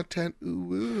story content.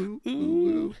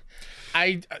 Ooh.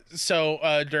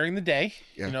 During the day,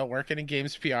 working in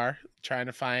games PR, trying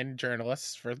to find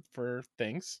journalists for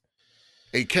things.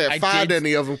 You can't find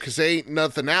any of them because there ain't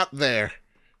nothing out there.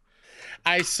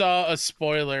 I saw a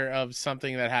spoiler of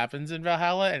something that happens in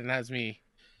Valhalla, and it has me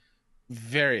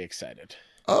very excited.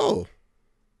 Oh.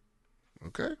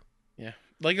 Okay. Yeah.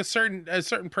 Like a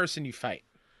certain person you fight.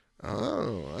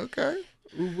 Oh, okay.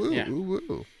 Ooh-woo, yeah.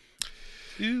 ooh-woo.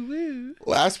 Ooh-woo.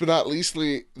 Last but not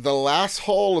leastly, the last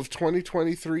haul of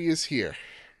 2023 is here.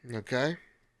 Okay?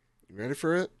 You ready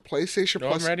for it? PlayStation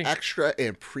Plus Extra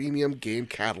and Premium Game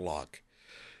Catalog.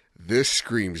 This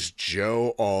screams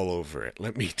Joe all over it.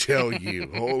 Let me tell you.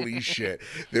 Holy shit.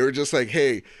 They were just like,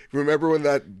 hey, remember when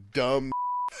that dumb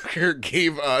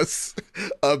gave us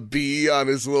a B on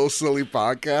his little silly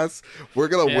podcast? We're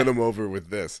going to win him over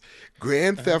with this.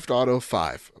 Grand Theft Auto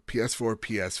 5, PS4,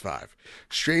 PS5.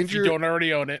 Stranger. You don't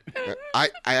already own it. I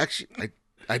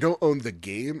don't own the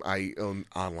game. I own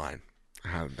online.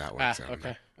 How did that work out?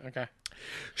 Okay.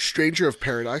 Stranger of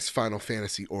Paradise, Final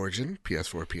Fantasy Origin,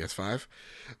 PS4, PS5.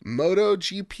 Moto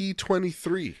GP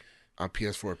 23 on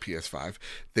PS4, PS5.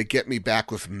 They get me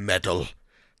back with Metal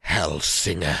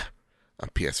Hellsinger on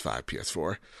PS5,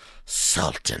 PS4.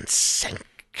 Salt and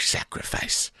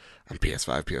Sacrifice on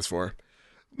PS5, PS4.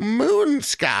 Moon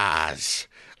Scars.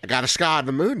 I got a scar on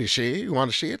the moon, you see. You want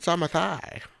to see it? It's on my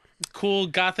thigh. Cool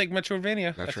gothic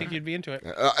Metroidvania. That's I think you'd be into it.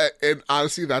 And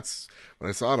honestly, that's when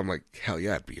I saw it, I'm like, hell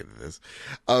yeah, I'd be into this.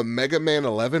 Mega Man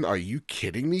 11, are you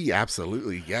kidding me?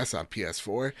 Absolutely, yes, on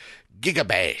PS4.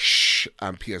 Gigabash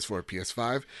on PS4,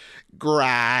 PS5.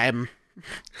 Grime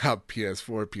on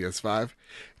PS4, PS5.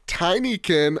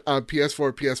 Tinykin on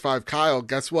PS4, PS5. Kyle,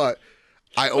 guess what?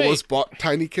 I almost bought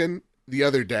Tinykin the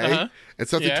other day, and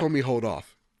something told me hold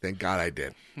off. Thank God I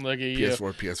did. Look at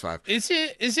PS4, you.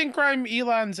 PS5. Isn't Grime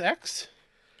Elon's ex?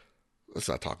 Let's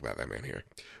not talk about that man here.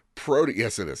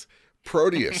 Yes, it is.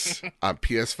 Proteus on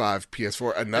PS5,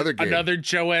 PS4, another game Another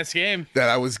Joe-ass game. that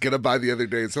I was gonna buy the other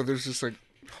day, and so there's just like,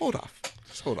 hold off.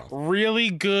 Just hold off. Really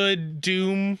good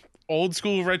Doom, old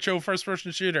school retro first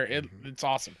person shooter. It's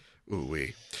awesome. Ooh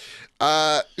wee.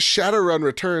 Shadowrun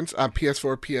returns on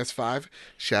PS4, PS5.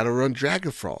 Shadowrun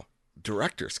Dragonfall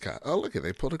Director's Cut. Oh, look at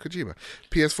they pulled a Kojima.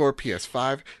 PS4,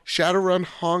 PS5. Shadowrun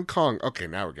Hong Kong. Okay,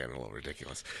 now we're getting a little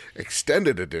ridiculous.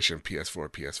 Extended Edition PS4,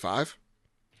 PS5.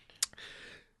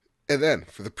 And then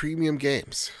for the premium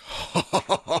games.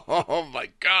 Oh my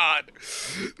God.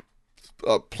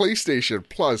 PlayStation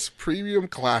Plus Premium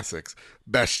Classics.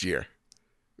 Best year.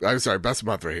 I'm sorry, best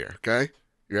month right here. Okay?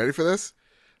 You ready for this?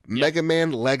 Yep. Mega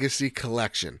Man Legacy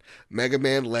Collection. Mega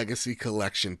Man Legacy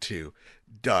Collection 2.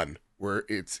 Done.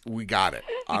 We got it.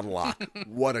 On lock.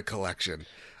 What a collection.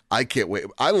 I can't wait.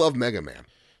 I love Mega Man.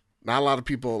 Not a lot of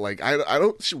people like I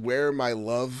don't wear my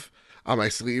love on my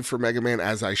sleeve for Mega Man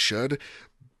as I should,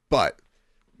 but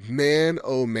man,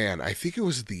 oh man, I think it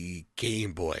was the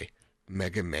Game Boy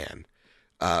Mega Man.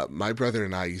 My brother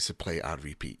and I used to play on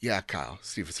repeat. Yeah, Kyle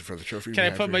Stevenson for the trophy.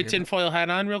 Can I put my tinfoil hat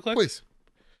on real quick? Please.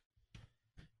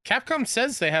 Capcom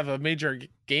says they have a major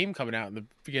game coming out in the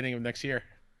beginning of next year.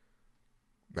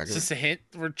 Is this a hint?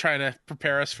 We're trying to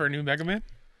prepare us for a new Mega Man?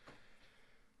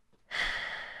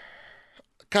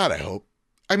 God, I hope.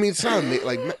 I mean, it's not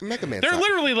like Mega Man. They're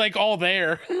literally like all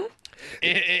there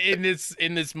in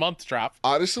this month drop.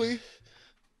 Honestly,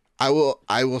 I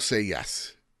will say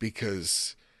yes,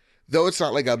 because though it's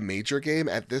not like a major game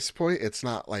at this point, it's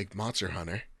not like Monster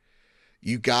Hunter.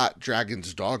 You got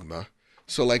Dragon's Dogma,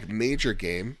 so like major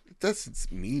game, it doesn't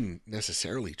mean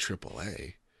necessarily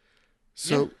AAA.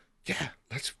 So yeah,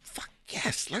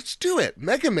 let's do it,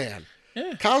 Mega Man.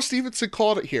 Yeah. Kyle Stevenson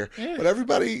called it here. Yeah. But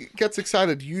everybody gets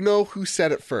excited. You know who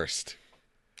said it first.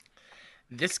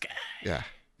 This guy.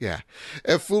 Yeah.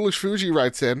 And Foolish Fuji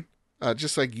writes in,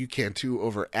 just like you can too,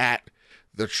 over at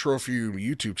the Trophy Room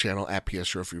YouTube channel, at PS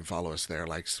Trophy Room. Follow us there,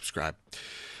 like, subscribe.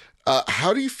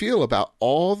 How do you feel about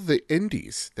all the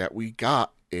indies that we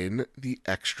got in the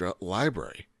extra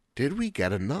library? Did we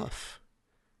get enough?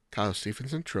 Kyle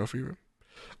Stevenson, Trophy Room.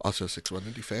 Also 6-1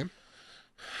 Indie Fame.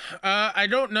 I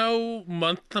don't know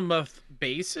month-to-month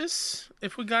basis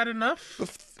if we got enough.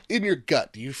 In your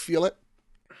gut, do you feel it?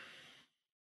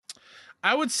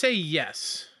 I would say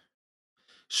yes.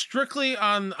 Strictly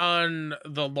on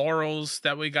the laurels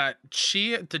that we got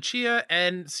Chia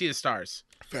and Sea of Stars.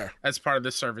 Fair. As part of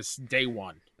this service, day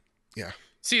one. Yeah.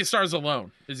 Sea of Stars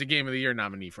alone is a Game of the Year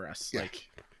nominee for us. Yeah. Like,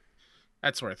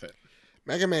 that's worth it.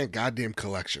 Mega Man goddamn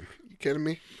collection. You kidding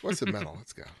me? What's the medal?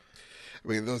 Let's go. I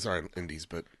mean, those aren't indies,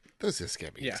 but those just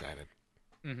get me excited.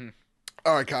 Mm-hmm.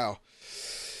 All right, Kyle.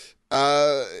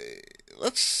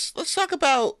 Let's talk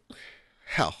about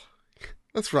hell.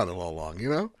 Let's run it a little long, you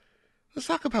know? Let's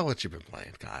talk about what you've been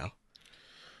playing, Kyle.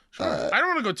 Sure. I don't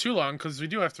want to go too long because we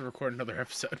do have to record another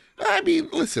episode. I mean,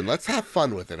 listen, let's have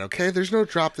fun with it, okay? There's no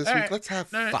drop this week. Right. Let's have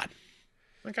fun.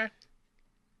 Okay.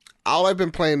 All I've been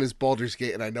playing is Baldur's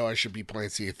Gate, and I know I should be playing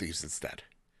Sea of Thieves instead.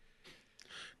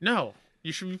 No.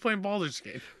 You should be playing Baldur's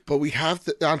Gate. But we have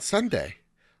on Sunday.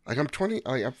 Like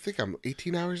I think I'm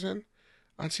 18 hours in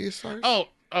on Sea of Stars. Oh,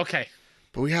 okay.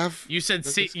 But we have. You said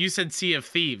Sea of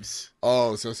Thieves.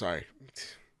 Oh, so sorry.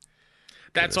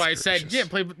 That's why I said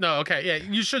play. No, okay, yeah.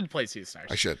 You should play Sea of Stars.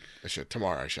 I should.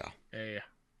 Tomorrow I shall. Yeah.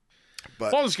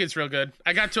 But Baldur's Gate's real good.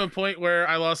 I got to a point where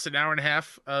I lost an hour and a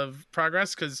half of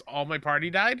progress because all my party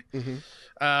died.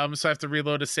 Mm-hmm. So I have to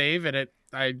reload a save, and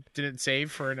I didn't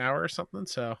save for an hour or something.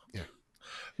 So yeah.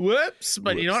 Whoops.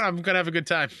 But you know what? I'm going to have a good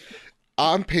time.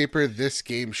 On paper, this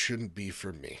game shouldn't be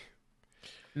for me.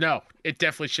 No, it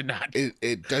definitely should not.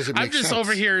 It doesn't make sense. I'm just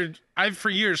over here. I've for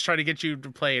years tried to get you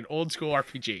to play an old school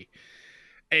RPG.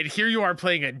 And here you are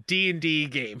playing a D&D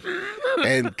game.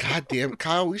 And goddamn,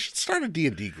 Kyle, we should start a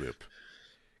D&D group.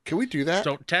 Can we do that?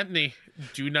 Don't tempt me.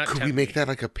 Do not tempt me. Could we make that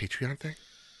like a Patreon thing?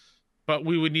 But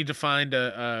we would need to find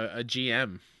a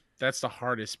GM. That's the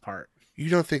hardest part. You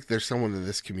don't think there's someone in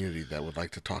this community that would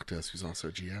like to talk to us who's also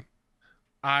a GM?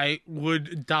 I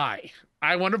would die.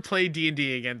 I want to play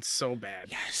D&D again so bad.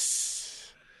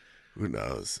 Yes. Who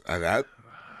knows? But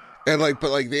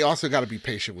they also got to be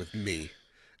patient with me,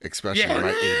 especially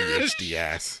my ADHD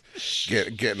ass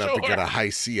getting up to get a high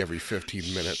C every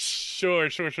 15 minutes. Sure.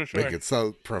 Making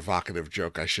some provocative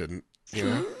joke I shouldn't, you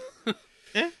know?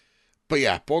 Yeah. But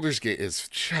yeah, Baldur's Gate is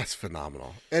just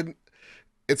phenomenal. And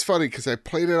it's funny because I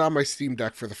played it on my Steam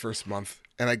Deck for the first month,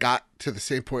 and I got to the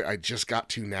same point I just got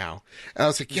to now. And I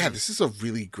was like, yeah, this is a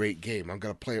really great game. I'm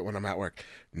going to play it when I'm at work.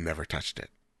 Never touched it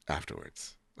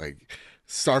afterwards. Like,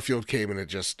 Starfield came and it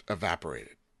just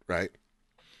evaporated, right?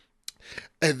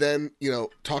 And then,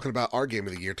 talking about our game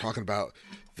of the year, talking about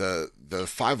the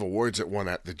 5 awards it won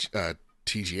at the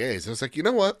TGAs, I was like, you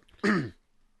know what?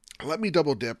 Let me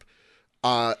double dip.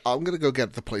 I'm going to go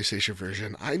get the PlayStation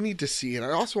version. I need to see it.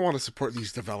 I also want to support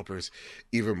these developers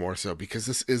even more so because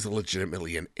this is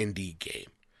legitimately an indie game.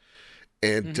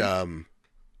 And,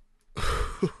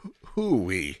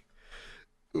 ooh-wee,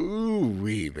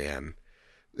 man.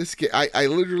 This game,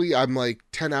 I'm like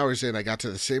 10 hours in. I got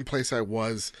to the same place I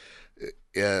was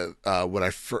when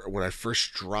I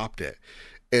first dropped it.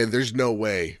 And there's no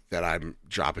way that I'm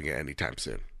dropping it anytime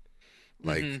soon.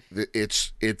 Like,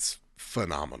 it's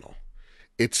phenomenal.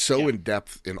 It's so in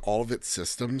depth in all of its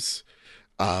systems.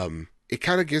 It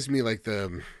kind of gives me like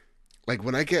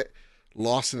when I get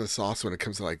lost in the sauce when it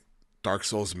comes to like Dark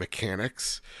Souls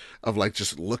mechanics of like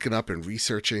just looking up and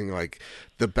researching like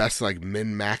the best like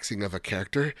min-maxing of a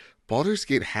character. Baldur's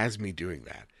Gate has me doing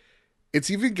that. It's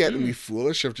even getting me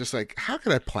foolish of just like, how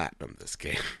can I platinum this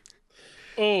game?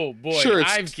 Oh boy, sure,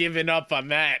 I've given up on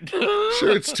that.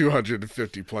 Sure, it's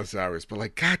 250 plus hours, but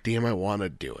like, goddamn, I want to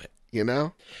do it. You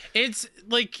know? It's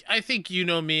like, I think you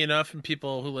know me enough and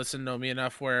people who listen know me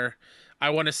enough where I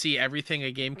want to see everything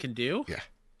a game can do. Yeah.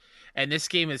 And this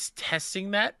game is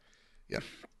testing that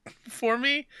for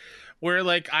me, where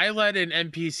like I let an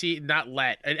NPC,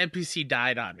 an NPC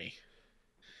died on me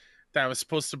that I was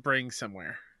supposed to bring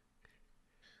somewhere.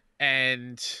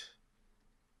 And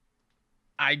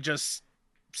I just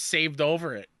saved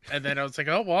over it. And then I was like,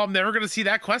 oh, well, I'm never going to see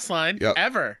that quest line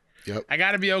ever. Yep. I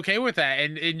got to be okay with that.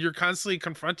 And you're constantly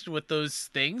confronted with those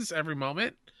things every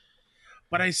moment.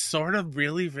 But I sort of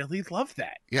really, really love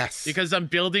that. Yes. Because I'm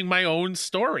building my own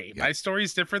story. Yep. My story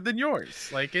is different than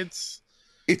yours. Like, it's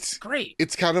great.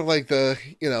 It's kind of like the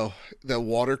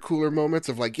water cooler moments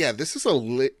of like, yeah, this is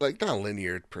like not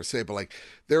linear per se, but like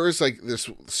there is like this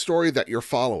story that you're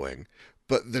following,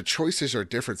 but the choices are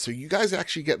different. So you guys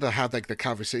actually get to have like the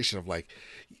conversation of like,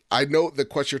 I know the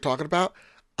quest you're talking about.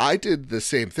 I did the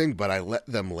same thing, but I let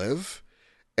them live.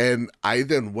 And I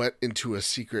then went into a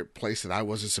secret place that I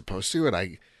wasn't supposed to, and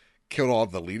I killed all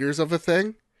the leaders of a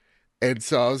thing. And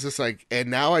so I was just like, and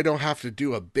now I don't have to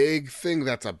do a big thing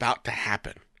that's about to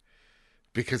happen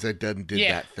because I did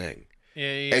that thing.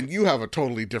 Yeah. And you have a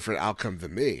totally different outcome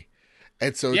than me.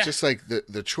 And so it's just like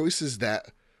the choices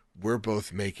that we're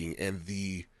both making and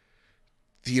the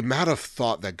amount of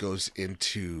thought that goes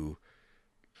into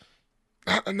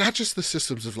not just the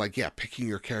systems of like, picking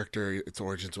your character, its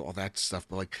origins, all that stuff,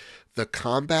 but like the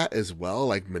combat as well,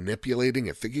 like manipulating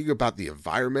and thinking about the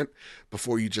environment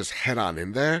before you just head on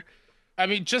in there. I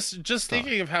mean, just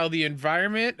thinking of how the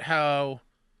environment, how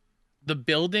the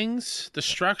buildings, the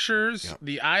structures,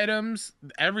 the items,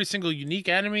 every single unique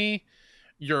enemy,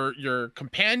 your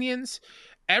companions,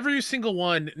 every single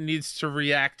one needs to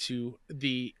react to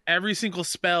every single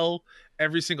spell,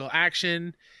 every single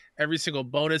action, every single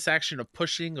bonus action of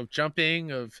pushing, of jumping,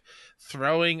 of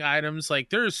throwing items. Like,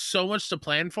 there's so much to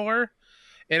plan for.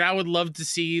 And I would love to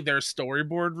see their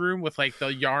storyboard room with like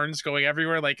the yarns going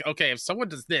everywhere. Like, okay, if someone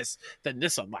does this, then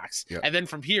this unlocks. Yep. And then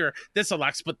from here, this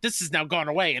unlocks, but this is now gone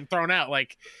away and thrown out.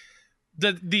 Like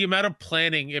the amount of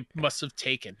planning it must have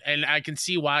taken. And I can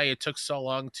see why it took so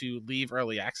long to leave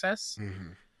early access. Mm-hmm.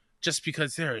 Just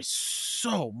because there is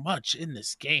so much in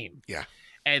this game. Yeah.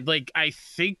 And like, I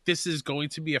think this is going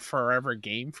to be a forever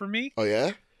game for me. Oh,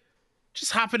 yeah?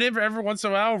 Just hop in every once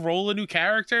in a while, roll a new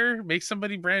character, make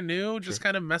somebody brand new, just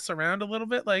kind of mess around a little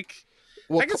bit. Like,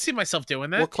 I can see myself doing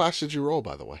that. What class did you roll,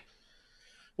 by the way?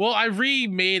 Well, I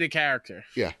remade a character.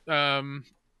 Yeah.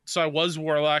 So I was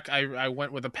Warlock. I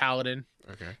went with a Paladin.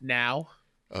 Okay. Now.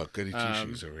 Oh, goody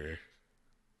two-shoes over here.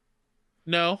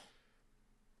 No.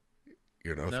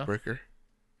 You're an Oathbreaker?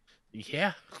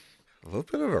 Yeah. A little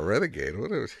bit of a renegade.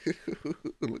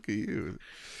 Look at you.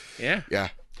 Yeah. Yeah.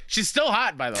 She's still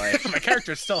hot, by the way. My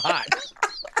character's still hot.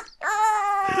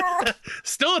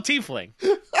 Still a tiefling.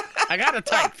 I got a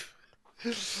type.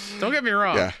 Don't get me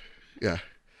wrong. Yeah. Yeah.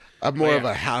 I'm more of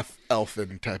a half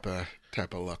elfin type of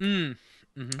look.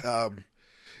 Mm-hmm.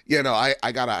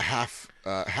 I got a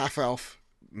half elf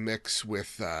mix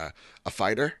with a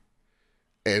fighter.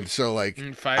 And so like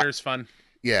fighter's fun.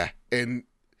 Yeah. And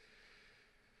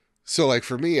so like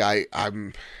for me,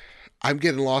 I'm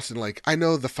getting lost in like, I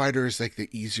know the fighter is like the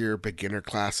easier beginner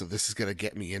class, so this is gonna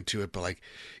get me into it. But like,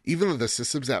 even though the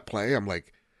systems at play, I'm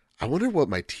like, I wonder what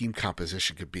my team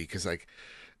composition could be, because like,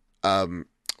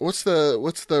 what's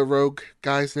the rogue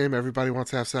guy's name everybody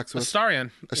wants to have sex with?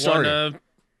 Astarion. Won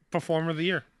Performer of the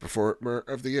Year. Performer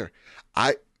of the Year.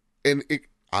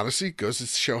 honestly goes to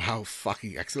show how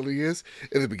fucking excellent he is.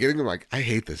 In the beginning, I'm like, I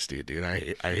hate this dude. I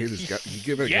hate this guy.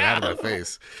 You get out of my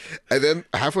face. And then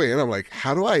halfway in, I'm like,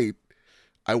 how do I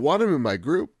want him in my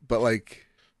group, but like,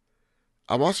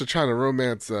 I'm also trying to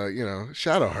romance,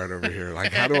 Shadowheart over here.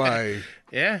 Like, how do I,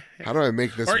 how do I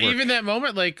make this or work? even that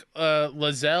moment, like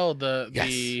Lizelle,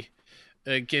 Yes.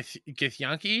 the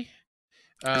Githyanki,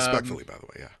 Respectfully, by the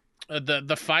way, yeah.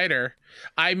 the fighter,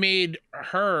 I made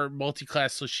her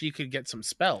multi-class so she could get some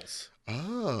spells.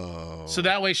 Oh. So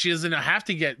that way she doesn't have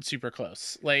to get super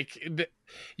close. Like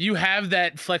you have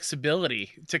that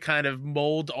flexibility to kind of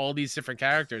mold all these different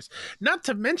characters. Not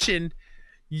to mention,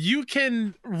 you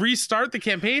can restart the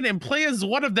campaign and play as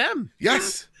one of them.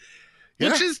 Yes.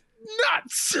 Which is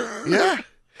nuts. Yeah.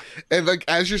 And like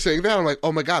as you're saying that, I'm like,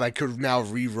 oh my god, I could now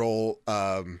re-roll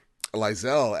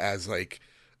Lizelle as like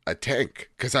a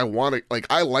tank because I want to. Like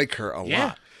I like her a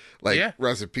lot. Like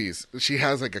rest in peace. She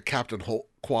has like a Captain Holt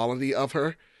quality of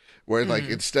her, where like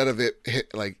instead of it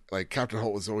like Captain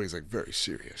Holt was always like very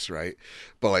serious, right?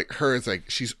 But like her is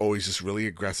like she's always just really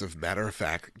aggressive, matter of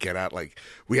fact. Get out. Like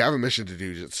we have a mission to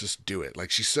do. Just do it. Like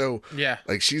she's so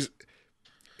like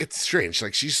it's strange.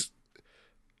 Like she's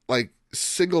like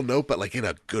single note, but like in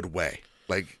a good way.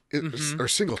 Like or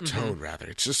single tone rather.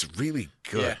 It's just really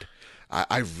good. Yeah.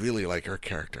 I really like her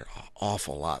character an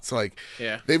awful lot. So like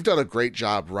they've done a great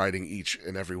job writing each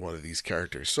and every one of these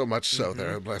characters. So much so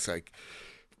that I'm like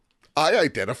I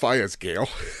identify as Gale.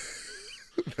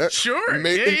 Sure.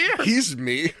 He's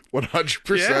me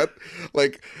 100%.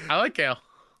 Like I like Gale.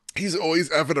 He's always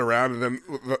effing around, and then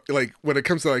like when it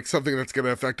comes to like something that's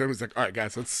gonna affect him, he's like, all right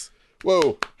guys, let's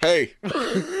hey,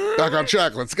 back on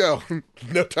track, let's go.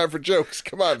 No time for jokes.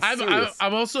 Come on.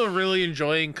 I'm also really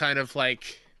enjoying kind of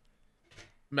like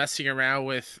messing around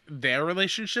with their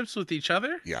relationships with each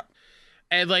other. Yeah.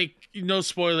 And like no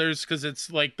spoilers because it's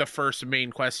like the first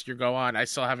main quest you go on. I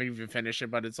still haven't even finished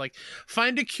it, but it's like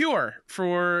find a cure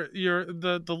for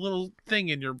the little thing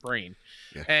in your brain.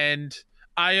 Yeah. And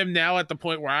I am now at the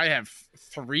point where I have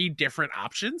 3 different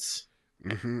options.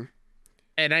 Mm-hmm.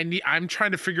 And I'm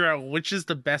trying to figure out which is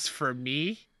the best for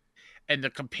me and the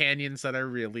companions that I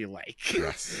really like.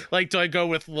 Yes. Like, do I go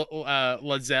with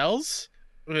Lazelle's?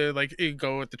 Like,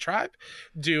 go with the tribe?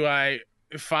 Do I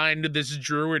find this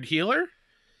druid healer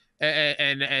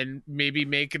and maybe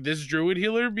make this druid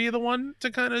healer be the one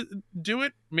to kind of do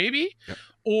it? Maybe. Yep.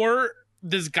 Or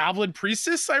this goblin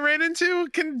priestess I ran into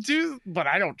can do, but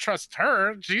I don't trust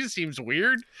her. She seems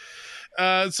weird.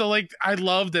 So like I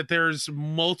love that there's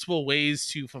multiple ways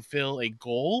to fulfill a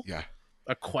goal,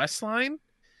 a quest line,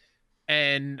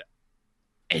 and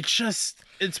it's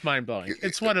mind blowing.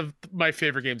 It's one of my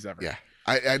favorite games ever. Yeah,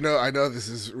 I know this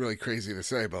is really crazy to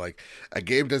say, but like a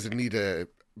game doesn't need to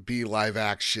be live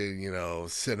action,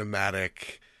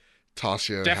 cinematic, toss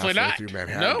you definitely halfway not through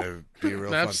Manhattan to be a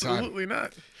real fun time. Absolutely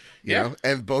not. You know,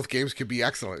 and both games could be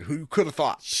excellent. Who could have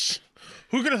thought?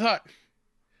 Who could have thought?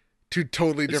 2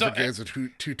 totally different games with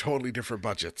 2 totally different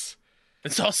budgets.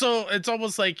 It's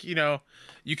almost like,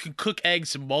 you can cook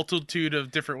eggs a multitude of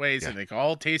different ways and they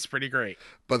all taste pretty great.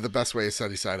 But the best way is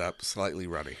sunny side up, slightly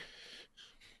runny.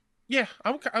 Yeah,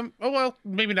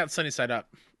 maybe not sunny side up.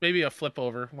 Maybe a flip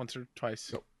over once or twice.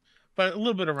 Nope. But a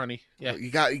little bit of runny. Yeah. You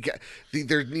got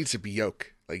there needs to be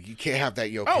yolk. Like you can't have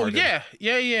that yolk. Oh, yeah.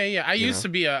 I used to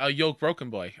be a yolk broken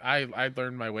boy. I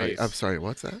learned my ways. I'm sorry,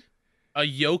 what's that? A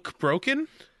yolk broken?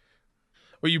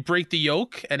 Where you break the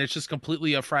yolk and it's just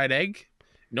completely a fried egg,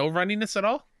 no runniness at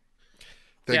all.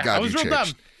 Thank God I was you real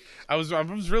changed. dumb. I was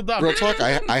real dumb. Real talk.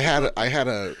 I had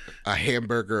a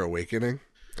hamburger awakening.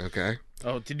 Okay.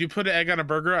 Oh, did you put an egg on a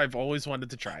burger? I've always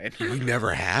wanted to try it. You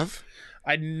never have?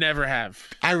 I never have.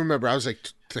 I remember I was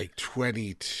like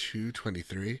 22,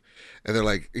 23, and they're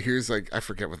like, here's like I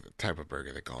forget what type of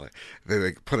burger they call it. They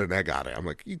like put an egg on it. I'm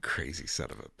like, you crazy son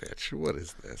of a bitch. What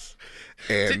is this?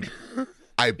 And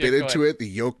I bit into it, the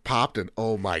yolk popped, and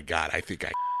oh my God, I think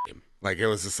I him. Like it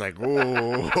was just like,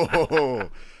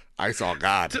 oh, I saw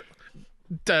God.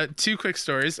 2 quick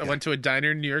stories. I went to a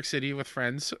diner in New York City with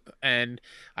friends, and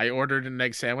I ordered an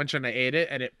egg sandwich, and I ate it,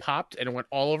 and it popped, and it went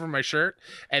all over my shirt.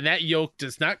 And that yolk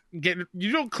does not get.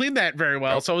 You don't clean that very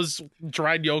well, so it was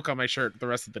dried yolk on my shirt the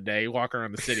rest of the day, walking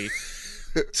around the city.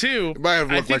 2, it might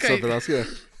have looked like something else. Yeah,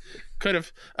 could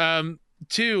have.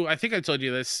 2, I think I told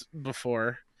you this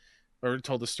before. Or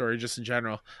told the story just in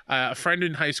general. A friend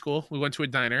in high school, we went to a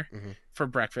diner for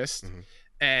breakfast,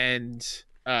 and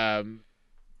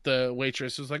the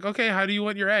waitress was like, "Okay, how do you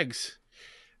want your eggs?"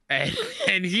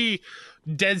 And he,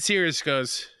 dead serious,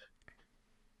 goes,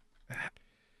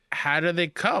 "How do they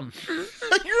come?"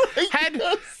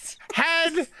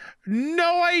 Had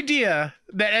no idea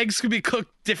that eggs could be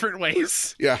cooked different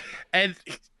ways. Yeah. And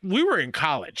we were in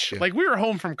college. Yeah. Like, we were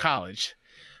home from college.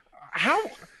 How?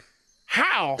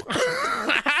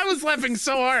 I was laughing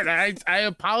so hard. I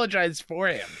apologized for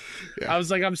him. Yeah. I was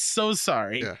like, I'm so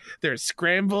sorry. Yeah. There's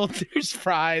scrambled, there's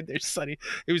fried, there's sunny.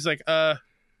 It was like,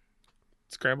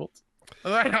 scrambled. I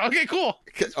was like, okay, cool.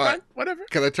 It's fine. Right. Whatever.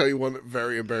 Can I tell you one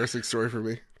very embarrassing story for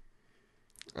me?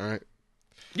 All right.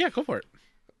 Yeah, go for it.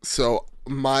 So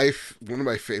one of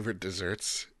my favorite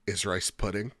desserts is rice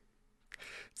pudding.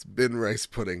 It's been rice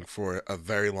pudding for a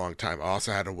very long time. I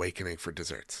also had awakening for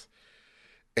desserts.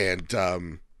 And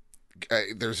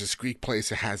there's this Greek place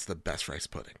that has the best rice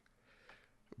pudding.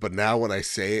 But now when I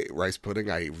say rice pudding,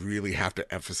 I really have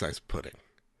to emphasize pudding.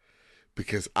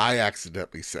 Because I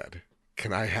accidentally said,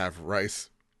 can I have rice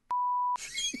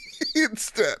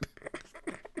instead?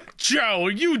 Joe,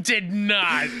 you did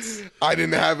not. I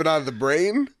didn't have it on the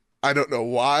brain. I don't know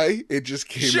why. It just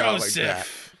came out like that.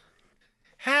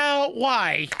 How?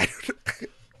 Why?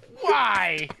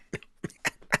 Why?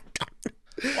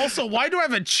 Also, why do I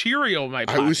have a Cheerio in my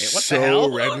pocket? I was what so the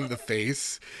hell? red in the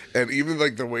face, and even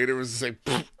like the waiter was just like,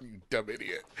 "You dumb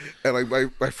idiot," and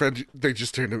like my friend, they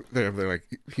just turned him. They're like,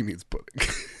 he means pudding.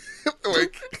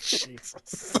 Like,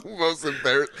 Jesus. the most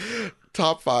embarrassing.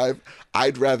 Top 5.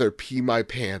 I'd rather pee my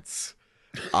pants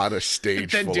on a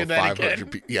stage full of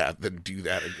 500 people. Yeah, than do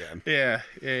that again. Yeah.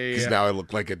 Because now I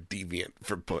look like a deviant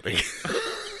for pudding.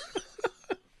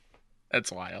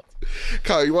 That's wild.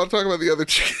 Kyle, you want to talk about the other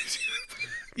chickens?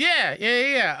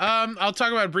 Yeah. I'll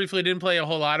talk about it briefly. I didn't play a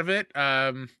whole lot of it.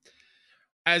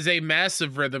 As a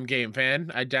massive rhythm game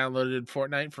fan, I downloaded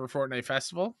Fortnite for Fortnite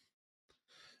Festival.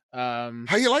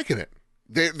 How you liking it?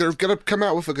 They're gonna come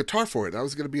out with a guitar for it. That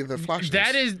was gonna be in the flash.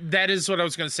 That is what I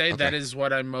was gonna say. Okay. That is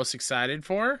what I'm most excited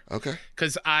for. Okay.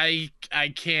 Because I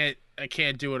can't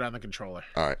do it on the controller.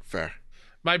 All right, fair.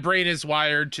 My brain is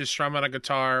wired to strum on a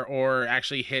guitar or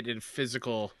actually hit a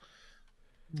physical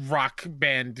rock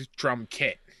band drum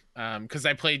kit. Because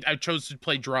I chose to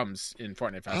play drums in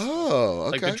Fortnite Festival. Oh, okay.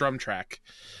 Like the drum track.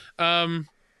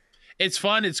 It's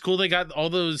fun. It's cool. They got all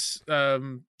those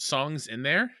songs in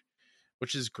there,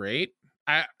 which is great.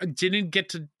 I didn't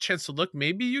get a chance to look.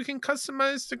 Maybe you can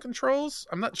customize the controls.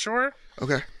 I'm not sure.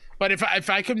 Okay. But if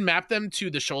I could map them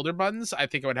to the shoulder buttons, I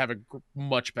think I would have a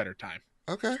much better time.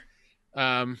 Okay.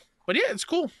 But yeah, it's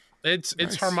cool. It's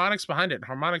Nice. Harmonix behind it.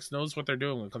 Harmonix knows what they're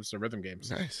doing when it comes to rhythm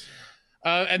games. Nice.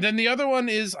 And then the other one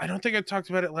is, I don't think I talked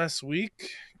about it last week.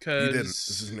 You didn't.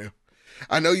 This is new.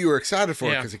 I know you were excited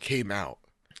for it because it came out.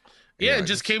 Yeah, it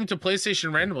just came to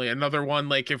PlayStation randomly. Another one,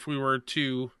 like if we were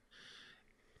to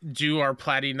do our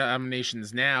Platinum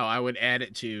nominations now, I would add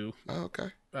it to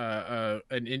the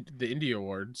Indie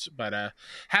Awards. But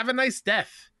Have a Nice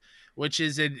Death, which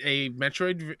is not a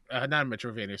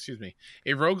Metroidvania, excuse me,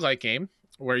 a roguelike game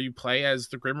where you play as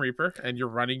the Grim Reaper and you're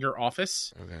running your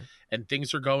office and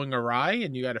things are going awry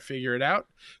and you got to figure it out.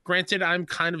 Granted, I'm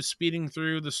kind of speeding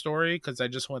through the story because I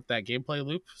just want that gameplay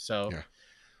loop. So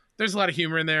there's a lot of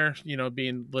humor in there,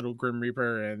 being little Grim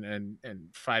Reaper and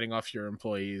fighting off your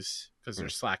employees because they're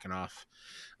slacking off.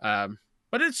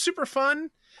 But it's super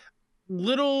fun.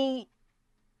 Little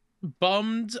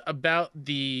bummed about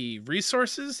the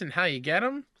resources and how you get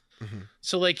them. Mm-hmm.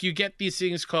 So like you get these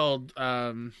things called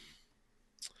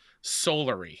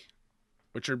Soulary,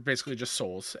 which are basically just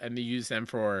souls, and you use them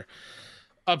for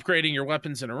upgrading your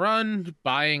weapons in a run,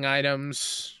 buying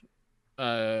items,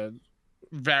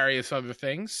 various other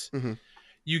things. Mm-hmm.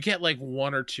 You get like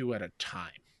 1 or 2 at a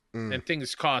time, and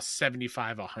things cost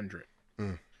 75, 100.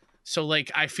 So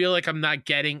like I feel like I'm not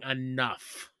getting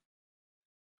enough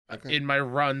in my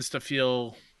runs to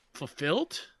feel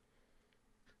fulfilled.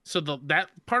 So that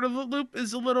part of the loop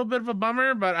is a little bit of a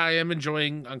bummer, but I am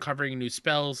enjoying uncovering new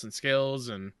spells and skills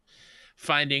and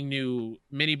finding new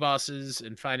mini bosses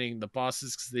and finding the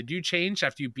bosses, because they do change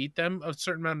after you beat them a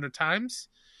certain amount of times.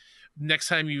 Next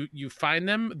time you find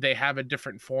them, they have a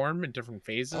different form and different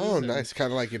phases. Oh, nice.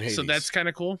 Kind of like in Hades. So that's kind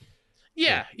of cool.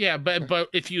 Yeah. But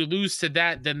if you lose to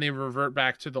that, then they revert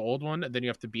back to the old one, and then you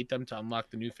have to beat them to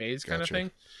unlock the new phase kind of thing.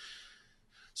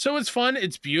 So it's fun.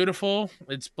 It's beautiful.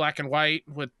 It's black and white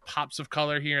with pops of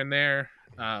color here and there.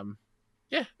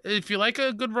 If you like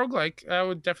a good roguelike, I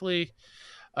would definitely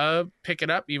pick it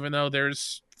up, even though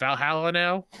there's Valhalla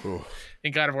now. Ooh.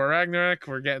 In God of War Ragnarok.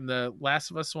 We're getting the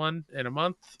Last of Us one in a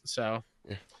month. So,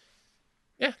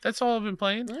 yeah, that's all I've been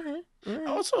playing. All right.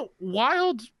 Also,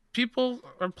 wild people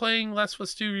are playing Last of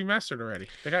Us 2 Remastered already.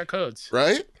 They got codes.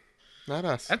 Right? Not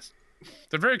us.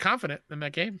 They're very confident in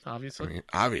that game, obviously. I mean,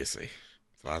 obviously.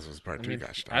 Last of Us Part 2,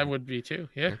 gosh darn. I would be too,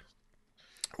 yeah.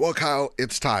 Well, Kyle,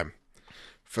 it's time.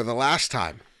 For the last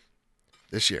time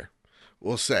this year,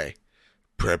 we'll say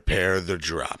Prepare the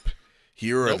drop.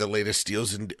 Here are Nope. the latest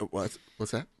deals and what's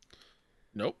that?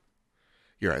 Nope.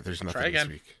 You're right. There's nothing Try this again.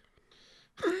 week.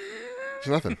 There's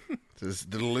nothing.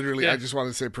 Literally, Yeah. I just wanted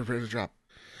to say prepare the drop.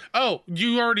 Oh,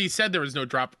 you already said there was no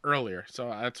drop earlier, so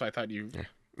that's why I thought you. Yeah.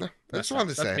 No, I just wanted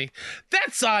to say. That's me.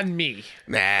 That's on me.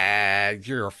 Nah,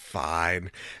 you're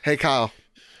fine. Hey, Kyle.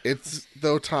 It's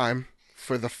though time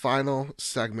for the final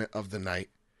segment of the night.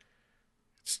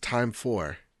 It's time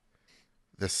for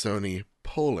the Sony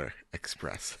Polar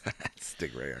Express.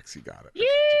 Stingray X, you got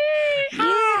it.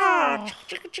 Yeehaw!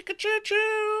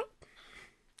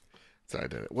 So I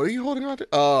did it. What are you holding on to?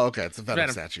 Oh, okay. It's a Venom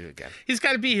Venom. statue again. He's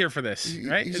got to be here for this,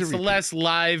 right? he's a It's the repeat. last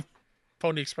live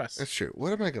Pony Express. That's true.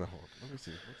 What am I going to hold? Let me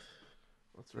see.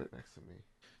 What's right next to me?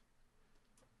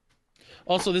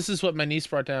 Also, this is what my niece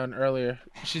brought down earlier.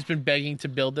 She's been begging to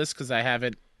build this because I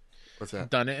haven't What's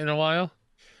that? done it in a while.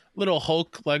 Little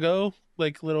Hulk Lego,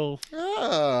 like little.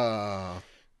 Oh.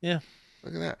 Yeah.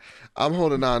 Look at that. I'm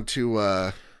holding on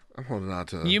to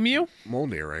Mew Mew?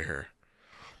 Mjolnir right here.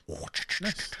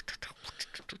 Nice.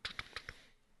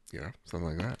 Yeah,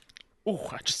 something like that. Oh,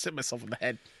 I just hit myself in the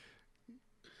head.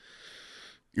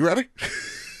 You ready?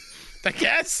 I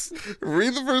guess.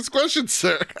 Read the first question,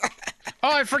 sir.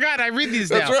 Oh, I forgot. I read these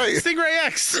now. That's right. Stingray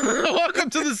X. Welcome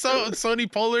to the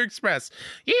Sony Polar Express.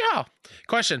 Yeah.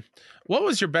 Question. What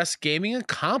was your best gaming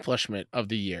accomplishment of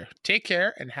the year? Take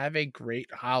care and have a great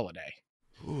holiday.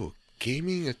 Ooh,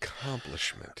 gaming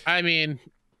accomplishment. I mean,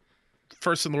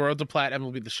 first in the world to plat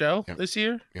MLB The Show this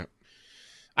year. Yep.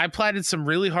 I platted some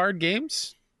really hard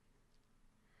games.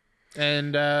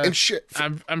 And shit.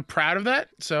 I'm proud of that.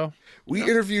 So We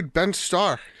interviewed Ben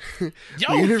Starr. Yo,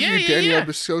 We interviewed Daniel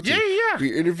Biscotti. Yeah. We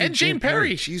interviewed And Jane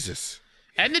Perry. Jesus.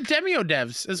 And the Demio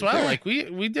devs as well. Yeah. Like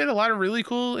we did a lot of really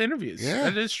cool interviews. Yeah.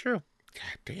 That is true.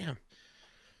 God damn.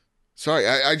 Sorry,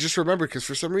 I just remembered because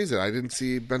for some reason I didn't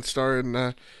see Ben Starr in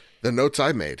the notes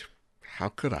I made. How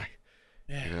could I?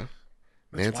 Yeah. You know?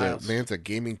 That's wild. Man's a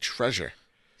gaming treasure.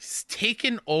 He's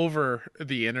taken over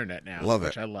the internet now. Love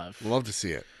which it. I love. Love to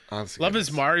see it. Honestly. Love his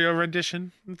Mario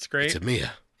rendition. It's great. It's a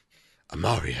Mia. A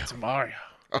Mario. It's Mario.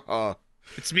 Oh,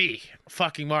 It's me,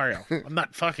 fucking Mario. I'm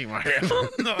not fucking Mario.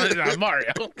 No, I'm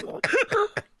Mario.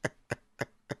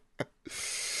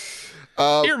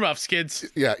 Earmuffs, kids.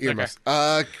 yeah, earmuffs.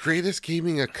 Okay. Greatest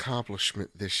gaming accomplishment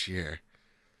this year.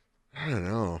 I don't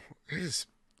know. I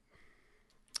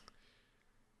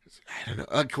don't know.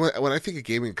 When I think of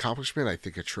gaming accomplishment, I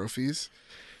think of trophies.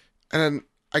 And then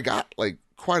I got like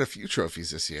quite a few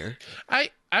trophies this year.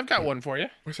 I've got one for you.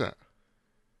 What's that?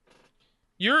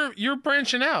 You're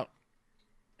branching out.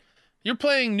 You're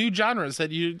playing new genres that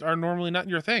you are normally not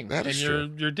your thing, That is and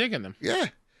true. you're digging them. Yeah,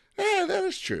 that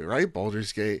is true, right?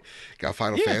 Baldur's Gate, got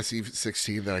Final Fantasy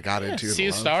 16 that I got into. Sea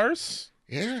of Stars.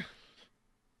 Yeah.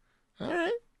 All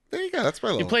right, there you go. That's my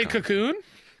little. You played Cocoon.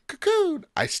 Cocoon.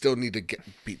 I still need to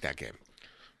beat that game.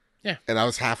 Yeah. And I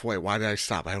was halfway. Why did I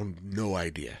stop? I have no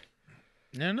idea.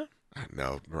 No.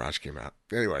 No, Mirage came out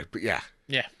anyway. But yeah.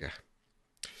 Yeah.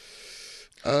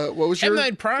 What was your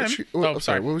M9 Prime?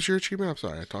 Sorry. What was your achievement? I'm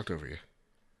sorry, I talked over you.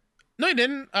 No, I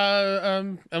didn't.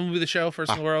 MLB The Show,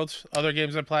 First in the World, other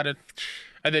games I platted,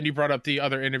 and then you brought up the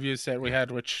other interviews that we had,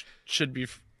 which should be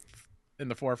in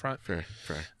the forefront. Fair.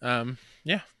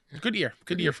 Yeah. Good year.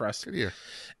 Good year for us. Good year.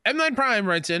 M9 Prime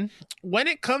writes in, when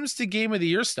it comes to Game of the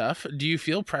Year stuff, do you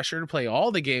feel pressure to play all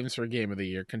the games for Game of the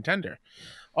Year contender?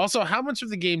 Also, how much of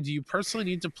the game do you personally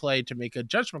need to play to make a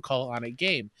judgment call on a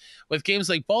game? With games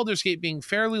like Baldur's Gate being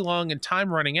fairly long and time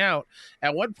running out,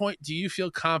 at what point do you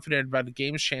feel confident about the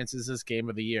game's chances as Game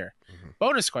of the Year? Mm-hmm.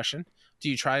 Bonus question, do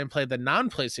you try and play the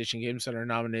non-PlayStation games that are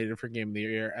nominated for Game of the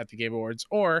Year at the Game Awards,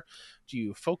 or do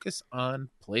you focus on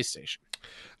PlayStation?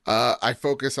 I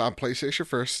focus on PlayStation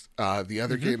first. The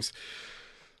other games,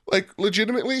 like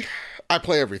legitimately, I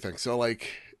play everything. So like,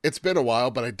 it's been a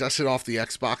while, but I dusted off the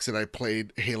Xbox and I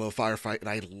played Halo Firefight and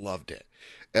I loved it.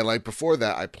 And like before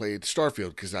that, I played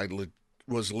Starfield because I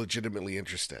was legitimately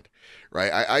interested.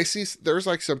 Right? I see there's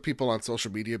like some people on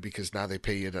social media because now they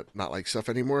pay you to not like stuff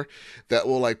anymore that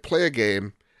will like play a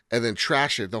game and then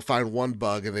trash it. They'll find one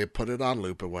bug and they put it on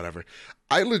loop or whatever.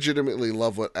 I legitimately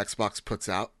love what Xbox puts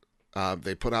out.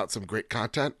 They put out some great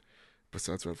content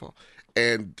besides Redfall,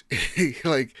 and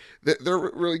like they're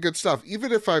really good stuff.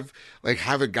 Even if I've like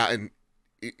haven't gotten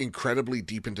incredibly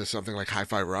deep into something like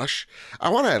Hi-Fi Rush, I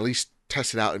want to at least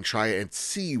test it out and try it and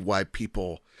see why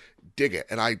people dig it.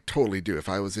 And I totally do. If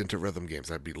I was into rhythm games,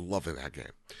 I'd be loving that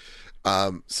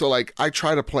game. So like I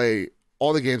try to play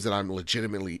all the games that I'm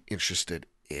legitimately interested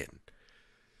in.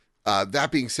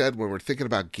 That being said, when we're thinking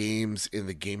about games in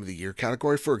the Game of the Year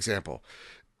category, for example,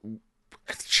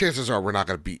 chances are we're not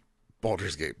going to beat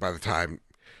Baldur's Gate by the time,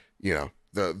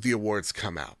 the awards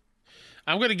come out.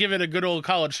 I'm gonna give it a good old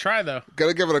college try, though.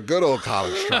 Gonna give it a good old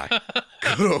college try.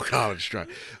 Good old college try.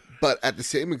 But at the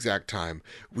same exact time,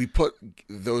 we put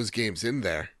those games in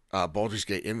there, Baldur's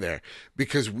Gate in there,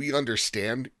 because we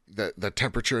understand the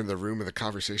temperature in the room and the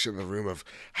conversation in the room of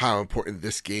how important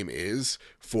this game is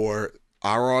for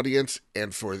our audience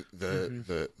and for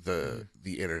the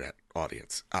internet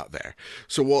audience out there.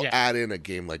 So we'll add in a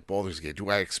game like Baldur's Gate. Do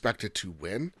I expect it to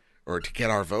win or to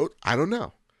get our vote? I don't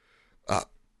know.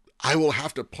 I will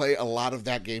have to play a lot of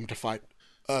that game to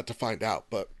find out.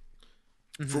 But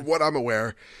for what I'm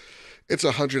aware, it's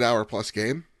a 100-hour plus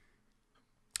game.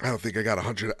 I don't think I got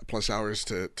 100 plus hours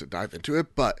to dive into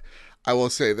it, but I will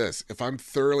say this: if I'm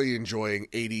thoroughly enjoying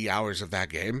 80 hours of that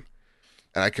game,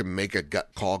 and I can make a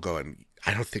gut call going,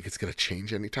 I don't think it's going to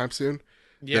change anytime soon,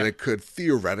 then it could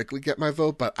theoretically get my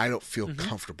vote, but I don't feel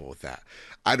comfortable with that.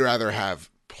 I'd rather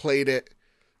have played it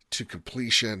to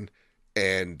completion,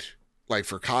 and like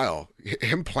for Kyle,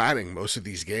 him planning most of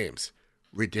these games,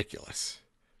 ridiculous.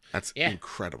 That's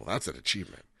incredible. That's an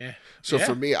achievement. Yeah. So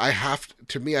for me, I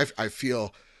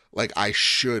feel like I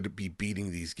should be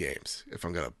beating these games if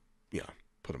I'm gonna,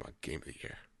 put them on Game of the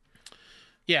Year.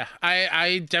 Yeah,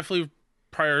 I definitely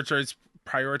prioritize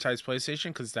PlayStation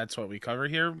because that's what we cover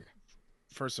here,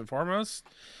 first and foremost.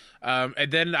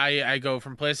 And then I go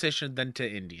from PlayStation then to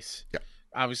indies. Yeah.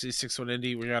 Obviously, 6-1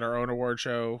 Indie. We got our own award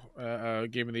show,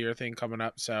 Game of the Year thing coming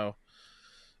up, so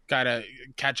gotta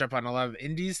catch up on a lot of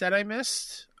indies that I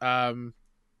missed. And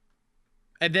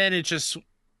then it just,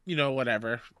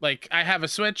 whatever. Like, I have a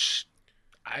Switch.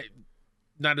 I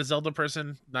not a Zelda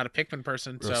person, not a Pikmin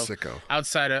person. Real so sicko.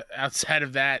 outside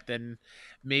of that, then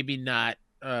maybe not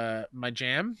my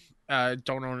jam.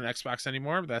 Don't own an Xbox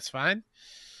anymore, but that's fine.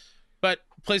 But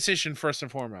PlayStation first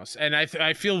and foremost. And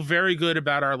I feel very good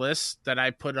about our list that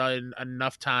I put in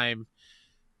enough time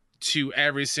to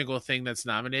every single thing that's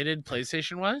nominated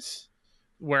PlayStation wise,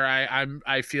 where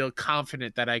I feel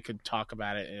confident that I could talk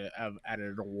about it at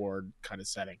an award kind of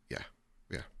setting. Yeah.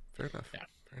 Fair enough. Yeah.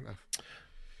 Fair enough.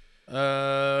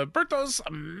 Bertos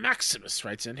Maximus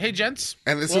writes in, "Hey gents,"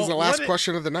 and this is the last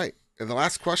question of the night, and the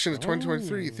last question of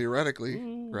 2023, theoretically,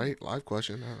 right? Live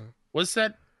question. Was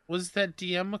that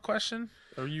DM a question?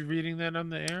 Are you reading that on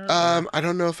the air? I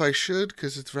don't know if I should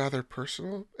because it's rather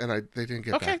personal, and they didn't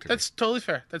get back to me. Okay, that's totally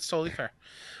fair.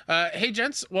 Hey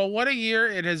gents, well, what a year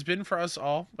it has been for us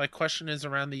all. My question is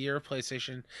around the year of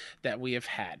PlayStation that we have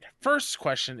had. First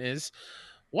question is,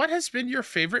 what has been your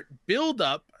favorite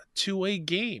build-up to a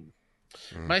game?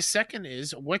 My second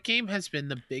is, what game has been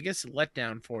the biggest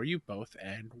letdown for you both,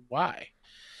 and why?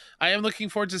 I am looking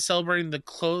forward to celebrating the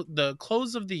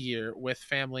close of the year with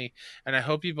family, and I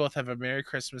hope you both have a Merry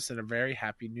Christmas and a very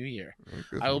Happy New Year.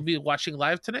 I will be watching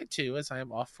live tonight, too, as I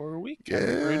am off for a week. Have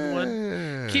a great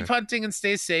one. Keep hunting and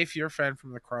stay safe. Your friend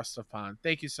from across the pond.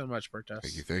 Thank you so much, Bertos.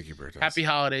 Thank you, Bertos. Happy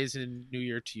holidays and New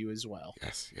Year to you as well.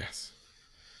 Yes.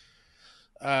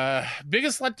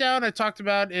 Biggest letdown I talked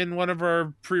about in one of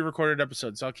our pre-recorded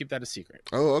episodes, so I'll keep that a secret.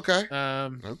 Oh, okay.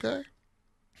 Okay.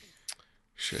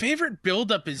 Shit. Favorite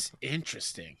build-up is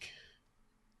interesting.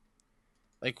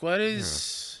 Like, what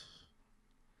is...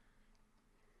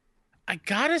 I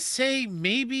gotta say,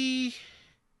 maybe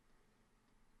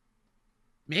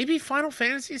Final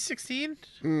Fantasy 16?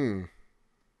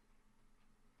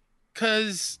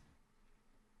 Because...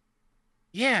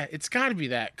 yeah, it's gotta be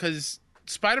that. Because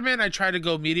Spider-Man, I try to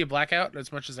go media blackout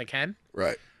as much as I can.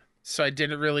 Right. So I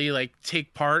didn't really,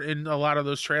 take part in a lot of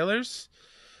those trailers.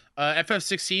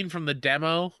 FF16 from the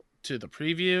demo to the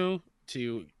preview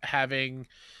to having...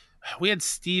 we had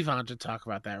Steve on to talk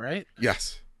about that, right?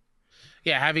 Yes.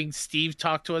 Yeah, having Steve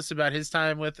talk to us about his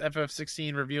time with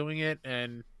FF16, reviewing it,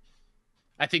 and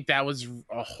I think that was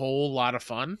a whole lot of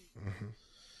fun.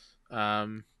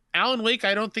 Alan Wake,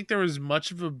 I don't think there was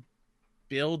much of a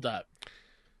build-up.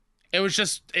 It was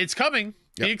just, it's coming.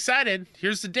 Yep. Be excited.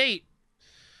 Here's the date.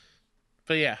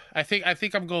 But yeah, I think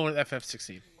I'm going with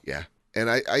FF16. Yeah. And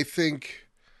I think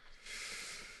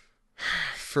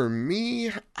for me,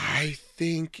 I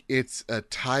think it's a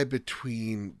tie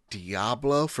between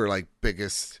Diablo for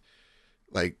biggest,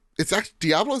 it's actually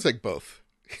Diablo's both.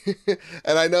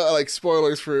 And I know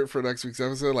spoilers for next week's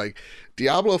episode,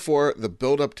 Diablo 4, the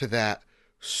build up to that,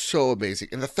 so amazing.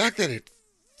 And the fact that it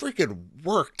freaking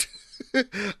worked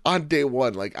on day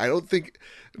one, I don't think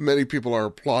many people are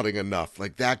applauding enough.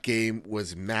 That game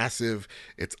was massive.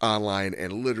 It's online,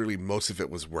 and literally most of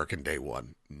it was working day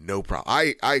one. No problem.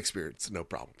 I experienced no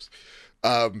problems.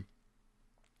 And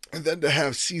then to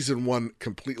have season 1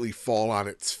 completely fall on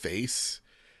its face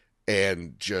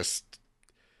and just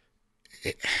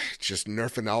it, just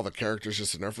nerfing all the characters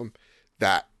just to nerf them,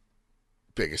 that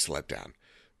biggest letdown.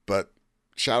 But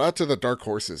shout out to the dark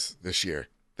horses this year.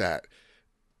 That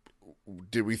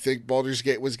did we think Baldur's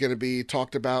Gate was going to be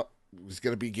talked about? Was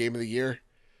going to be game of the year?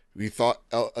 We thought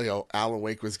Alan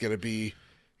Wake was going to be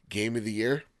game of the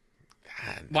year.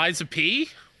 Lies of P,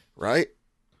 right?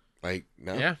 Like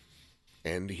no, yeah.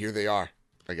 And here they are,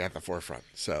 like at the forefront.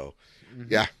 So,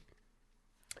 yeah,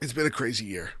 it's been a crazy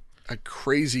year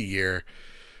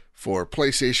for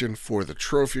PlayStation, for the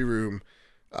trophy room,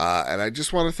 and I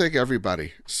just want to thank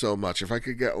everybody so much. If I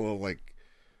could get a little like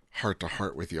heart to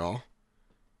heart with y'all,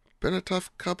 been a tough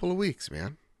couple of weeks,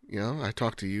 man. I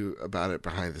talked to you about it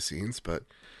behind the scenes, but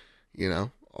a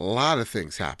lot of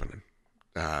things happening.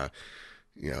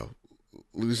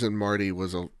 Losing Marty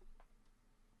was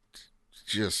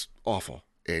just awful,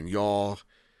 and y'all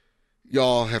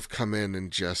have come in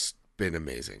and just been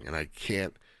amazing, and I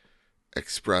can't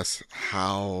express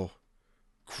how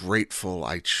grateful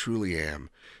I truly am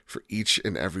for each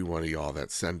and every one of y'all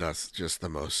that send us just the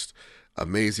most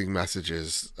amazing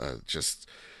messages, just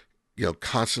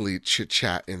constantly chit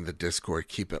chat in the Discord,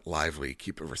 keep it lively,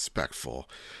 keep it respectful.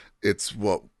 It's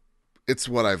what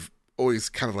I've always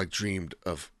kind of like dreamed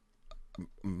of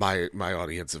my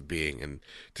audience of being, and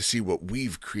to see what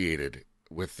we've created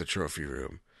with the trophy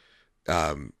room.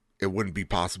 It wouldn't be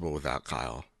possible without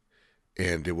Kyle,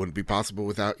 and it wouldn't be possible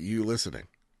without you listening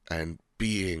and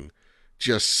being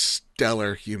just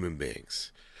stellar human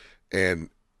beings. And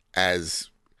as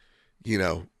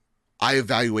I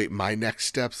evaluate my next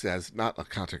steps as not a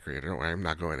content creator. I'm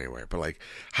not going anywhere, but like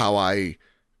how I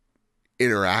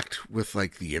interact with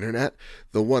like the internet.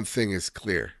 The one thing is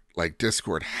clear. Like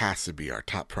Discord has to be our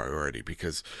top priority,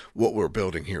 because what we're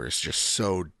building here is just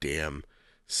so damn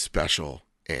special,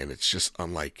 and it's just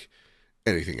unlike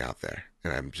anything out there.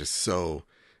 And I'm just so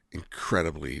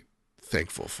incredibly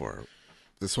thankful for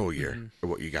this whole year and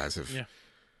what you guys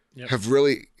have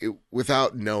really,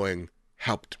 without knowing,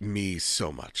 helped me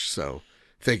so much. So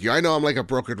thank you. I know I'm like a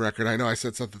broken record. I know I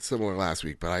said something similar last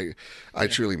week, but I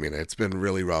truly mean it. It's been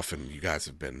really rough, and you guys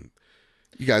have been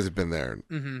there,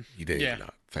 and you didn't even know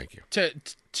it. Thank you.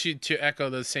 To echo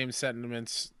those same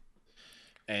sentiments,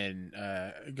 and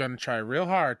gonna try real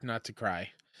hard not to cry.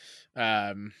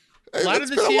 It's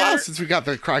been a while since we got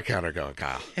the cry counter going,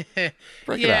 Kyle.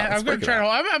 Break it out. I'm gonna try to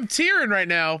hold. I'm tearing right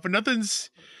now, but nothing's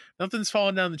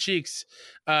falling down the cheeks.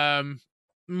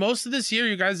 Most of this year,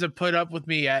 you guys have put up with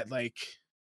me at like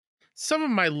some of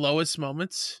my lowest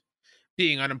moments,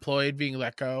 being unemployed, being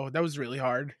let go. That was really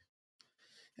hard.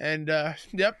 And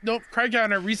cry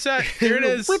counter reset. Here it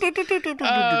is.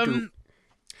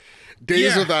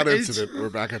 Days without incident. We're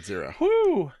back at 0.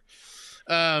 Whoo.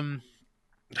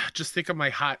 Just think of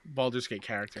my hot Baldur's Gate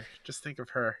character. Just think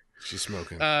of her. She's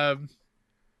smoking. But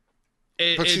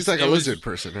she's like a lizard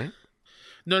person, right?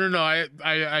 No.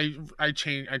 I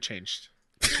changed.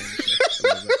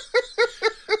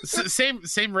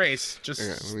 Same race,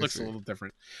 just looks a little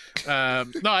different.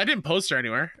 No, I didn't post her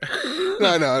anywhere.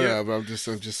 No, but I'm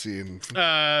just seeing.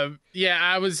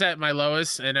 I was at my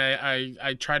lowest, and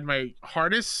I tried my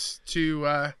hardest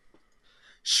to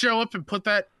show up and put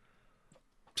that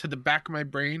to the back of my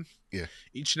brain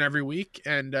each and every week.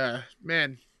 And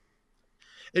man,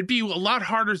 it'd be a lot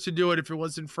harder to do it if it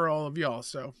wasn't for all of y'all.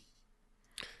 So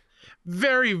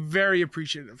very, very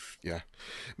appreciative. Yeah,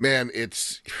 man,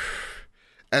 it's,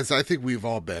 as I think we've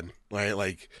all been, right?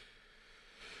 Like,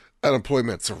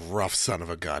 unemployment's a rough son of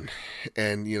a gun.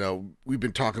 And, we've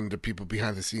been talking to people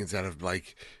behind the scenes that have,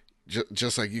 like,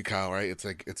 just like you, Kyle, right? It's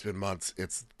like, it's been months.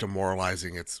 It's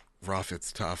demoralizing. It's rough.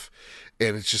 It's tough.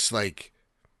 And it's just like,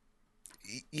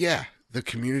 yeah, the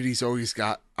community's always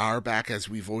got our back, as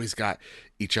we've always got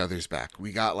each other's back.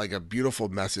 We got, like, a beautiful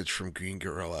message from Green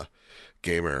Gorilla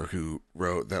Gamer, who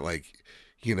wrote that, like,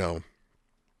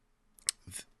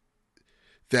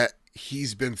 that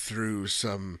he's been through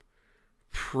some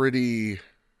pretty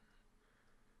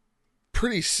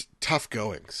tough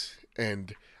goings,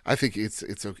 and I think it's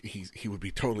he would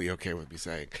be totally okay with me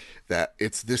saying that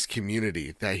it's this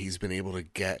community that he's been able to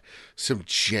get some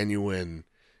genuine,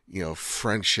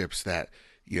 friendships that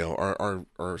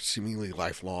are seemingly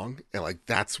lifelong, and like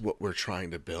that's what we're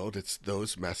trying to build. It's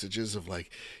those messages of like,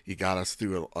 you got us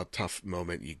through a tough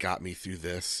moment, you got me through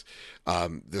this,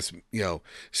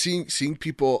 seeing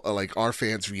people like our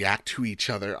fans react to each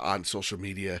other on social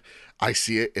media. I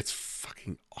see it. It's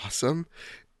fucking awesome.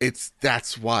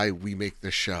 That's why we make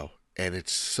this show, and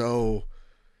it's so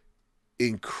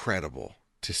incredible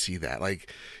to see that.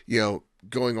 Like,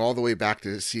 going all the way back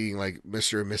to seeing like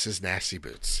Mr. and Mrs. Nasty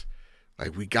Boots.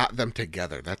 Like, we got them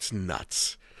together. That's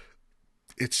nuts.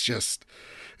 it's just,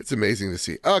 it's amazing to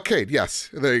see. Okay, yes,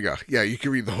 there you go. Yeah, you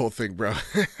can read the whole thing, bro.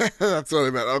 That's what I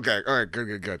meant. Okay, all right,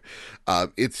 good.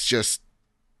 It's just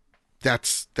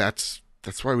that's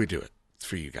why we do it. It's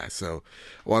for you guys. So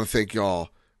I want to thank y'all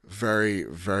very,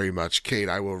 very much. Kate,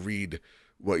 I will read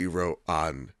what you wrote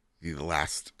on the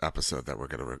last episode that we're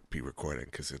going to be recording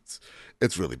because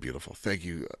it's really beautiful. Thank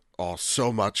you all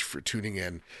so much for tuning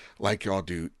in like y'all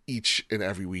do each and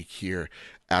every week here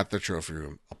at the Trophy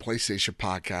Room, a PlayStation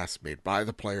podcast made by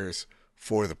the players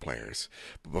for the players.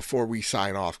 But before we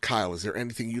sign off, Kyle, is there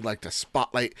anything you'd like to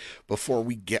spotlight before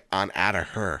we get on out of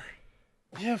her?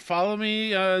 Yeah, follow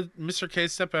me, Mr. K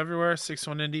Step everywhere,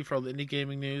 61 Indie for all the indie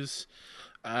gaming news.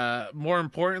 More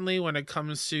importantly, when it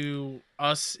comes to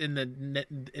us in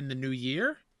the new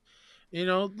year,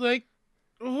 like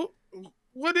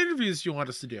what interviews do you want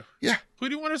us to do? Yeah, who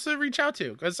do you want us to reach out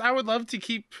to? Because I would love to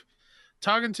keep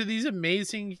talking to these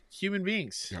amazing human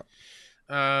beings.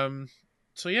 Yeah.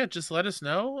 So yeah, just let us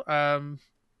know.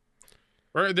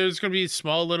 Or there's going to be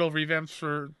small little revamps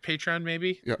for Patreon,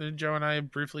 maybe. Yep. That Joe and I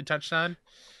briefly touched on.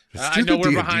 I know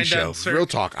we're behind show. Real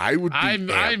talk. I would be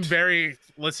I'm very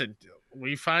listen.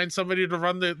 We find somebody to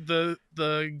run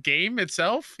the game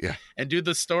itself, yeah, and do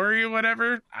the story or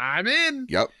whatever. I'm in.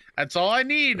 Yep, that's all I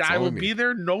need. I will be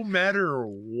there no matter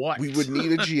what. We would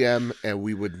need a GM, and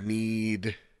we would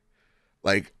need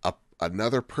like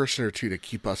another person or two to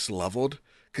keep us leveled.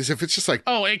 Because if it's just like,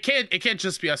 it can't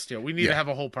just be us two. We need to have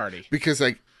a whole party. Because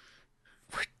like,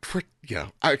 we're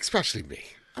especially me.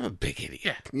 I'm a big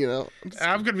idiot. Yeah.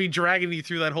 I'm going to be dragging you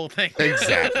through that whole thing.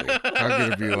 Exactly. I'm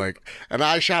going to be like, and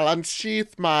I shall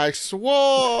unsheath my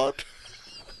sword.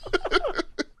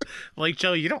 Like,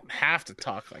 Joe, you don't have to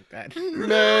talk like that.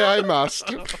 Nay, I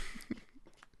must.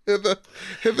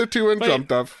 Hitherto and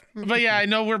jumped off. But yeah, I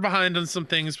know we're behind on some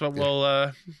things, but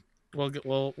we'll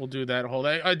do that whole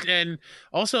day. And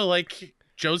also, like,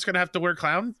 Joe's gonna have to wear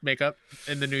clown makeup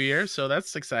in the new year, so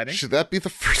that's exciting. Should that be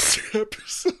the first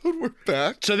episode we're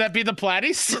back? Should that be the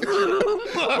Platties?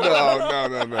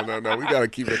 No. We gotta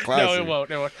keep it classy. No, it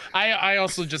won't. I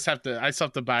also just have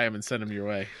to buy them and send them your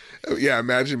way. Yeah,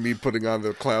 imagine me putting on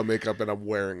the clown makeup and I'm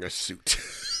wearing a suit.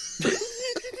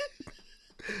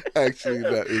 Actually,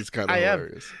 that is kind of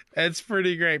hilarious. It's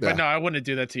pretty great, but no, I wouldn't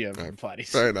do that to you, Platties.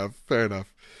 Fair enough.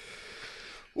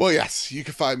 Well, yes, you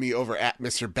can find me over at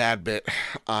Mr. Badbit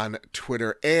on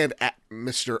Twitter and at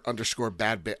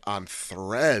Mr._Badbit on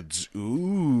Threads.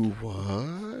 Ooh,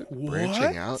 what?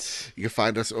 Branching out. You can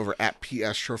find us over at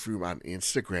PS Trophy Room on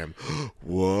Instagram.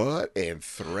 What? And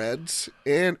Threads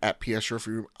and at PS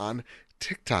Trophy Room on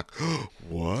TikTok.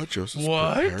 What? Joseph's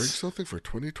preparing something for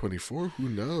 2024? Who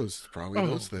knows? Probably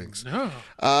those things. No.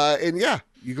 And yeah,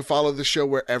 you can follow the show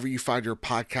wherever you find your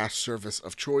podcast service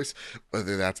of choice,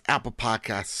 whether that's Apple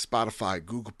Podcasts, Spotify,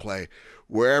 Google Play,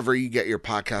 wherever you get your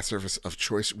podcast service of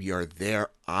choice. We are there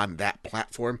on that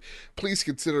platform. Please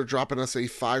consider dropping us a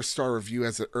 5-star review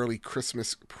as an early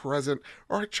Christmas present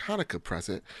or a Hanukkah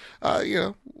present,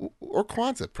 or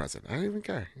Kwanzaa present. I don't even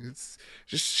care. It's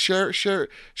just share your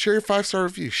 5-star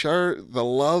review. Share the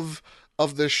love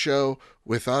of this show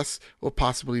with us. We'll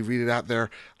possibly read it out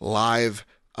there live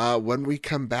when we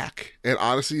come back. And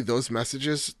honestly, those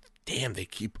messages, damn, they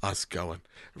keep us going.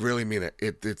 Really mean it.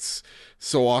 It's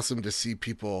so awesome to see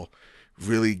people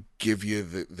really give you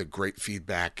the great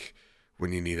feedback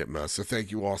when you need it most. So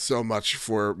thank you all so much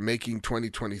for making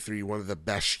 2023 one of the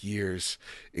best years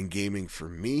in gaming for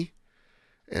me,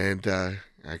 and I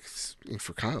think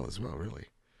for Kyle as well, really.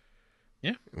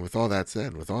 Yeah. And with all that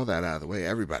said, with all that out of the way,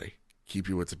 everybody, keep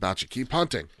you what's about you. Keep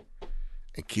hunting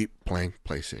and keep playing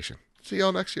PlayStation. See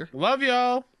y'all next year. Love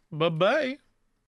y'all. Bye-bye.